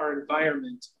about our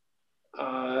environment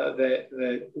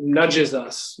that nudges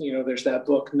us. There's that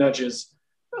book, Nudges,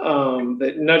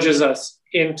 that nudges us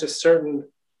into certain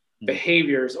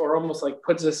behaviors, or almost like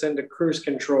puts us into cruise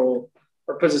control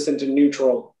or puts us into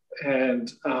neutral. And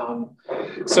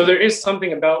so there is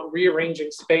something about rearranging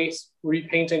space,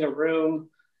 repainting a room,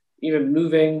 even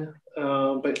moving.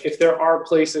 But if there are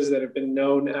places that have been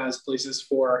known as places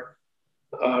for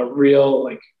real,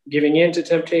 like giving in to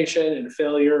temptation and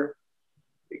failure,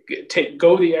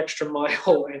 go the extra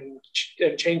mile and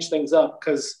change things up,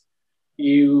 because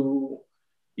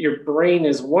your brain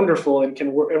is wonderful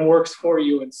and works for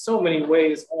you in so many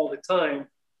ways all the time,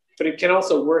 but it can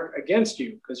also work against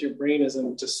you because your brain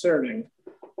isn't discerning.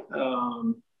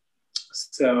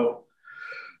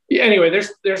 Anyway,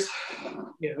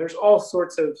 there's all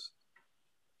sorts of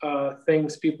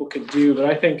things people could do, but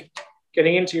I think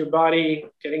getting into your body,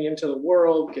 getting into the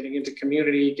world, getting into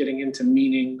community, getting into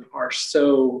meaning are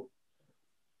so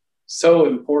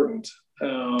important.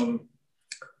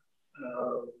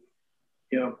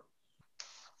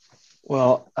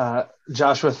 Well,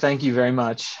 Joshua, thank you very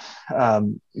much. I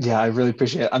really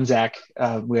appreciate it. I'm Zach.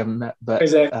 We haven't met, but hey,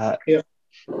 Zach.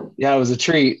 Yeah, it was a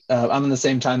treat. I'm in the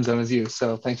same time zone as you,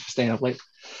 so thanks for staying up late.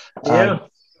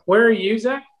 Where are you,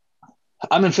 Zach?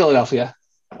 I'm in Philadelphia.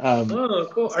 Oh,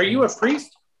 cool. Are you a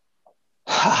priest?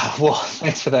 Well,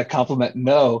 thanks for that compliment.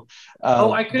 No.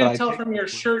 I couldn't tell from your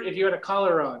shirt if you had a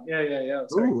collar on. Yeah.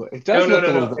 Sorry. Ooh, it does look a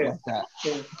little bit like that.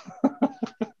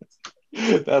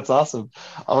 Yeah. That's awesome.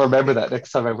 I'll remember that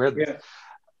next time I wear this. Yeah.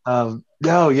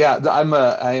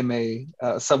 I am a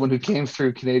someone who came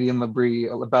through Canadian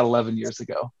Labrie about 11 years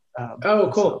ago.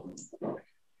 Cool.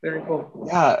 Very cool.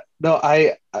 Yeah. No,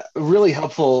 really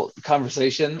helpful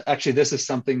conversation. Actually, this is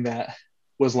something that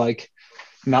was like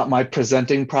not my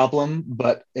presenting problem,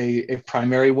 but a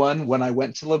primary one when I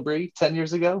went to L'Abri 10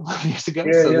 years ago, 11 years ago.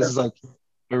 Yeah, So yeah, this is like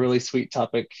a really sweet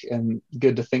topic and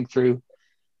good to think through.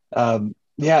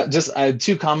 Yeah, just I had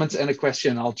two comments and a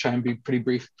question. I'll try and be pretty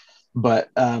brief, but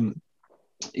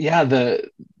yeah,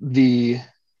 the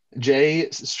Jay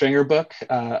Stringer book,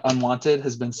 Unwanted,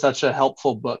 has been such a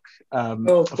helpful book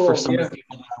oh, for cool, so many yeah,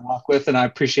 people that I walk with, and I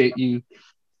appreciate you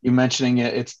mentioning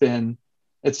it.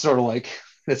 It's sort of like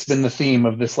it's been the theme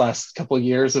of this last couple of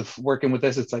years of working with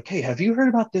this. It's like, hey, have you heard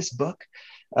about this book?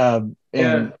 yeah,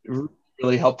 And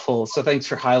really helpful. So thanks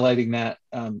for highlighting that,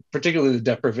 particularly the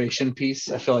deprivation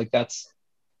piece. I feel like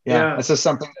yeah, that's just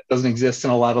something that doesn't exist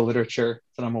in a lot of literature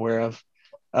that I'm aware of.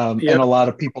 yeah, And a lot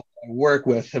of people I work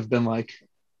with have been like,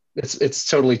 it's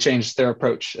totally changed their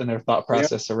approach and their thought yeah,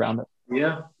 process around it.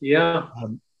 yeah, yeah.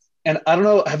 Um, and I don't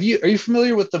know, are you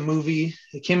familiar with the movie?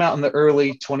 It came out in the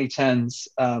early 2010s,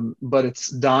 but it's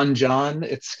Don John.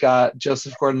 It's got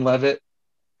Joseph Gordon-Levitt.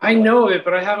 I know it,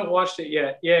 but I haven't watched it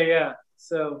yet. Yeah, yeah.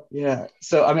 So Yeah.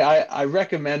 So, I mean, I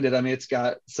recommend it. I mean, it's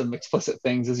got some explicit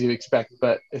things as you'd expect,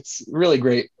 but it's really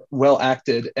great, well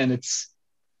acted. And it's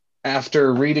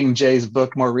after reading Jay's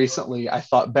book more recently, I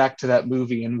thought back to that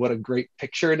movie and what a great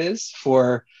picture it is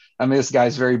for, I mean, this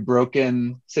guy's very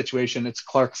broken situation. It's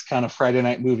Clark's kind of Friday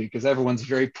night movie because everyone's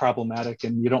very problematic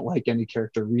and you don't like any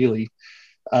character really.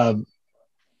 Um,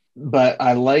 but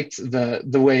I liked the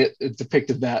way it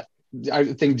depicted that.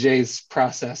 I think Jay's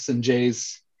process and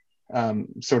Jay's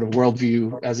sort of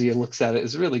worldview as he looks at it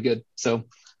is really good. So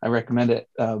I recommend it.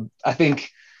 I think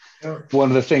yeah, one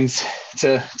of the things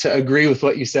to agree with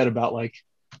what you said about like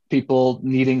people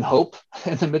needing hope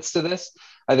in the midst of this.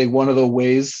 I think one of the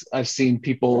ways I've seen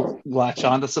people latch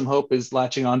onto some hope is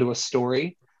latching onto a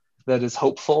story that is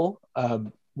hopeful,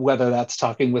 whether that's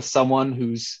talking with someone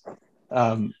who's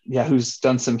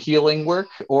done some healing work,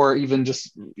 or even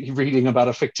just reading about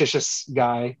a fictitious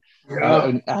guy yeah.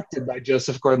 and acted by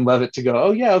Joseph Gordon-Levitt to go,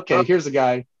 oh yeah, okay, here's a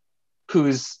guy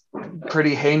who's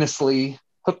pretty heinously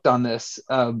hooked on this,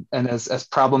 and as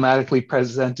problematically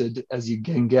presented as you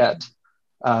can get.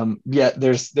 Yet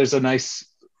there's a nice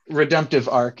redemptive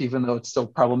arc, even though it's still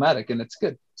problematic, and it's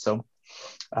good. So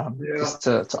Yeah. just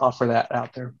to offer that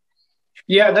out there.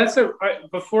 Yeah,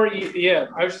 before you. Yeah,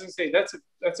 I was just gonna say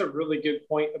that's a really good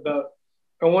point about.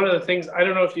 And one of the things, I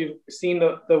don't know if you've seen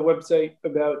the website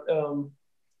about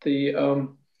the Fight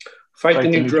the Fight the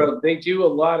New New Drug. Drug. They do a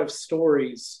lot of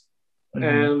stories, Mm-hmm.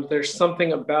 and there's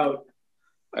something about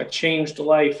a changed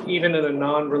life, even in a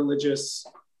non-religious,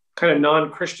 kind of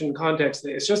non-Christian context.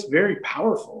 It's just very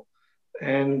powerful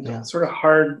and Yeah. sort of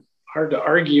hard to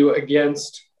argue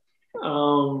against.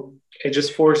 It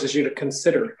just forces you to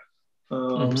consider.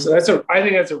 Mm-hmm. So I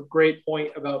think that's a great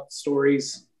point about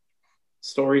stories.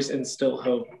 Stories instill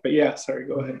hope. But yeah, sorry,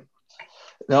 go ahead.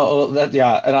 No,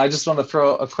 yeah, and I just want to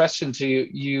throw a question to you.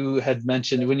 You had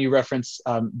mentioned when you referenced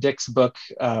Dick's book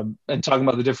and talking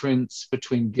about the difference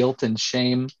between guilt and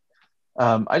shame.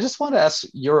 I just want to ask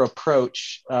your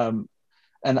approach, and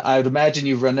I would imagine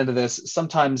you've run into this.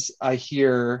 Sometimes I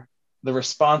hear the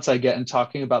response I get in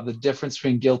talking about the difference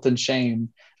between guilt and shame,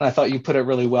 and I thought you put it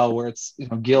really well, where it's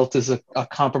guilt is a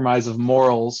compromise of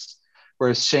morals,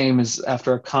 whereas shame is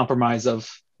after a compromise of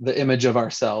the image of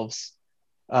ourselves.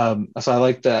 So I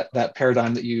like that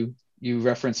paradigm that you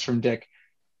referenced from Dick.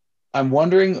 I'm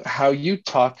wondering how you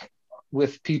talk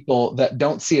with people that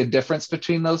don't see a difference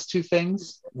between those two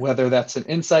things, whether that's an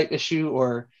insight issue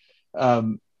or,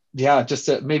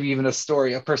 just maybe even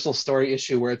a personal story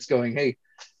issue where it's going, hey,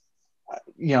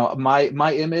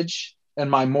 my image and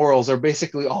my morals are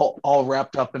basically all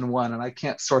wrapped up in one, and I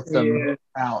can't sort them Yeah,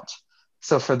 out.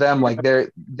 So for them, like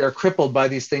they're crippled by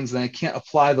these things, and they can't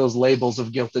apply those labels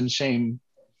of guilt and shame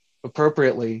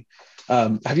appropriately.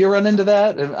 Have you run into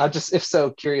that? And I just, if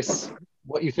so, curious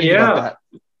what you think about yeah. that.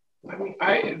 I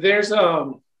mean, there's I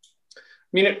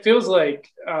mean, it feels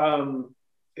like at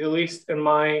least in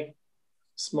my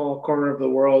small corner of the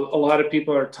world, a lot of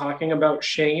people are talking about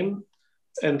shame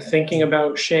and thinking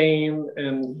about shame,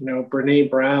 and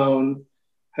Brene Brown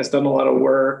has done a lot of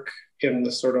work in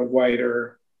the sort of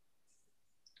wider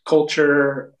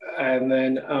culture, and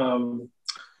then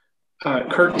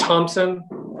Kurt Thompson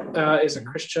is a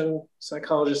Christian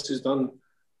psychologist who's done,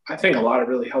 I think, a lot of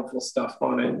really helpful stuff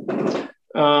on it.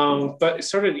 But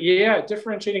sort of, yeah,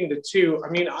 differentiating the two. I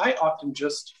mean, I often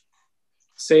just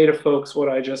say to folks what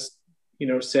I just,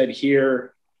 said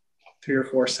here, 3 or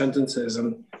 4 sentences,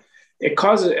 and it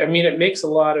causes, I mean, it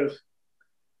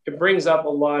brings up a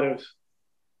lot of,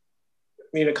 I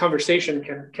mean, a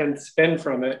conversation can spin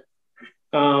from it.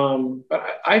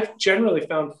 But I've generally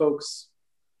found folks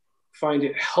find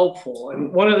it helpful.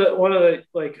 And one of the one of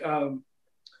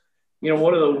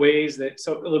the ways that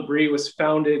L'Abri was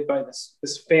founded by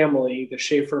this family, the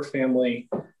Schaefer family,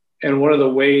 and one of the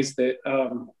ways that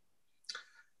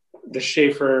the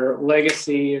Schaefer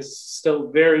legacy is still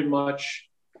very much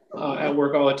at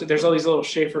work. There's all these little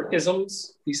Schaefer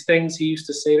isms, these things he used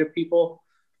to say to people,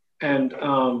 and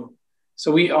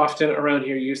so we often around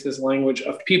here use this language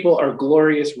of people are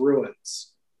glorious ruins.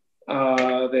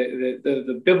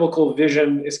 The biblical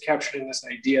vision is captured in this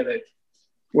idea that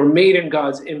we're made in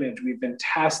God's image. We've been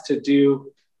tasked to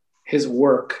do his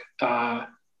work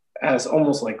as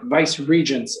almost like vice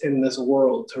regents in this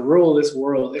world, to rule this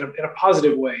world in a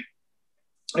positive way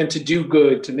and to do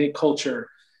good, to make culture.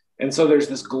 And so there's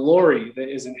this glory that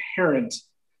is inherent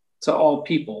to all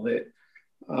people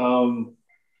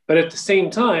but at the same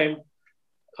time,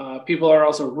 people are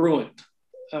also ruined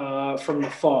from the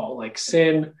fall, like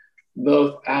sin,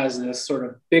 both as this sort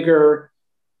of bigger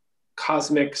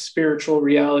cosmic spiritual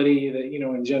reality that,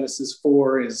 in Genesis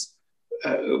 4 is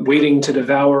waiting to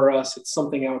devour us. It's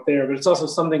something out there, but it's also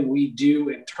something we do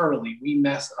internally. We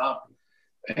mess up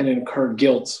and incur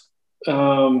guilt.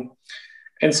 And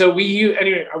so we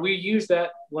use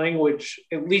that language,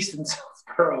 at least in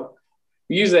Southborough.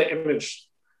 We use that image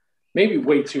maybe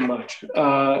way too much.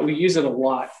 We use it a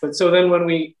lot. But so then when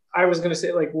we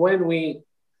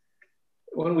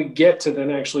get to then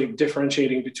actually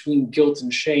differentiating between guilt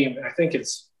and shame, I think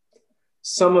it's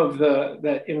some of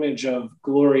that image of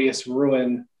glorious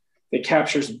ruin that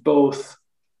captures both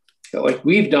that like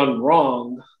we've done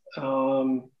wrong,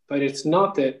 but it's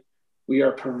not that we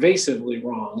are pervasively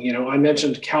wrong. I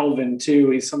mentioned Calvin too.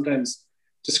 He's sometimes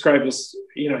described as,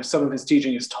 some of his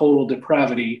teaching as total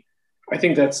depravity. I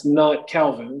think that's not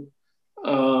Calvin.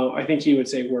 I think he would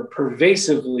say we're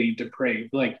pervasively depraved.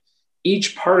 Like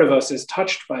each part of us is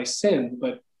touched by sin,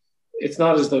 but it's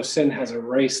not as though sin has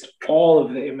erased all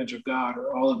of the image of God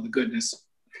or all of the goodness.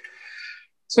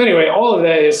 So anyway, all of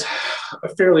that is a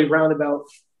fairly roundabout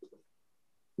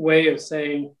way of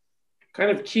saying, kind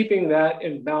of keeping that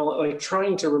in balance, like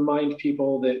trying to remind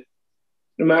people that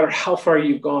no matter how far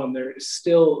you've gone, there is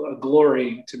still a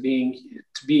glory to being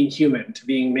human, to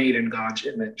being made in God's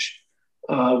image.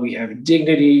 We have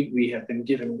dignity, we have been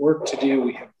given work to do,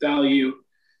 we have value,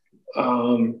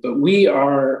 but we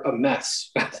are a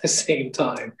mess at the same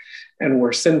time. And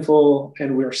we're sinful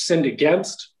and we're sinned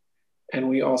against, and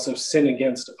we also sin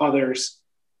against others.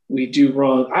 We do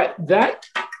wrong. That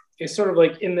is sort of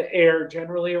like in the air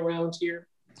generally around here.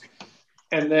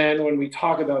 And then when we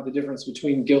talk about the difference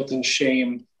between guilt and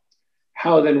shame,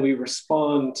 how then we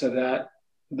respond to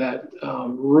that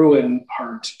ruin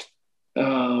part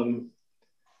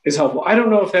is helpful. I don't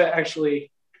know if that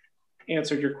actually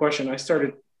answered your question. I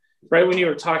started right when you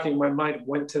were talking, my mind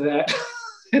went to that.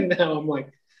 And now I'm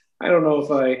like, I don't know if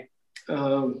I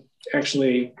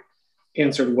actually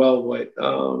answered well what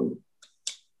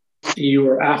you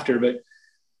were after, but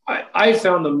I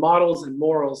found the models and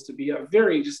morals to be a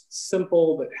very just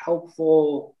simple but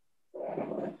helpful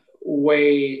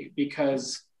way,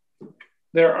 because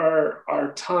there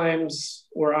are times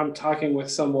where I'm talking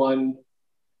with someone,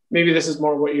 maybe this is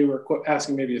more what you were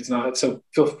asking, maybe it's not, so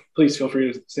please feel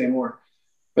free to say more,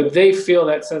 but they feel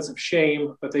that sense of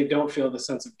shame, but they don't feel the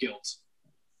sense of guilt.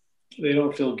 They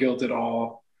don't feel guilt at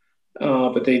all,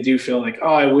 but they do feel like,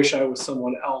 oh, I wish I was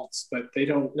someone else, but they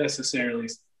don't necessarily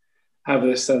have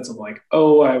this sense of like,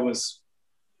 oh, I've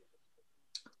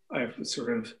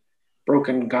sort of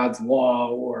broken God's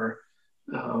law, or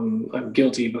I'm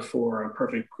guilty before a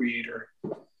perfect creator.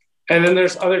 And then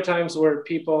there's other times where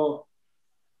people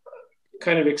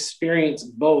kind of experience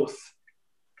both,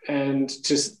 and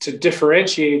just to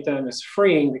differentiate them is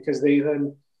freeing, because they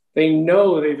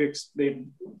know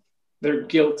they're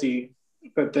guilty,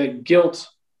 but the guilt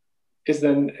is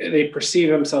then they perceive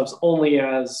themselves only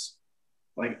as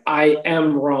like, I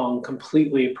am wrong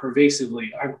completely,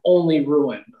 pervasively. I'm only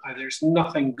ruined. There's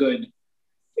nothing good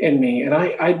in me. And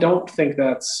I don't think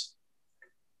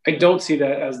I don't see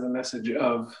that as the message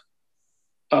of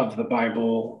the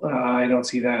Bible. I don't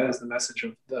see that as the message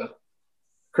of the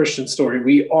Christian story.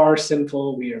 We are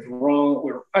sinful. We are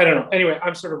wrong. I don't know. Anyway,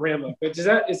 I'm sort of rambling, but is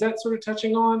that sort of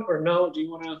touching on, or no? Do you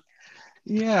want to?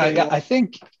 Yeah. I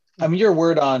think, your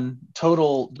word on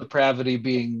total depravity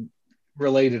being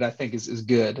related, I think is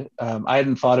good. I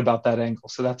hadn't thought about that angle,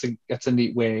 so that's a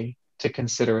neat way to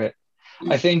consider it.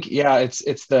 I think,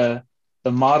 it's the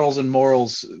models and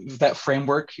morals. That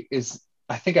framework is,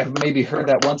 I think I've maybe heard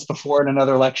that once before in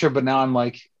another lecture, but now I'm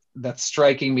like, that's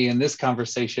striking me in this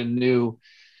conversation new,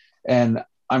 and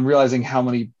I'm realizing how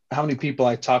many how many people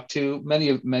I talk to, many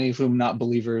of whom not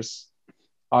believers,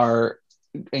 are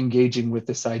engaging with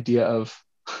this idea of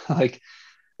like,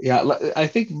 yeah, I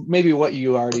think maybe what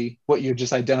you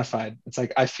just identified. It's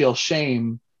like, I feel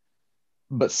shame,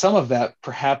 but some of that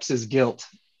perhaps is guilt,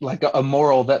 like a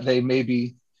moral that they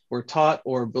maybe were taught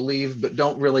or believe, but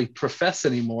don't really profess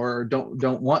anymore, or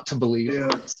don't want to believe.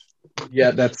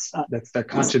 Yeah, that's their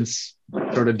conscience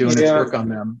sort of doing its work on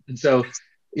them. And so,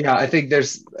 yeah, I think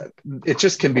it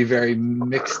just can be very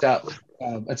mixed up.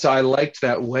 And so I liked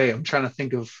that way. I'm trying to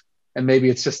think of, and maybe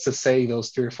it's just to say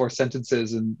those 3 or 4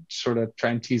 sentences and sort of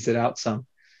try and tease it out some.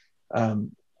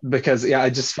 Because I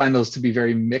just find those to be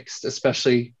very mixed,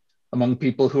 especially among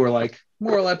people who are like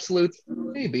moral absolutes,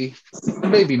 maybe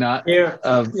not.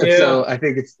 And so I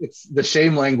think it's the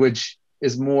shame language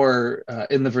is more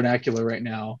in the vernacular right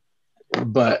now.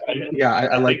 But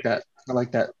I like that. I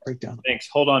like that breakdown. Thanks.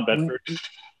 Hold on,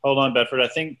 Bedford. I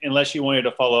think unless you wanted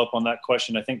to follow up on that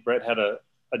question, I think Brett had a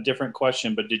different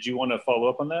question, but did you want to follow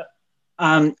up on that?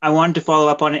 I wanted to follow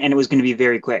up on it, and it was going to be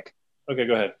very quick. Okay,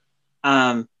 go ahead.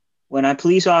 When a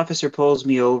police officer pulls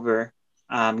me over,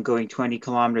 going 20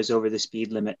 kilometers over the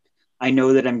speed limit, I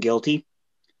know that I'm guilty,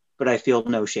 but I feel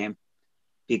no shame,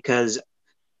 because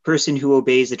person who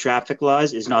obeys the traffic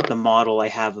laws is not the model I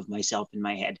have of myself in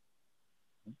my head.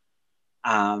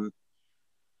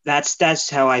 That's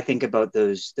how I think about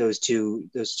those two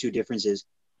differences.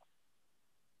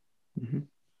 Mm-hmm.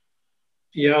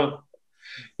 Yeah,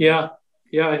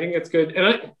 I think it's good.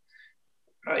 And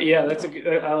that's a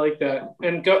good, I like that.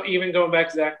 And even going back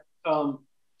to Zach, I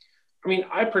mean,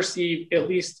 I perceive at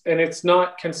least, and it's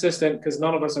not consistent because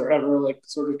none of us are ever like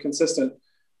sort of consistent,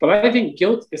 but I think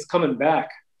guilt is coming back.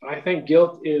 I think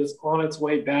guilt is on its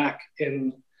way back,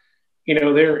 and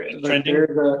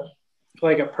there's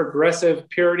like a progressive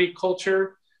purity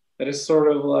culture that is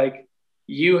sort of like,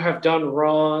 you have done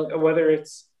wrong, whether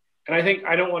it's, and I think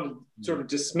I don't want to sort of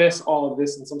dismiss all of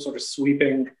this in some sort of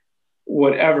sweeping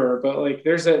whatever, but like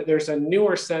there's a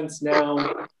newer sense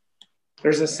now.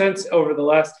 There's a sense over the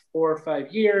last 4 or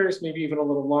 5 years, maybe even a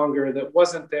little longer, that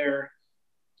wasn't there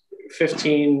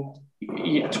 15,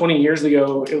 20 years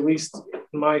ago, at least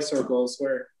in my circles,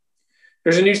 where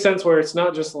there's a new sense where it's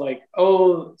not just like,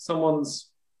 oh,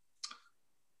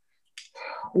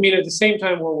 I mean, at the same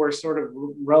time where we're sort of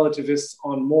relativists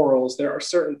on morals, there are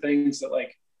certain things that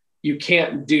like you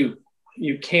can't do,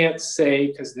 you can't say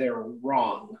because they're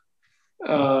wrong,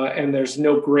 and there's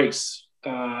no grace.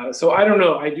 So I don't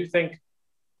know.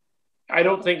 I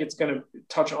don't think it's going to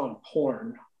touch on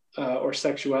porn or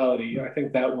sexuality. I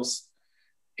think that was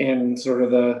in sort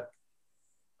of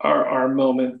our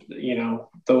moment.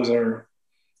 Those are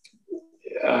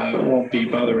won't be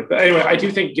bothered with. But anyway, I do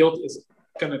think guilt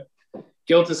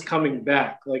is coming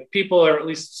back. Like people are at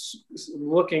least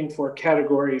looking for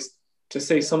categories to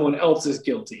say someone else is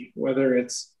guilty, whether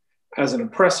it's as an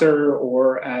oppressor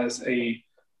or as a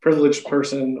privileged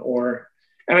person,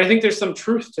 and I think there's some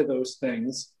truth to those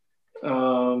things.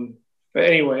 But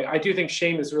anyway, I do think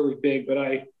shame is really big, but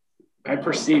I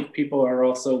perceive people are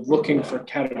also looking for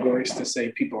categories to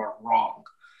say people are wrong.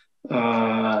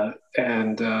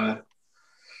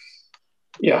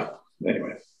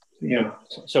 Anyway. Yeah.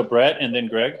 So Brett, and then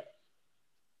Greg,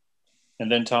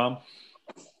 and then Tom.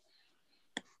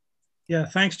 Yeah,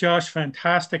 thanks, Josh.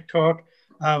 Fantastic talk.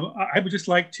 I would just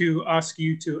like to ask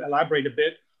you to elaborate a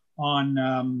bit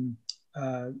on,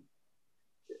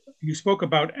 you spoke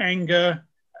about anger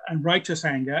and righteous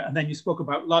anger, and then you spoke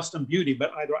about lust and beauty,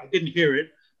 but I didn't hear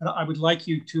it. And I would like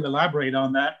you to elaborate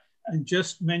on that, and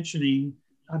just mentioning,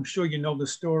 I'm sure you know the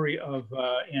story of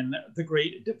in The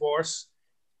Great Divorce,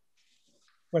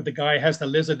 where the guy has the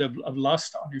lizard of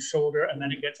lust on his shoulder, and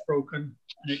then it gets broken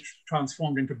and it's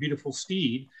transformed into a beautiful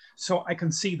steed. So I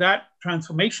can see that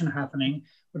transformation happening,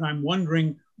 but I'm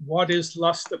wondering, what is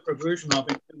lust the perversion of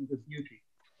in terms of beauty?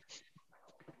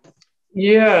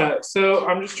 Yeah, so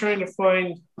I'm just trying to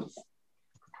find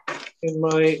in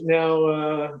my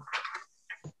now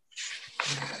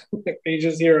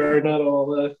pages here are not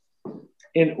all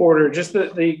in order. Just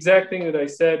the exact thing that I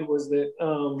said was that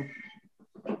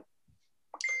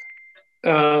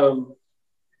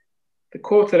the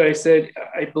quote that I said,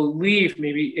 I believe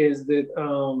maybe is that,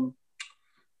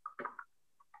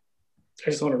 I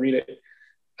just want to read it.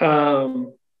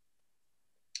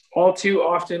 All too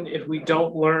often, if we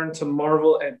don't learn to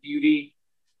marvel at beauty,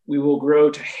 we will grow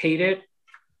to hate it,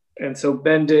 and so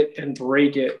bend it and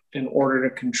break it in order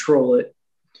to control it.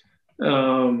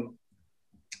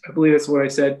 I believe that's what I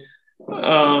said,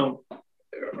 or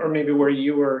maybe where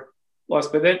you were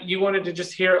lost. But then you wanted to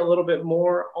just hear a little bit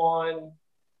more on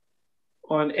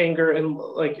anger and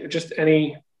like just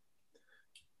any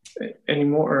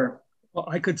anymore? Well,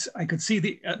 I could see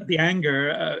the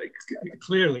anger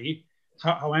clearly,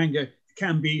 how anger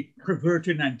can be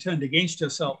perverted and turned against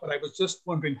yourself. But I was just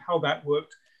wondering how that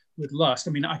worked with lust.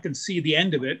 I mean, I can see the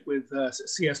end of it with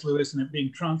C.S. Lewis and it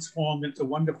being transformed into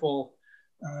wonderful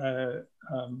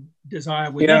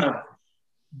desire within. Yeah.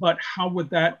 But how would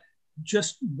that?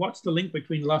 Just what's the link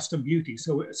between lust and beauty?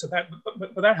 So that,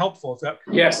 but that helpful. So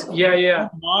yes, yeah.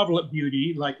 Marvel at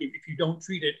beauty, like if you don't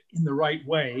treat it in the right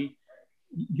way,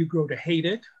 you grow to hate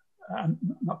it. I'm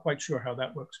not quite sure how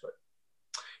that works, but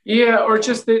yeah, or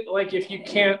just that, like if you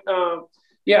can't.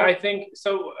 Yeah, I think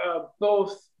so.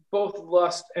 Both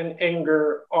lust and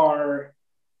anger are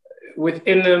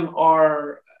within them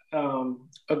are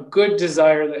a good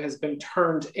desire that has been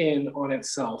turned in on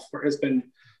itself or has been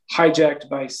hijacked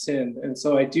by sin. And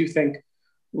so I do think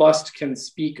lust can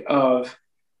speak of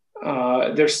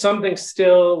there's something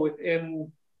still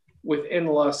within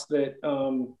lust that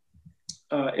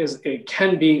it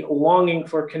can be longing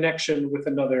for connection with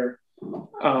another,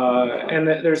 and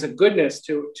that there's a goodness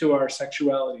to our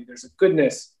sexuality. There's a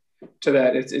goodness to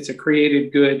that. It's a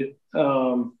created good,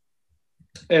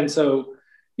 and so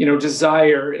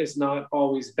desire is not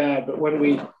always bad. But when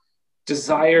we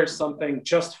desire something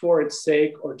just for its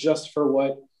sake, or just for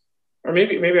what, or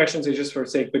maybe I shouldn't say just for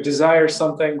its sake, but desire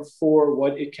something for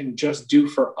what it can just do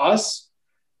for us.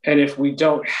 And if we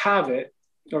don't have it,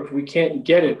 or if we can't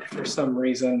get it for some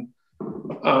reason,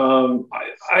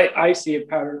 I see a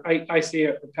pattern. I see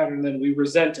a pattern, then we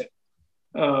resent it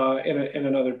in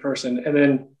another person. And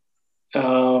then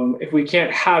if we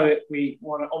can't have it, we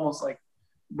want to almost like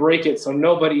break it so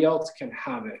nobody else can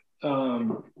have it.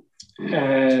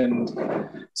 And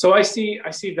so I see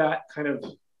that kind of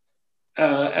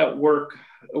at work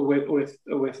with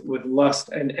lust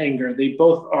and anger. They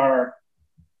both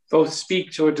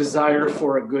speak to a desire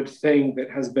for a good thing that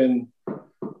has been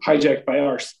hijacked by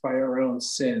our own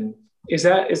sin. Is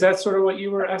that sort of what you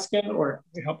were asking, or?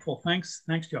 Very helpful. Thanks,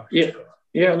 Josh. Yeah.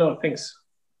 No, thanks.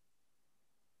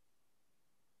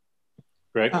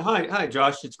 Greg. Hi,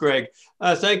 Josh. It's Greg.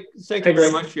 Thank you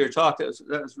very much for your talk. That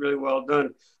was really well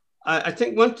done. I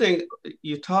think one thing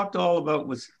you talked all about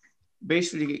was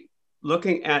basically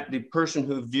looking at the person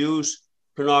who views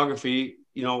pornography,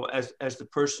 as the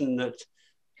person that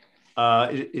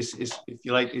is, if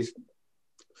you like, is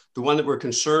the one that we're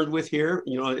concerned with here,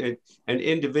 an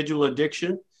individual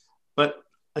addiction. But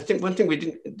I think one thing we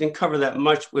didn't cover that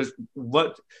much was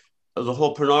what the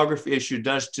whole pornography issue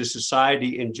does to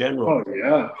society in general. Oh,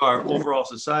 yeah. Our overall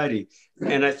society.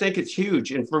 And I think it's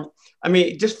huge. And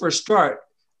just for a start,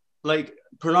 like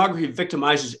pornography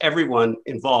victimizes everyone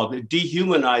involved. It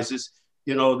dehumanizes,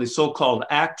 the so-called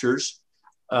actors,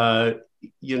 involved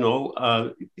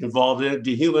in it,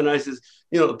 dehumanizes,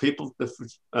 the people,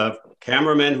 the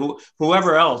cameramen,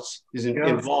 whoever else is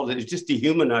involved in it. It just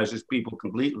dehumanizes people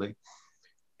completely.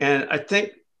 And I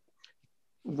think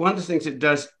one of the things it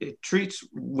does, it treats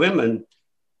women,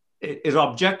 it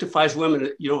objectifies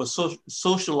women, as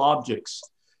social objects,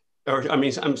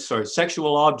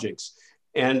 sexual objects.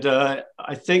 And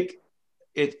I think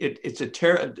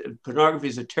pornography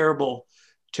is a terrible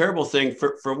thing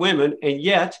for women. And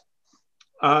yet,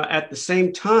 at the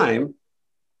same time,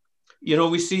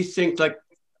 we see things like,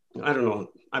 I don't know,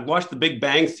 I watched The Big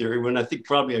Bang Theory when I think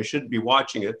probably I shouldn't be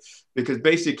watching it, because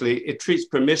basically it treats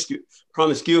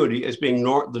promiscuity as being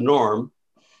the norm.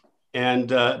 And,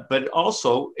 but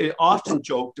also it often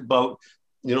joked about,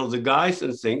 the guys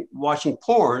and thing watching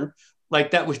porn,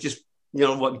 like that was just,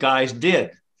 what guys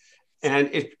did. And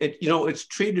it's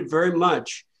treated very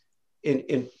much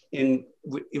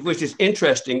which is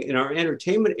interesting in our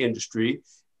entertainment industry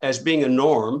as being a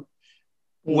norm,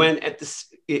 when and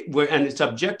it's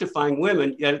objectifying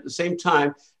women, yet at the same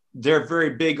time, they're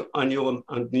very big on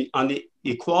the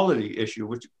equality issue,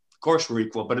 which of course we're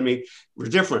equal, but we're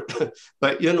different.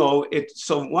 But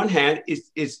so on one hand,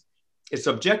 it's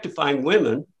objectifying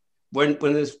women when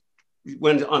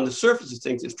on the surface of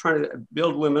things, it's trying to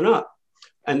build women up.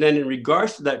 And then in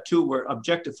regards to that too, we're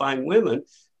objectifying women.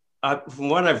 From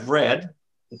what I've read,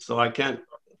 so I can't,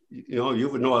 you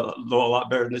would know a lot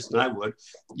better than this than I would,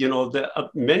 that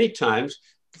many times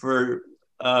for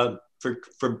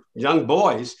young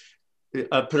boys,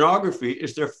 pornography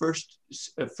is their first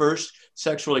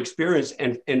sexual experience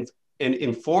and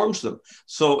informs them.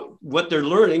 So what they're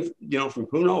learning, from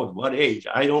who knows what age,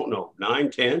 I don't know,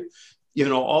 9, 10,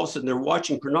 all of a sudden they're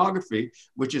watching pornography,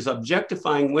 which is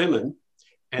objectifying women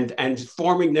and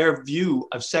forming their view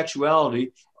of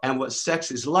sexuality and what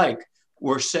sex is like,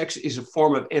 where sex is a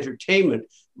form of entertainment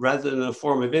rather than a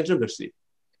form of intimacy.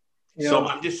 Yeah. So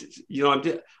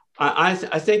I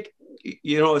think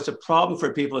it's a problem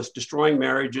for people. It's destroying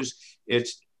marriages.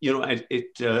 It's,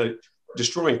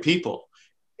 destroying people.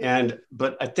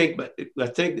 But I think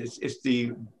it's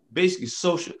the basically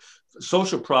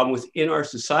social problem within our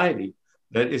society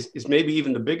that is maybe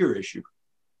even the bigger issue.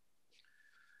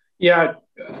 Yeah,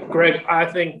 Greg, I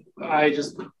think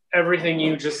everything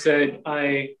you just said,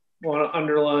 I want to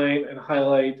underline and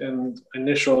highlight and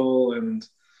initial and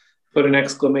put an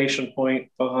exclamation point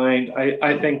behind.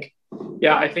 I think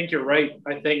you're right.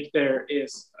 I think there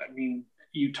is,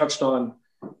 you touched on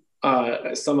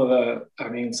some of the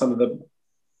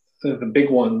big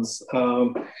ones.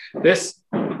 Again,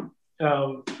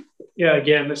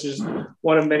 this is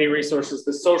one of many resources,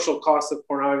 The Social Cost of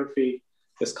Pornography,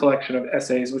 this collection of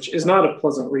essays, which is not a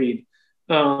pleasant read,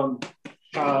 and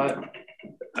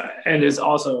is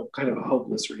also kind of a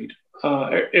hopeless read,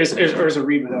 is a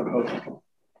read without hope.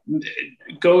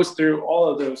 It goes through all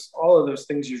of those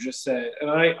things you just said.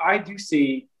 And I do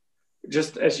see,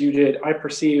 just as you did, I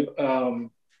perceive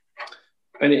an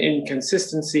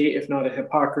inconsistency, if not a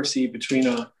hypocrisy, between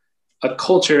a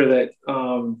culture that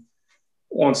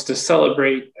wants to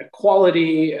celebrate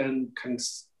equality and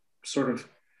sort of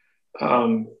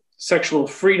sexual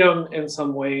freedom in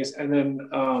some ways. And then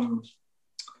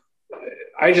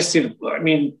I just see,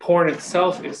 porn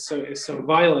itself is so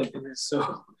violent and is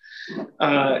so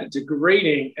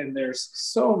degrading, and there's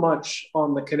so much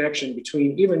on the connection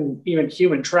between even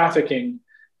human trafficking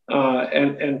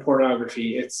and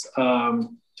pornography. It's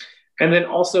and then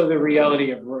also the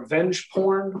reality of revenge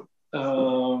porn.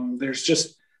 There's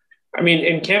just,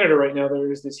 in Canada right now,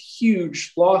 there is this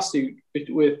huge lawsuit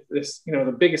with this,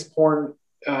 the biggest porn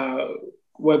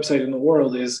website in the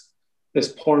world is this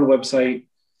porn website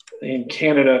in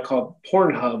Canada called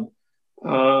Pornhub.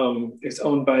 It's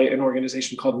owned by an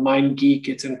organization called MindGeek.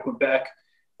 It's in Quebec,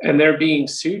 and they're being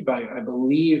sued by, I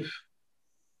believe,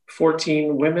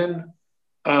 14 women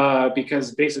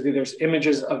because basically there's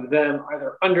images of them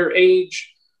either underage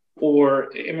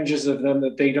or images of them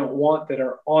that they don't want that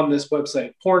are on this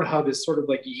website. Pornhub is sort of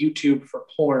like YouTube for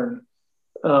porn.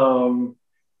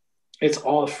 It's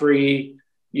all free.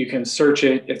 You can search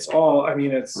it. It's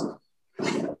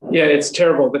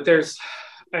terrible, but there's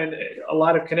a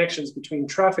lot of connections between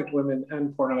trafficked women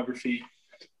and pornography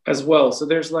as well. So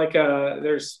there's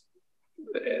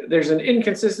there's an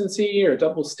inconsistency or a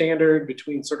double standard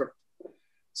between sort of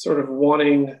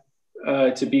wanting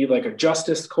to be like a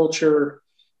justice culture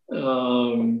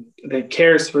that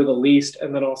cares for the least,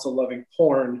 and then also loving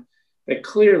porn that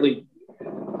clearly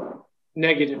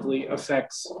negatively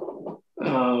affects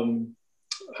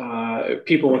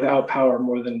people without power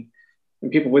more than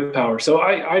people with power. So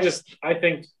I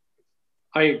think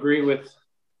I agree with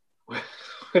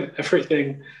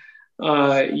everything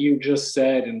you just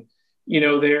said. And,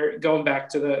 they're going back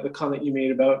to the comment you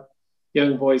made about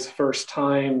young boys' first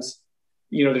times.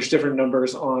 There's different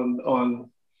numbers on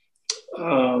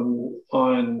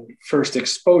first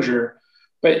exposure,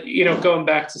 but, going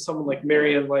back to someone like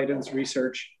Marianne Leiden's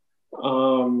research,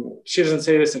 she doesn't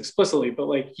say this explicitly, but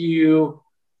like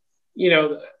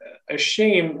a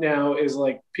shame now is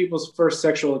like people's first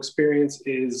sexual experience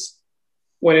is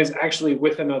when it's actually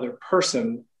with another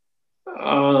person.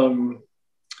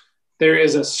 There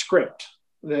is a script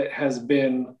that has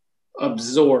been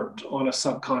absorbed on a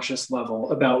subconscious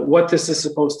level about what this is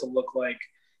supposed to look like,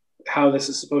 how this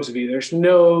is supposed to be. There's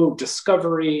no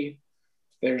discovery.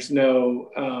 There's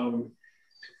no,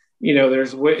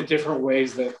 there's different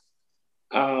ways that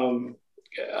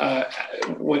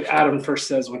what Adam first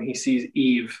says when he sees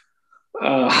Eve,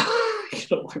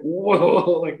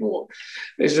 whoa,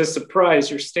 there's a surprise.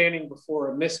 You're standing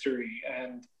before a mystery,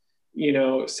 and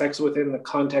sex within the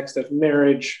context of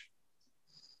marriage,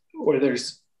 where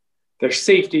there's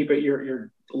safety, but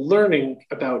you're learning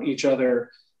about each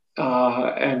other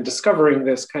and discovering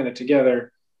this kind of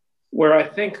together. Where I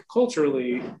think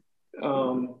culturally,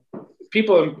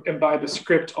 people imbibe a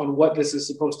script on what this is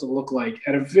supposed to look like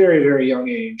at a very, very young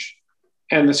age.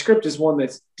 And the script is one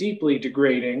that's deeply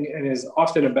degrading and is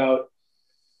often about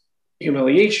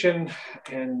humiliation.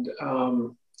 And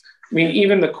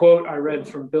even the quote I read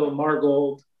from Bill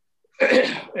Margold,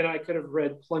 and I could have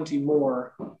read plenty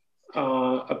more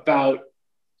about,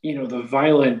 the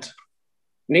violent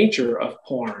nature of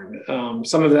porn.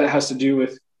 Some of that has to do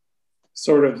with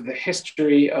sort of the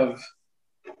history of,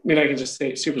 I can just say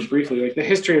it super briefly, like the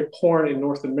history of porn in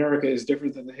North America is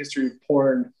different than the history of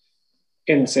porn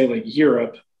in, say, like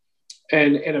Europe.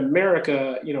 And in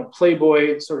America,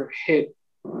 Playboy sort of hit,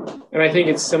 and I think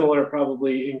it's similar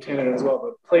probably in Canada as well,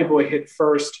 but Playboy hit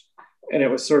first, and it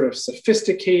was sort of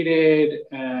sophisticated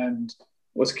and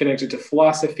was connected to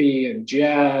philosophy and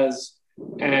jazz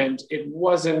and it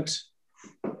wasn't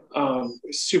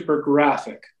super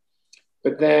graphic.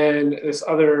 But then this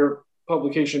other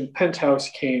publication, Penthouse,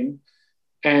 came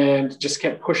and just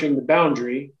kept pushing the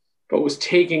boundary, but was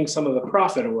taking some of the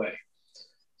profit away.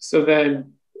 So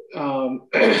then, and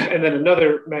then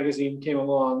another magazine came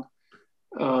along,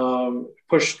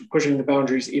 pushing the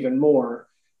boundaries even more.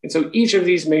 And so each of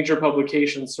these major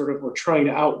publications sort of were trying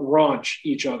to outraunch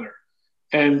each other.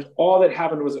 And all that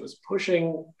happened was it was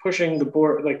pushing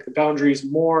the boundaries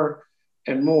more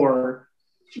and more,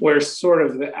 where sort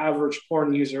of the average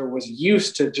porn user was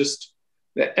used to just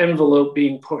the envelope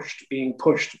being pushed. And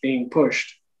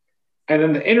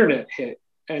then the internet hit,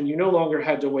 and you no longer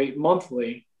had to wait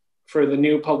monthly for the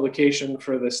new publication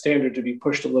for the standard to be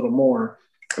pushed a little more.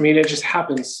 I mean, it just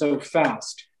happens so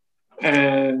fast.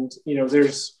 And,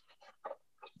 there's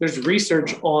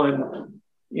research on,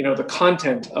 the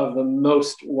content of the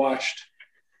most watched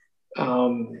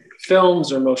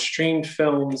films or most streamed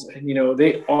films. And,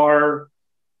 they are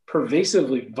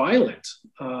pervasively violent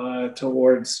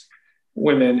towards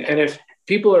women. And if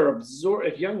people are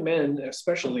if young men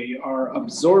especially are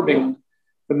absorbing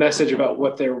the message about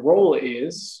what their role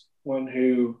is, one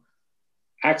who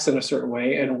acts in a certain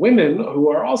way, and women who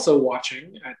are also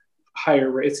watching at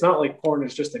higher rates, it's not like porn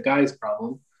is just a guy's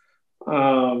problem.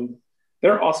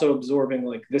 They're also absorbing,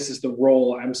 like, this is the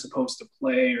role I'm supposed to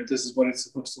play, or this is what it's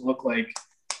supposed to look like.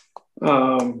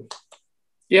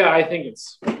 I think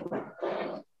it's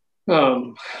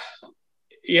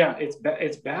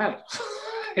bad.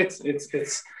 it's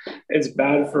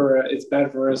bad for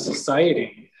a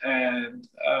society. And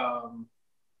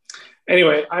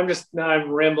anyway,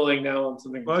 I'm rambling now on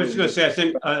something. Well, I was going to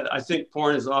say, I think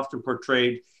porn is often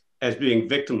portrayed as being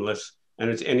victimless,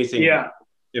 and it's anything. Yeah.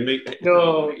 Everybody.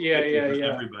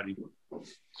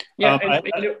 Yeah. Go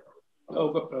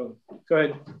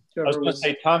ahead. I was going to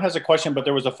say, Tom has a question, but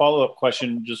there was a follow-up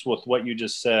question just with what you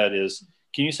just said.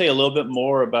 Can you say a little bit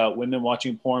more about women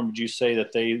watching porn? Would you say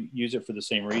that they use it for the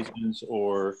same reasons,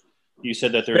 or you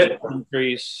said that there's an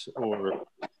increase, or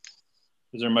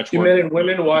is there much more? You meant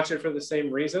women watch it for the same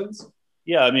reasons?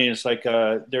 Yeah, I mean, it's like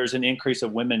there's an increase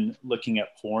of women looking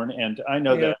at porn, and I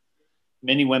know that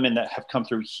many women that have come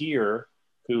through here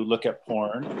who look at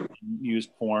porn and use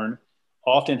porn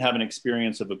often have an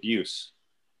experience of abuse.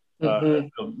 The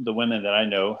women that I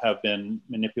know have been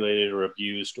manipulated or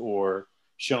abused or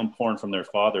shown porn from their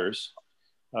fathers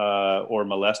or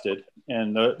molested.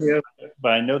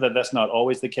 But I know that that's not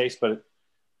always the case, but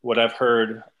what I've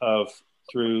heard of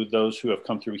through those who have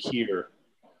come through here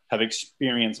have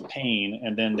experienced pain,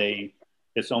 and then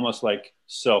it's almost like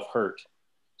self-hurt,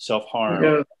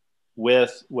 self-harm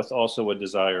with also a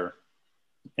desire.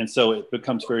 And so it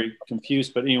becomes very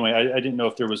confused. But anyway, I didn't know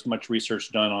if there was much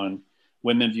research done on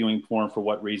women viewing porn, for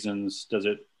what reasons. Does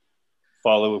it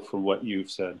follow from what you've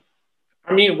said?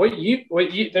 I mean,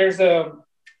 there's another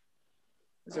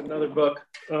book.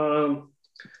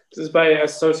 This is by a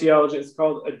sociologist. It's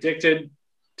called Addicted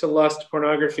to Lust,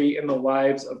 Pornography in the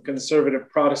Lives of Conservative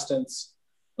Protestants,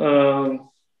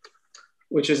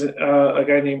 which is a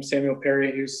guy named Samuel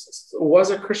Perry, who was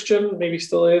a Christian, maybe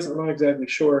still is, I'm not exactly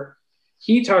sure.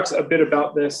 He talks a bit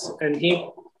about this, and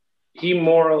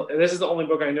this is the only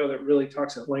book I know that really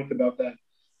talks at length about that.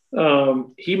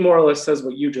 He more or less says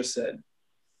what you just said,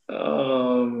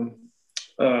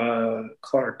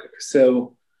 Clark.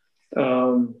 So,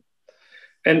 and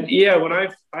yeah, when I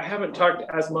haven't talked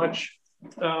as much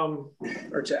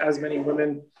or to as many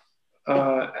women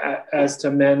as to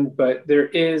men, but there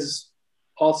is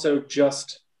also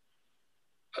just,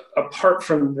 apart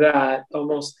from that,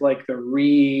 almost like the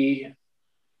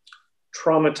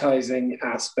re-traumatizing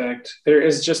aspect, there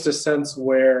is just a sense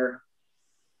where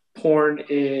porn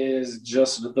is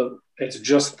just the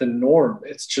norm.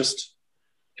 It's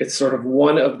sort of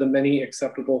one of the many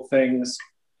acceptable things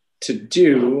to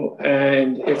do,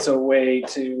 and it's a way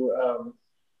to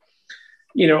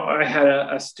I had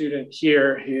a student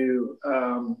here who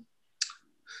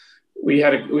we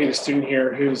had a student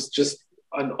here who's just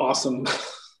an awesome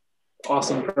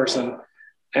person,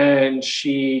 and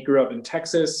she grew up in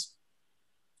Texas,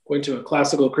 went to a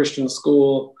classical Christian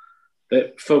school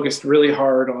that focused really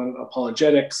hard on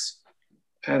apologetics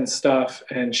and stuff,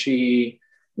 and she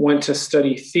went to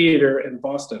study theater in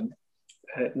Boston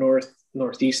at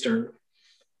Northeastern.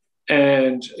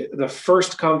 And the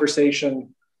first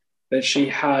conversation that she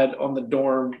had on the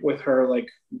dorm with her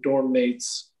dorm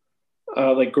mates,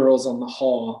 girls on the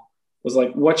hall, was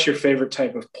like, "What's your favorite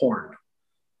type of porn?"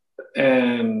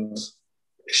 And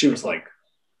she was like,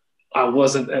 "I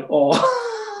wasn't at all."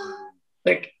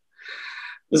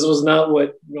 this was not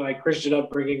what my Christian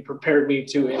upbringing prepared me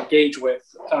to engage with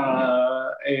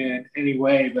in any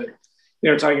way. But,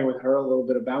 talking with her a little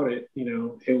bit about it,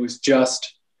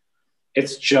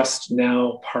 it's just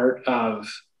now part of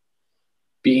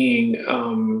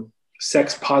being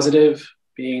sex positive,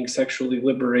 being sexually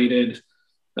liberated,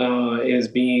 is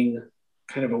being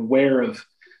kind of aware of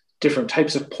different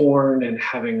types of porn and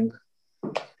having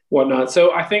whatnot.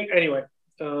 So I think, anyway,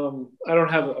 I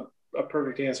don't have a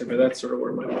perfect answer, but that's sort of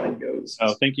where my mind goes.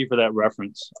 Oh, thank you for that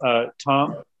reference.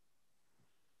 Tom?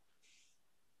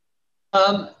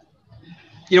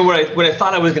 What I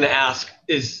thought I was going to ask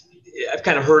is, I've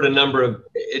kind of heard a number of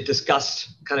it discussed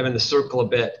kind of in the circle a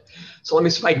bit. So let me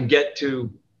see if I can get to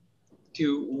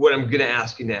what I'm going to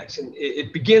ask you next. And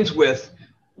it begins with,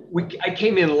 I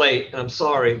came in late, and I'm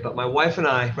sorry, but my wife and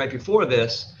I, right before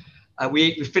this,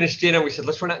 we finished dinner. We said,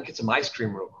 let's run out and get some ice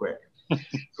cream real quick. So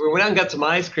we went out and got some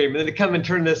ice cream, and then to come and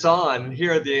turn this on and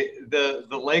hear the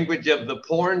language of the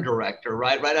porn director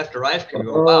right after ice cream.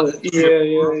 Go, wow,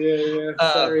 Yeah.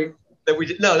 Sorry.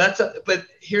 But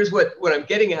here's what I'm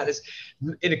getting at is,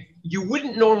 you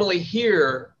wouldn't normally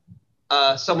hear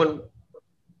someone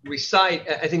recite,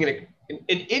 I think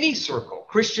in any circle,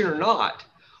 Christian or not,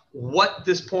 what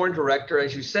this porn director,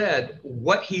 as you said,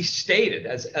 what he stated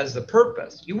as the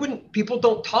purpose. People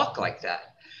don't talk like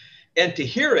that. And to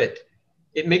hear it,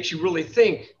 it makes you really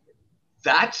think,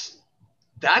 that's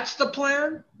the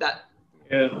plan?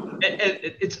 And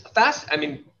it's fast,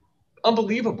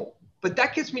 unbelievable. But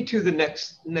that gets me to the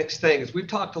next thing, is we've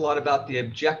talked a lot about the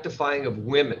objectifying of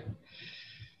women.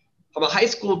 I'm a high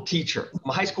school teacher. I'm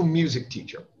a high school music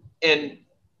teacher. And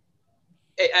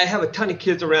I have a ton of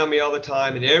kids around me all the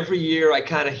time. And every year I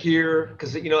kind of hear,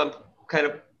 because, I'm kind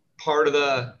of part of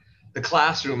the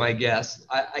classroom, I guess.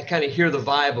 I kind of hear the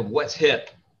vibe of what's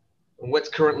hip and what's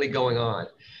currently going on.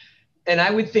 And I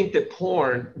would think that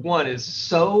porn, one, is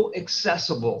so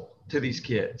accessible to these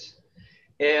kids.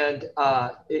 And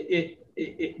that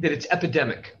it's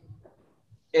epidemic.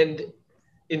 And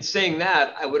in saying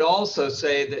that, I would also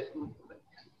say that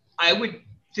I would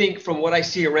think, from what I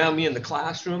see around me in the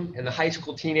classroom and the high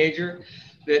school teenager,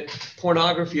 that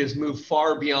pornography has moved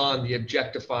far beyond the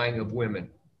objectifying of women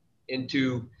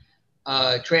into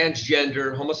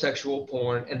transgender, homosexual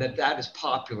porn, and that is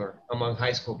popular among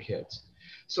high school kids.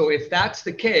 So if that's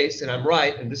the case, and I'm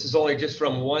right, and this is only just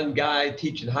from one guy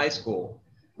teaching high school,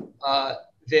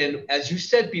 then, as you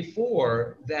said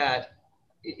before, that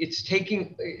it's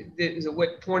taking,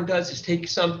 what porn does is take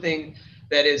something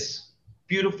that is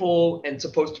beautiful and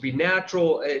supposed to be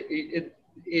natural in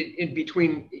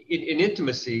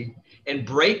intimacy, and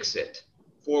breaks it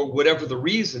for whatever the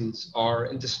reasons are,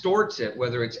 and distorts it,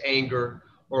 whether it's anger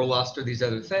or lust or these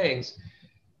other things.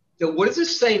 Then what does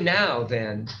this say now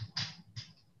then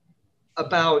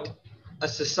about a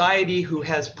society who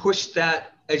has pushed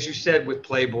that, as you said, with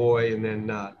Playboy, and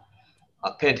then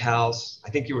Penthouse? I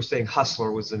think you were saying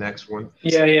Hustler was the next one.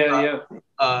 Yeah.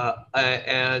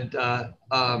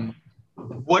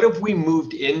 What have we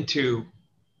moved into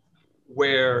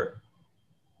where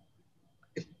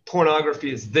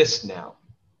pornography is this now,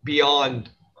 beyond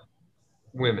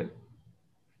women?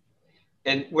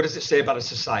 And what does it say about a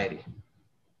society?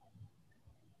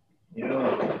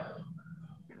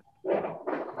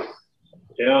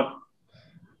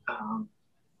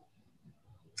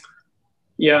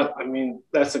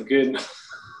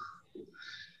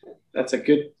 That's a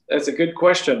good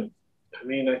question.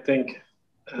 I think,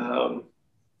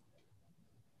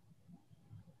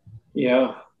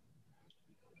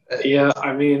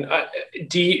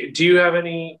 do you have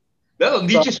any? No,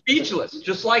 leave you speechless,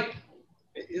 just like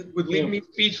it would leave me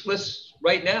speechless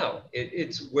right now.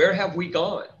 It's where have we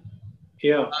gone?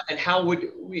 And how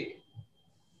would we?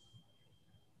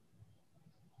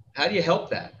 How do you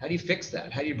help that? How do you fix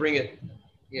that? How do you bring it?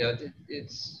 And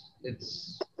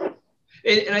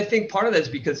I think part of that is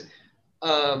because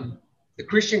the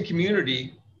Christian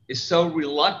community is so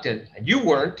reluctant, and you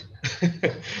weren't,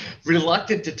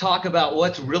 reluctant to talk about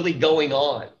what's really going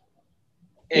on.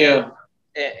 And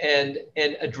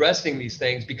addressing these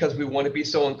things, because we want to be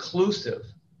so inclusive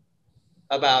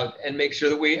about, and make sure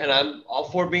that and I'm all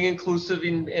for being inclusive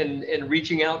and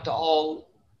reaching out to all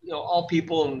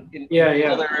people in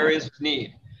all their areas of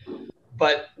need.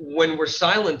 But when we're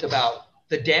silent about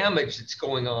the damage that's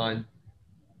going on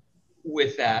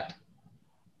with that,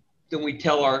 then we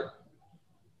tell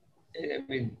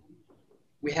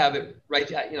we have it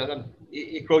right.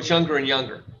 It grows younger and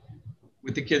younger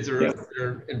with the kids that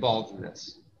are involved in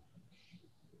this.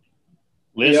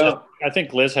 Liz, I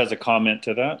think Liz has a comment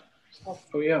to that.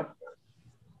 Oh yeah.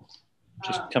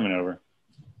 Just coming over.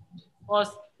 Well,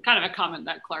 it's kind of a comment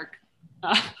that Clark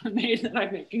made that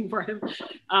I'm making for him.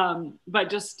 But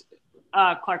just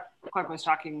Clark was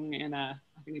talking in I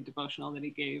think a devotional that he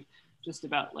gave just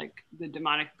about like the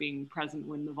demonic being present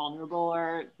when the vulnerable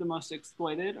are the most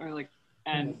exploited, or like,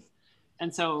 and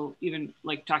so even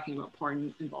like talking about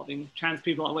porn involving trans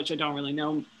people, which I don't really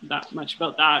know that much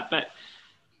about that, but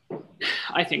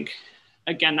I think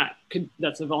again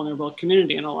that's a vulnerable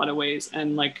community in a lot of ways,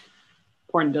 and like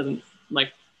porn doesn't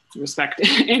like respect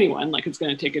anyone, like it's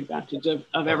going to take advantage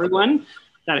of everyone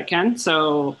that it can.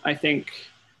 So I think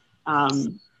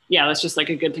that's just like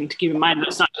a good thing to keep in mind, that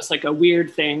it's not just like a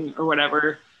weird thing or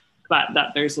whatever, but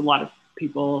that there's a lot of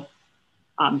people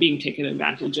being taken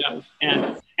advantage of,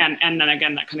 and then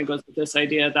again that kind of goes with this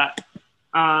idea that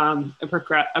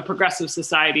a progressive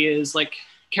society is like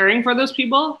caring for those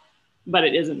people, but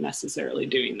it isn't necessarily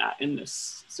doing that in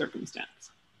this circumstance.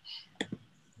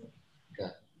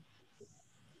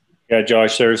 Yeah,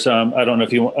 Josh, there's I don't know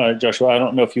if you Joshua, I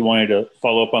don't know if you wanted to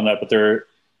follow up on that, but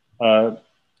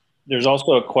there's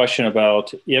also a question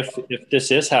about if this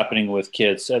is happening with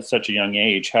kids at such a young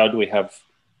age, how do we have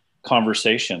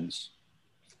conversations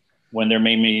when they're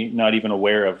maybe not even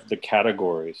aware of the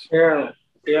categories? Yeah.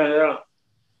 I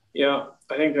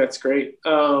think that's great.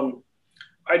 I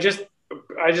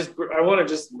want to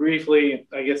just briefly,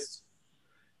 I guess,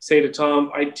 say to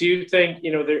Tom, I do think,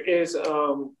 there is,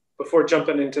 before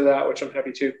jumping into that, which I'm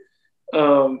happy to,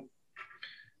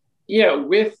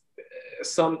 with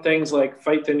some things like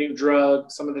fight the new drug,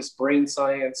 some of this brain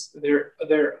science, there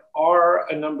are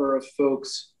a number of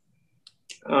folks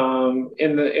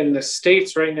in the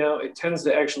States right now. It tends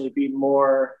to actually be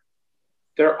more,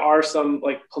 there are some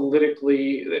like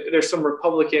politically, there's some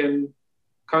Republican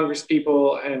Congress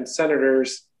people and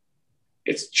senators.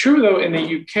 It's true though in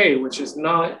the UK, which is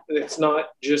it's not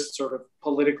just sort of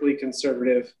politically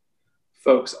conservative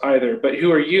folks either, but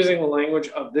who are using the language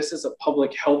of this is a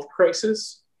public health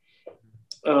crisis,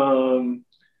 and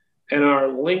are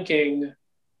linking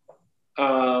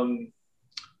porn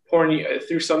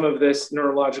through some of this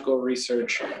neurological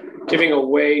research, giving a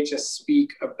way to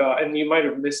speak about, and you might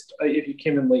have missed, if you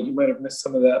came in late, you might have missed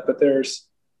some of that, but there's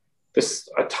a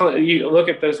ton, you look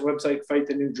at this website, Fight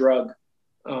the New Drug,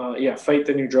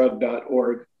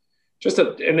 fightthenewdrug.org,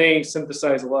 and they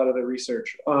synthesize a lot of the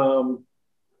research on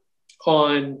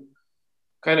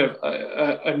kind of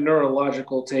a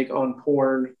neurological take on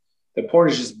porn. That porn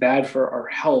is just bad for our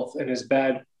health and is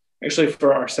bad actually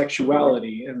for our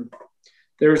sexuality. And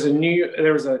there was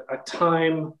a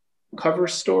Time cover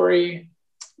story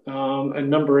a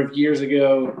number of years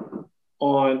ago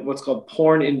on what's called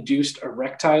porn-induced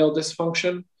erectile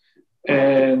dysfunction,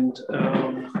 and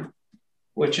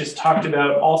which is talked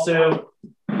about also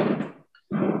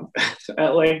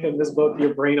at length in this book,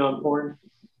 Your Brain on Porn,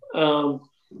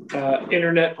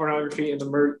 Internet Pornography and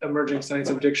Emerging Science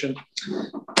of Addiction,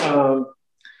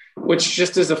 which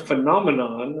just is a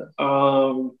phenomenon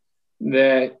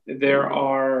that there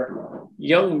are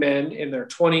young men in their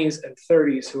 20s and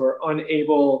 30s who are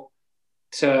unable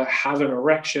to have an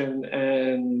erection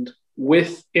and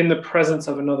in the presence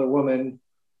of another woman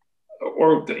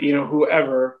or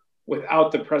whoever,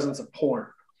 without the presence of porn.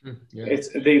 Yeah.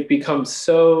 They've become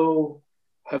so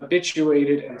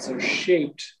habituated and so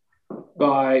shaped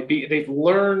by they've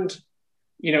learned,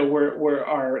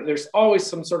 there's always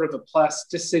some sort of a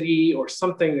plasticity or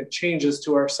something that changes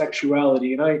to our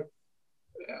sexuality, and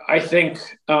I think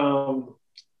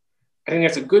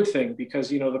that's a good thing, because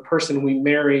the person we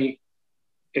marry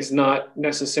is not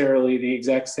necessarily the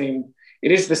exact same.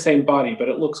 It is the same body, but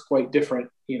it looks quite different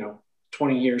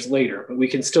 20 years later, but we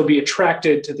can still be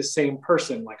attracted to the same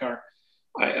person. Like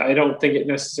I don't think it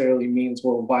necessarily means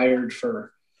we're wired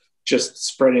for just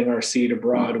spreading our seed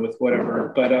abroad with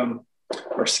whatever, but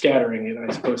or scattering it,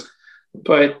 I suppose.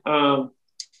 But but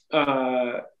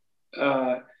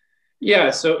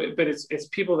it's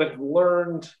people that have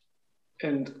learned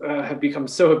and have become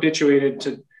so habituated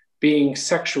to being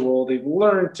sexual. They've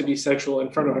learned to be sexual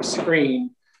in front of a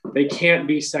screen. They can't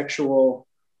be sexual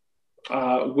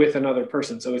with another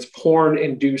person. So it's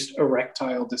porn-induced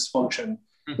erectile dysfunction,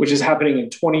 which is happening in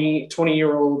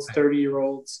 20-year-olds,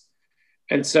 30-year-olds.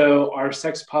 And so our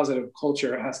sex-positive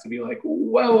culture has to be like,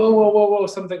 whoa,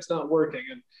 something's not working.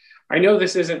 And I know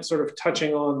this isn't sort of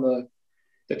touching on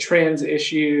the trans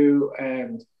issue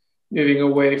and moving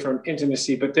away from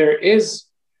intimacy, but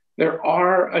there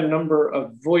are a number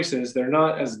of voices. They're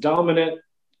not as dominant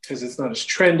because it's not as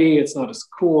trendy, it's not as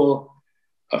cool.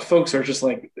 Folks are just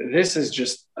like, this is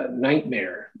just a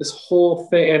nightmare, this whole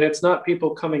thing. And it's not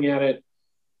people coming at it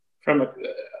from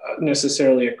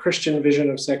necessarily a Christian vision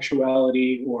of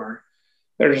sexuality, or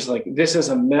they're just like, this is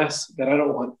a mess that I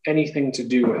don't want anything to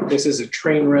do with. This is a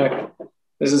train wreck.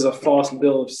 This is a false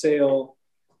bill of sale.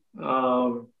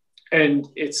 And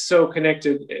it's so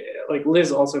connected, like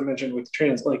Liz also mentioned with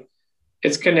trans, like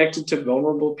it's connected to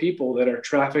vulnerable people that are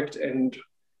trafficked and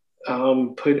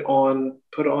put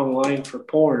online for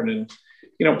porn. And,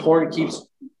 you know, porn keeps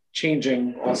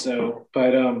changing also.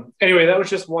 But anyway, that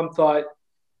was just one thought.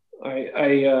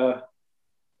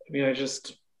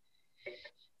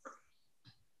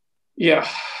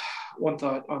 One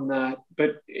thought on that.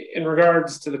 But in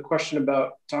regards to the question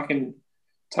about talking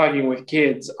with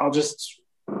kids,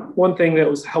 one thing that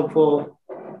was helpful,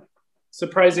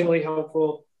 surprisingly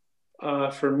helpful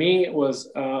for me was,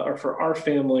 or for our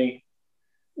family,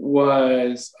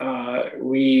 was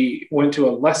we went to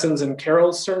a lessons and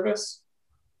carols service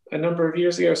a number of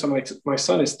years ago. So my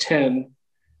son is 10,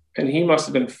 and he must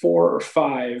have been 4 or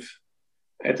 5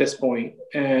 at this point.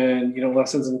 And, you know,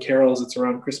 lessons and carols, it's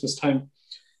around Christmas time.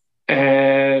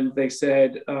 And they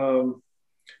said,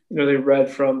 they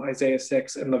read from Isaiah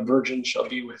 6, and the virgin shall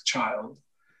be with child.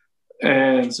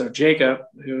 And so Jacob,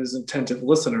 who is an attentive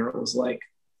listener, was like,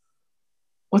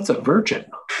 what's a virgin?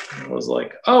 And I was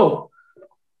like, oh,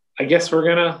 I guess we're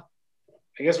gonna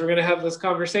have this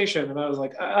conversation. And I was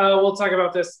like, we'll talk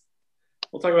about this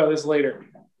later.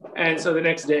 And so the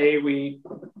next day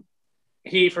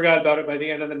he forgot about it by the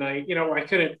end of the night. You know,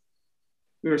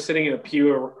 we were sitting in a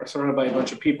pew or surrounded by a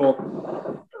bunch of people.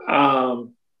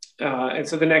 And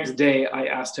so the next day I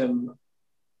asked him,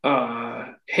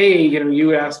 hey, you know,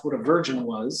 you asked what a virgin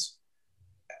was.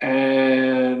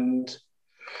 And,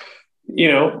 you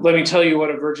know, let me tell you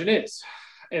what a virgin is.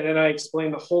 And then I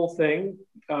explained the whole thing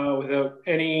without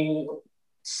any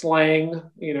slang,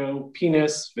 you know,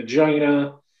 penis,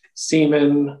 vagina,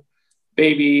 semen,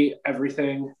 baby,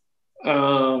 everything.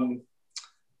 Because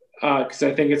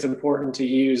I think it's important to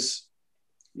use,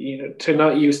 you know, to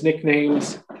not use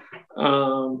nicknames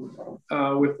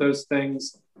with those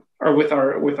things, or with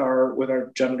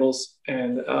our genitals.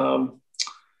 And and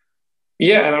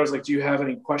I was like, do you have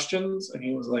any questions? And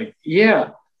he was like,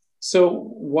 yeah. So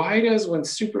why does when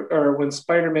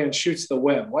Spider-Man shoots the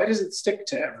web, why does it stick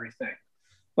to everything?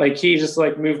 Like he just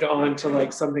like moved on to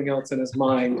like something else in his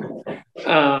mind, his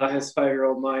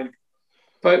 5-year-old mind.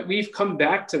 But we've come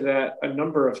back to that a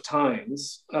number of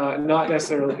times, not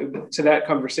necessarily to that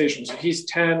conversation. So he's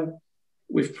 10.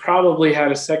 We've probably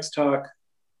had a sex talk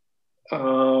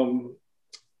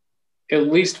at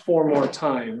least 4 more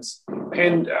times.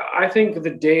 And I think the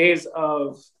days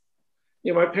of,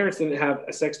 you know, my parents didn't have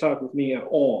a sex talk with me at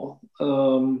all.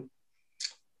 And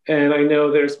I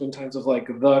know there's been times of like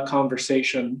the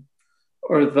conversation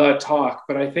or the talk,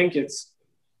 but I think it's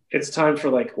time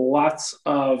for like lots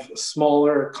of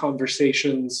smaller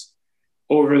conversations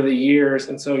over the years.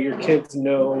 And so your kids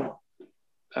know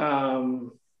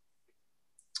that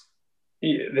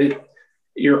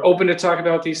you're open to talk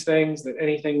about these things, that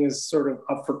anything is sort of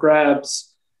up for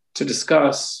grabs to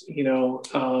discuss. You know,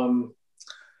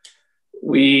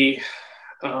 we've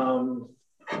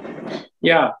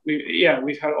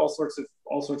had all sorts of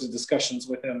discussions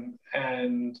with him,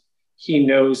 and he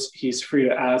knows he's free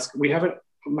to ask.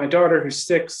 My daughter, who's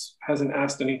 6, hasn't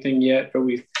asked anything yet, but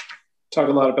we've talked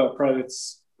a lot about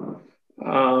privates.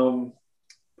 But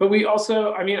we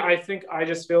also, I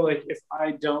just feel like if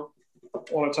I don't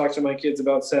want to talk to my kids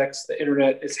about sex, the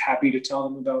internet is happy to tell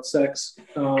them about sex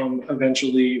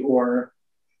eventually, or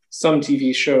some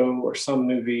TV show or some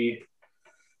movie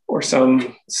or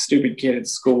some stupid kid at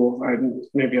school.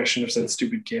 Maybe I shouldn't have said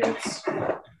stupid kids,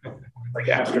 like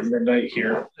after midnight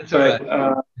here.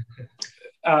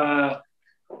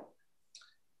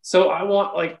 So I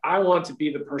want to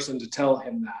be the person to tell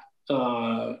him that.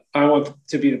 I want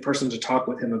to be the person to talk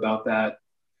with him about that,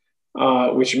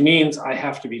 which means I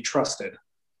have to be trusted,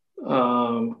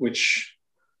 which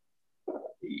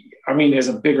is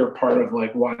a bigger part of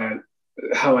like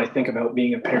how I think about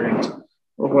being a parent,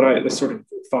 or the sort of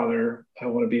father I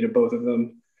want to be to both of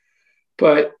them.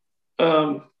 But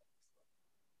I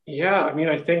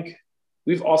think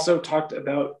we've also talked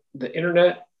about the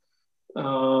internet,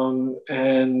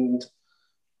 and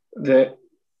that,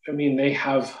 they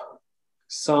have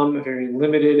some very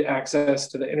limited access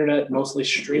to the internet, mostly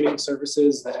streaming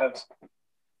services that have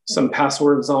some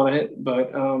passwords on it.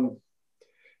 But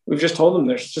we've just told them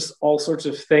there's just all sorts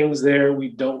of things there we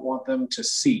don't want them to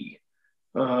see.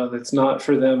 That's not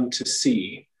for them to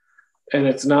see. And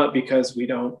it's not because we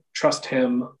don't trust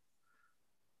him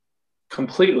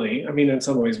completely. In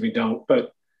some ways we don't,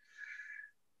 but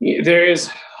there is,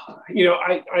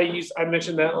 I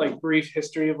mentioned that like brief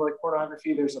history of like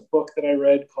pornography. There's a book that I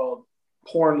read called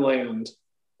Pornland,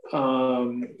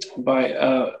 by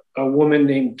a woman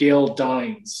named Gail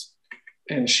Dines,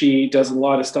 and she does a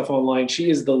lot of stuff online. She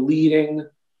is the leading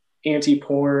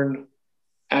anti-porn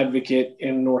advocate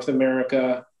in North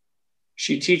America.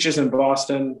 She teaches in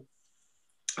Boston.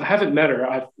 I haven't met her.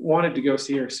 I've wanted to go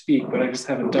see her speak, but I just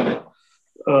haven't done it.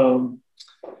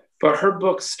 But her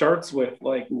book starts with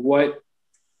like what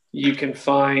you can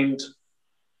find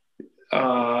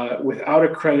without a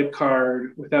credit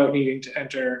card, without needing to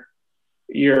enter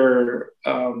your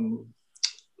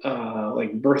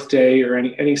like birthday or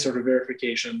any sort of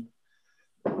verification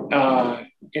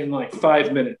in like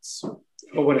 5 minutes.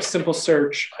 But what a simple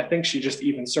search. I think she just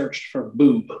even searched for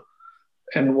boob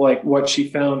and like what she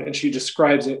found, and she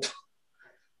describes it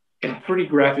in pretty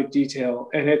graphic detail,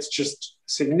 and it's just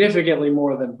significantly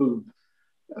more than boob.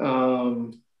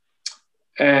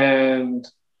 And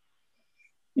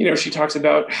you know, she talks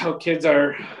about how kids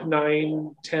are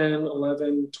 9, 10,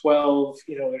 11, 12,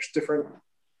 you know, there's different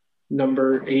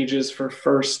number ages for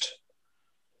first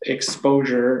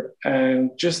exposure,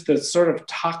 and just the sort of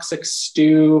toxic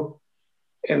stew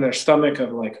in their stomach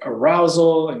of like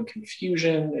arousal and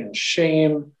confusion and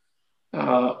shame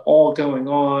all going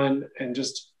on. And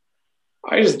just,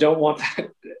 I just don't want that,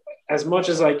 as much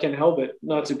as I can help it,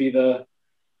 not to be the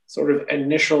sort of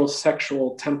initial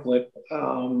sexual template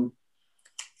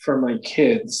for my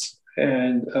kids.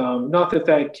 And not that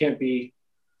that can't be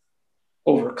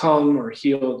overcome or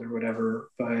healed or whatever,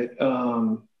 but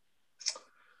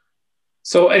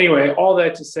so anyway, all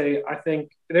that to say, I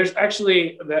think there's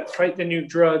actually that Fight the New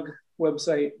Drug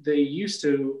website.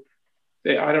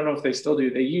 I don't know if they still do,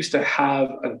 they used to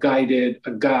have a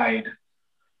guide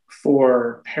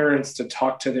for parents to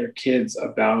talk to their kids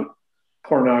about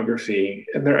pornography.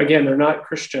 And they're not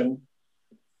Christian.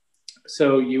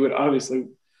 So you would obviously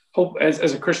hope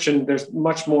as a Christian, there's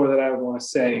much more that I would want to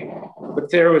say, but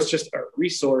there was just a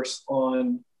resource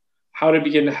on how to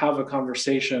begin to have a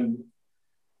conversation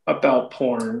about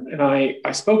porn. And I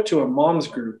spoke to a mom's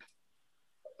group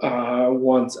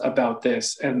once about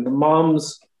this, and the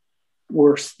moms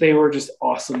were just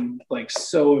awesome, like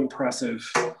so impressive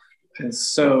and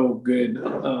so good,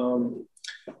 so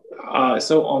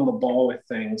on the ball with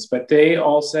things. But they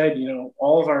all said, you know,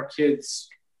 all of our kids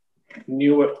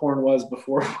knew what porn was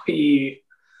before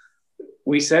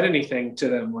we said anything to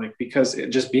them, like, because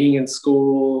just being in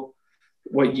school,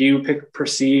 what you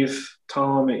perceive,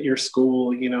 Tom, at your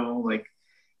school, you know, like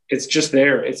it's just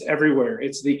there, it's everywhere,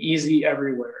 it's the easy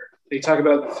everywhere. They talk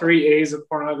about the 3 A's of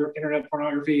internet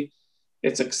pornography.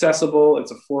 It's accessible,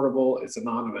 it's affordable, it's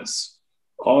anonymous.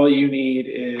 All you need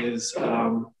is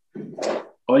a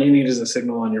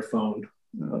signal on your phone.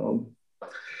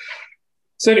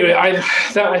 So anyway,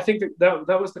 I think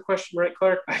that was the question, right,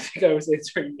 Clark? I think I was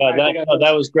answering.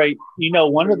 That was great. You know,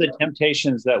 one of the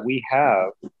temptations that we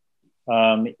have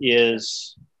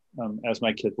is, as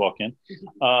my kids walk in,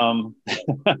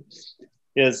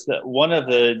 is that one of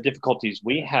the difficulties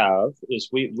we have is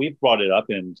we've brought it up,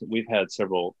 and we've had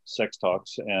several sex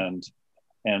talks and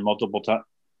multiple times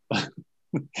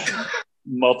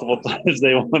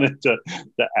they wanted to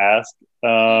ask.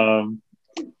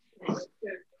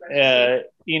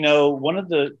 You know, one of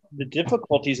the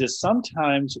difficulties is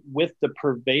sometimes with the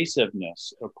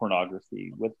pervasiveness of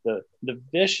pornography, with the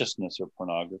viciousness of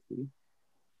pornography.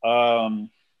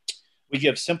 We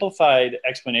give simplified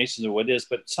explanations of what it is,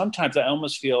 but sometimes I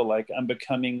almost feel like I'm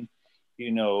becoming,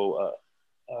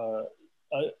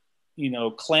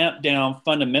 clamped down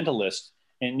fundamentalist,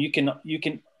 and you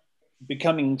can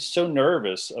becoming so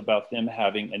nervous about them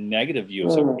having a negative view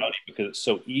of sexuality because it's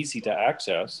so easy to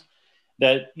access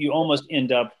that you almost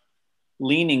end up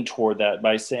leaning toward that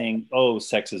by saying, oh,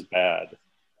 sex is bad,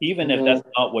 even if that's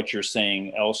not what you're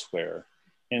saying elsewhere.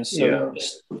 And so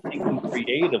just thinking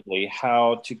creatively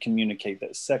how to communicate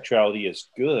that sexuality is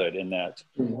good, and that,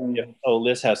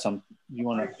 Liz has some,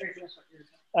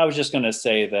 I was just going to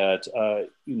say that,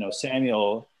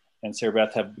 Samuel and Sarah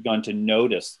Beth have begun to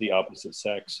notice the opposite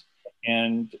sex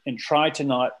and try to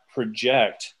not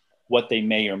project what they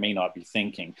may or may not be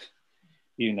thinking.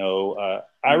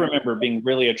 I remember being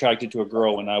really attracted to a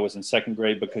girl when I was in second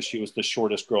grade because she was the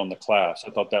shortest girl in the class.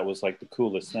 I thought that was like the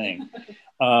coolest thing.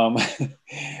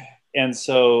 And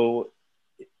so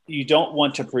you don't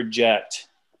want to project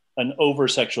an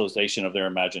over-sexualization of their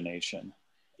imagination.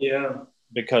 Yeah.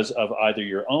 Because of either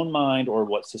your own mind or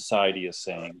what society is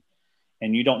saying.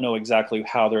 And you don't know exactly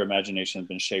how their imagination has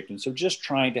been shaped. And so just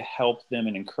trying to help them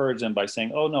and encourage them by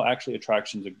saying, oh, no, actually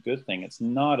attraction is a good thing. It's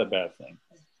not a bad thing.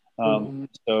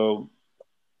 So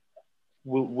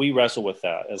we wrestle with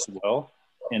that as well.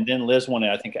 And then Liz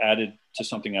wanted, I think, added to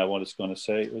something I was going to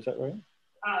say. Was that right?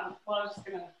 Well,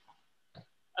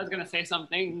 I was going to say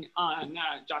something on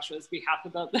Joshua's behalf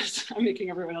about this. I'm making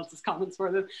everyone else's comments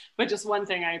for them. But just one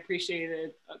thing I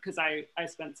appreciated, because I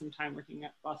spent some time working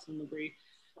at Boston Labrie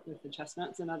with the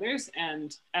Chestnuts and others.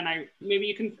 And I, maybe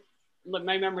you can, look,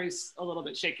 my memory's a little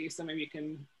bit shaky, so maybe you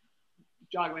can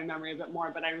jog my memory a bit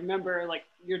more. But I remember like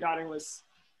your daughter was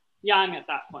young at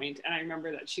that point, and I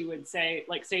remember that she would say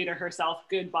to herself,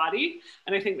 "Good body,"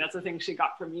 and I think that's the thing she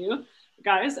got from you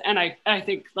guys. And I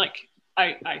think like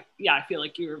I feel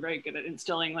like you were very good at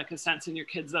instilling like a sense in your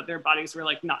kids that their bodies were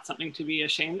like not something to be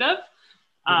ashamed of.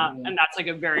 And that's like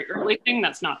a very early thing.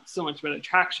 That's not so much about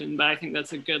attraction, but I think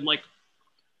that's a good like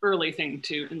early thing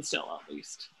to instill at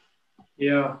least.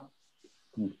 Yeah,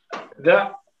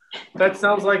 that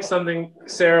sounds like something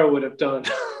Sarah would have done.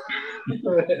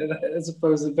 As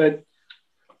opposed to, but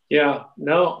yeah,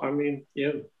 no, I mean,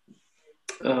 yeah.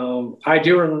 I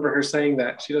do remember her saying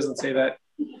that. She doesn't say that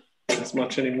as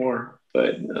much anymore,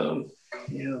 but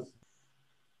yeah.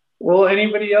 Well,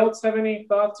 anybody else have any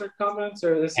thoughts or comments?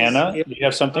 Or this Hannah, is, do you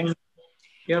have something?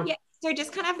 Yeah. So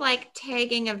just kind of like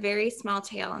tagging a very small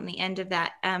tail on the end of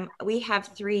that. We have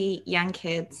 3 young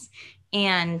kids,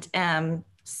 and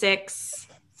 6,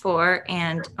 4,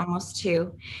 and almost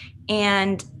 2.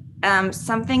 And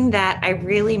something that I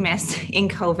really miss in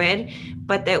COVID,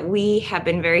 but that we have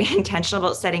been very intentional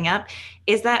about setting up,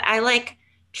 is that I like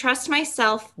trust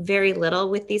myself very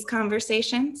little with these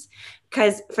conversations,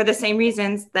 because for the same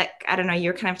reasons that, I don't know,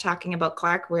 you're kind of talking about,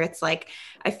 Clark, where it's like,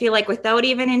 I feel like without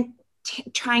even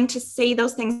trying to say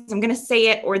those things, I'm going to say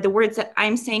it, or the words that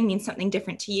I'm saying mean something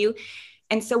different to you.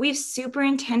 And so we've super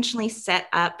intentionally set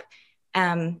up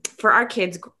for our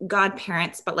kids,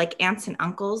 godparents, but like aunts and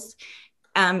uncles,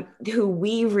 who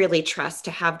we really trust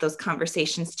to have those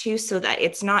conversations too, so that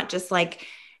it's not just like,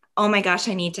 oh my gosh,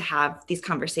 I need to have these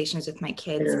conversations with my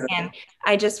kids. Yeah. And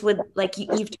I just would like,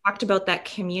 you've talked about that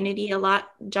community a lot,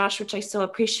 Josh, which I so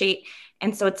appreciate.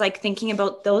 And so it's like thinking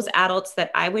about those adults that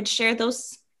I would share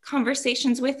those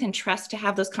conversations with and trust to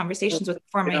have those conversations with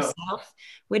for myself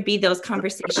would be those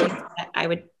conversations that I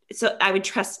would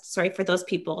trust, for those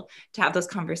people to have those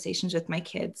conversations with my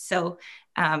kids. So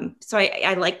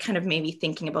I like kind of maybe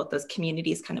thinking about those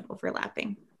communities kind of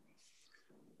overlapping.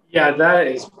 Yeah, that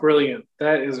is brilliant.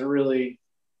 That is really,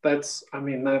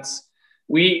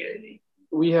 we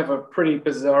have a pretty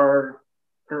bizarre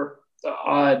or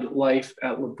odd life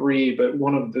at Labrie, but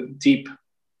one of the deep,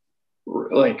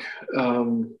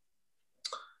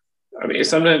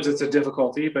 sometimes it's a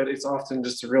difficulty, but it's often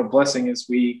just a real blessing, is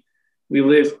we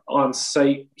live on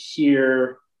site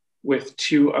here with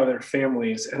 2 other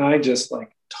families. And I just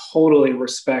like totally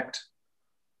respect,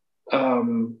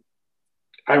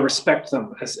 I respect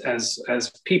them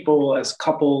as people, as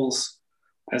couples,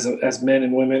 as men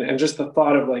and women. And just the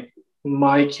thought of like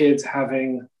my kids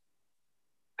having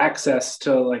access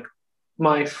to like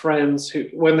my friends who,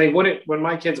 when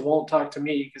my kids won't talk to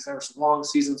me, because there were some long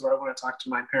seasons where I want to talk to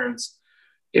my parents,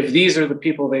 if these are the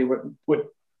people they would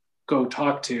go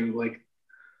talk to, like,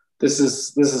 this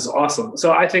is awesome.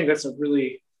 So I think that's a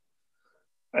really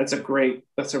good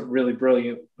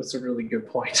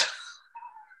point.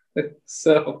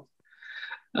 So,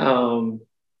 I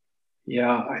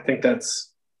think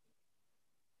that's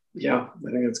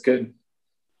good.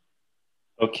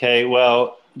 Okay,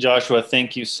 well, Joshua,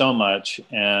 thank you so much,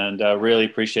 and really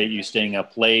appreciate you staying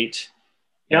up late.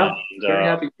 Yeah, and, very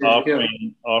happy to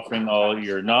offering all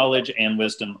your knowledge and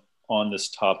wisdom on this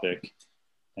topic,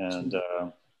 and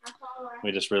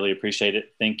we just really appreciate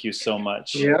it. Thank you so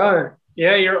much. Yeah,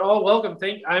 you're all welcome.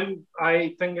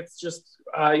 I think it's just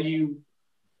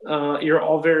you're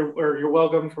all you're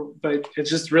welcome. But it's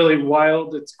just really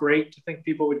wild. It's great to think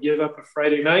people would give up a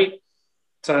Friday night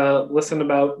to listen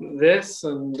about this,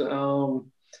 and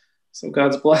so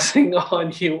God's blessing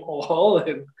on you all,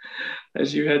 and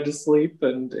as you head to sleep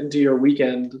and into your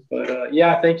weekend. But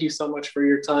thank you so much for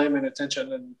your time and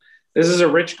attention. And this is a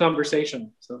rich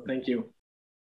conversation. So thank you.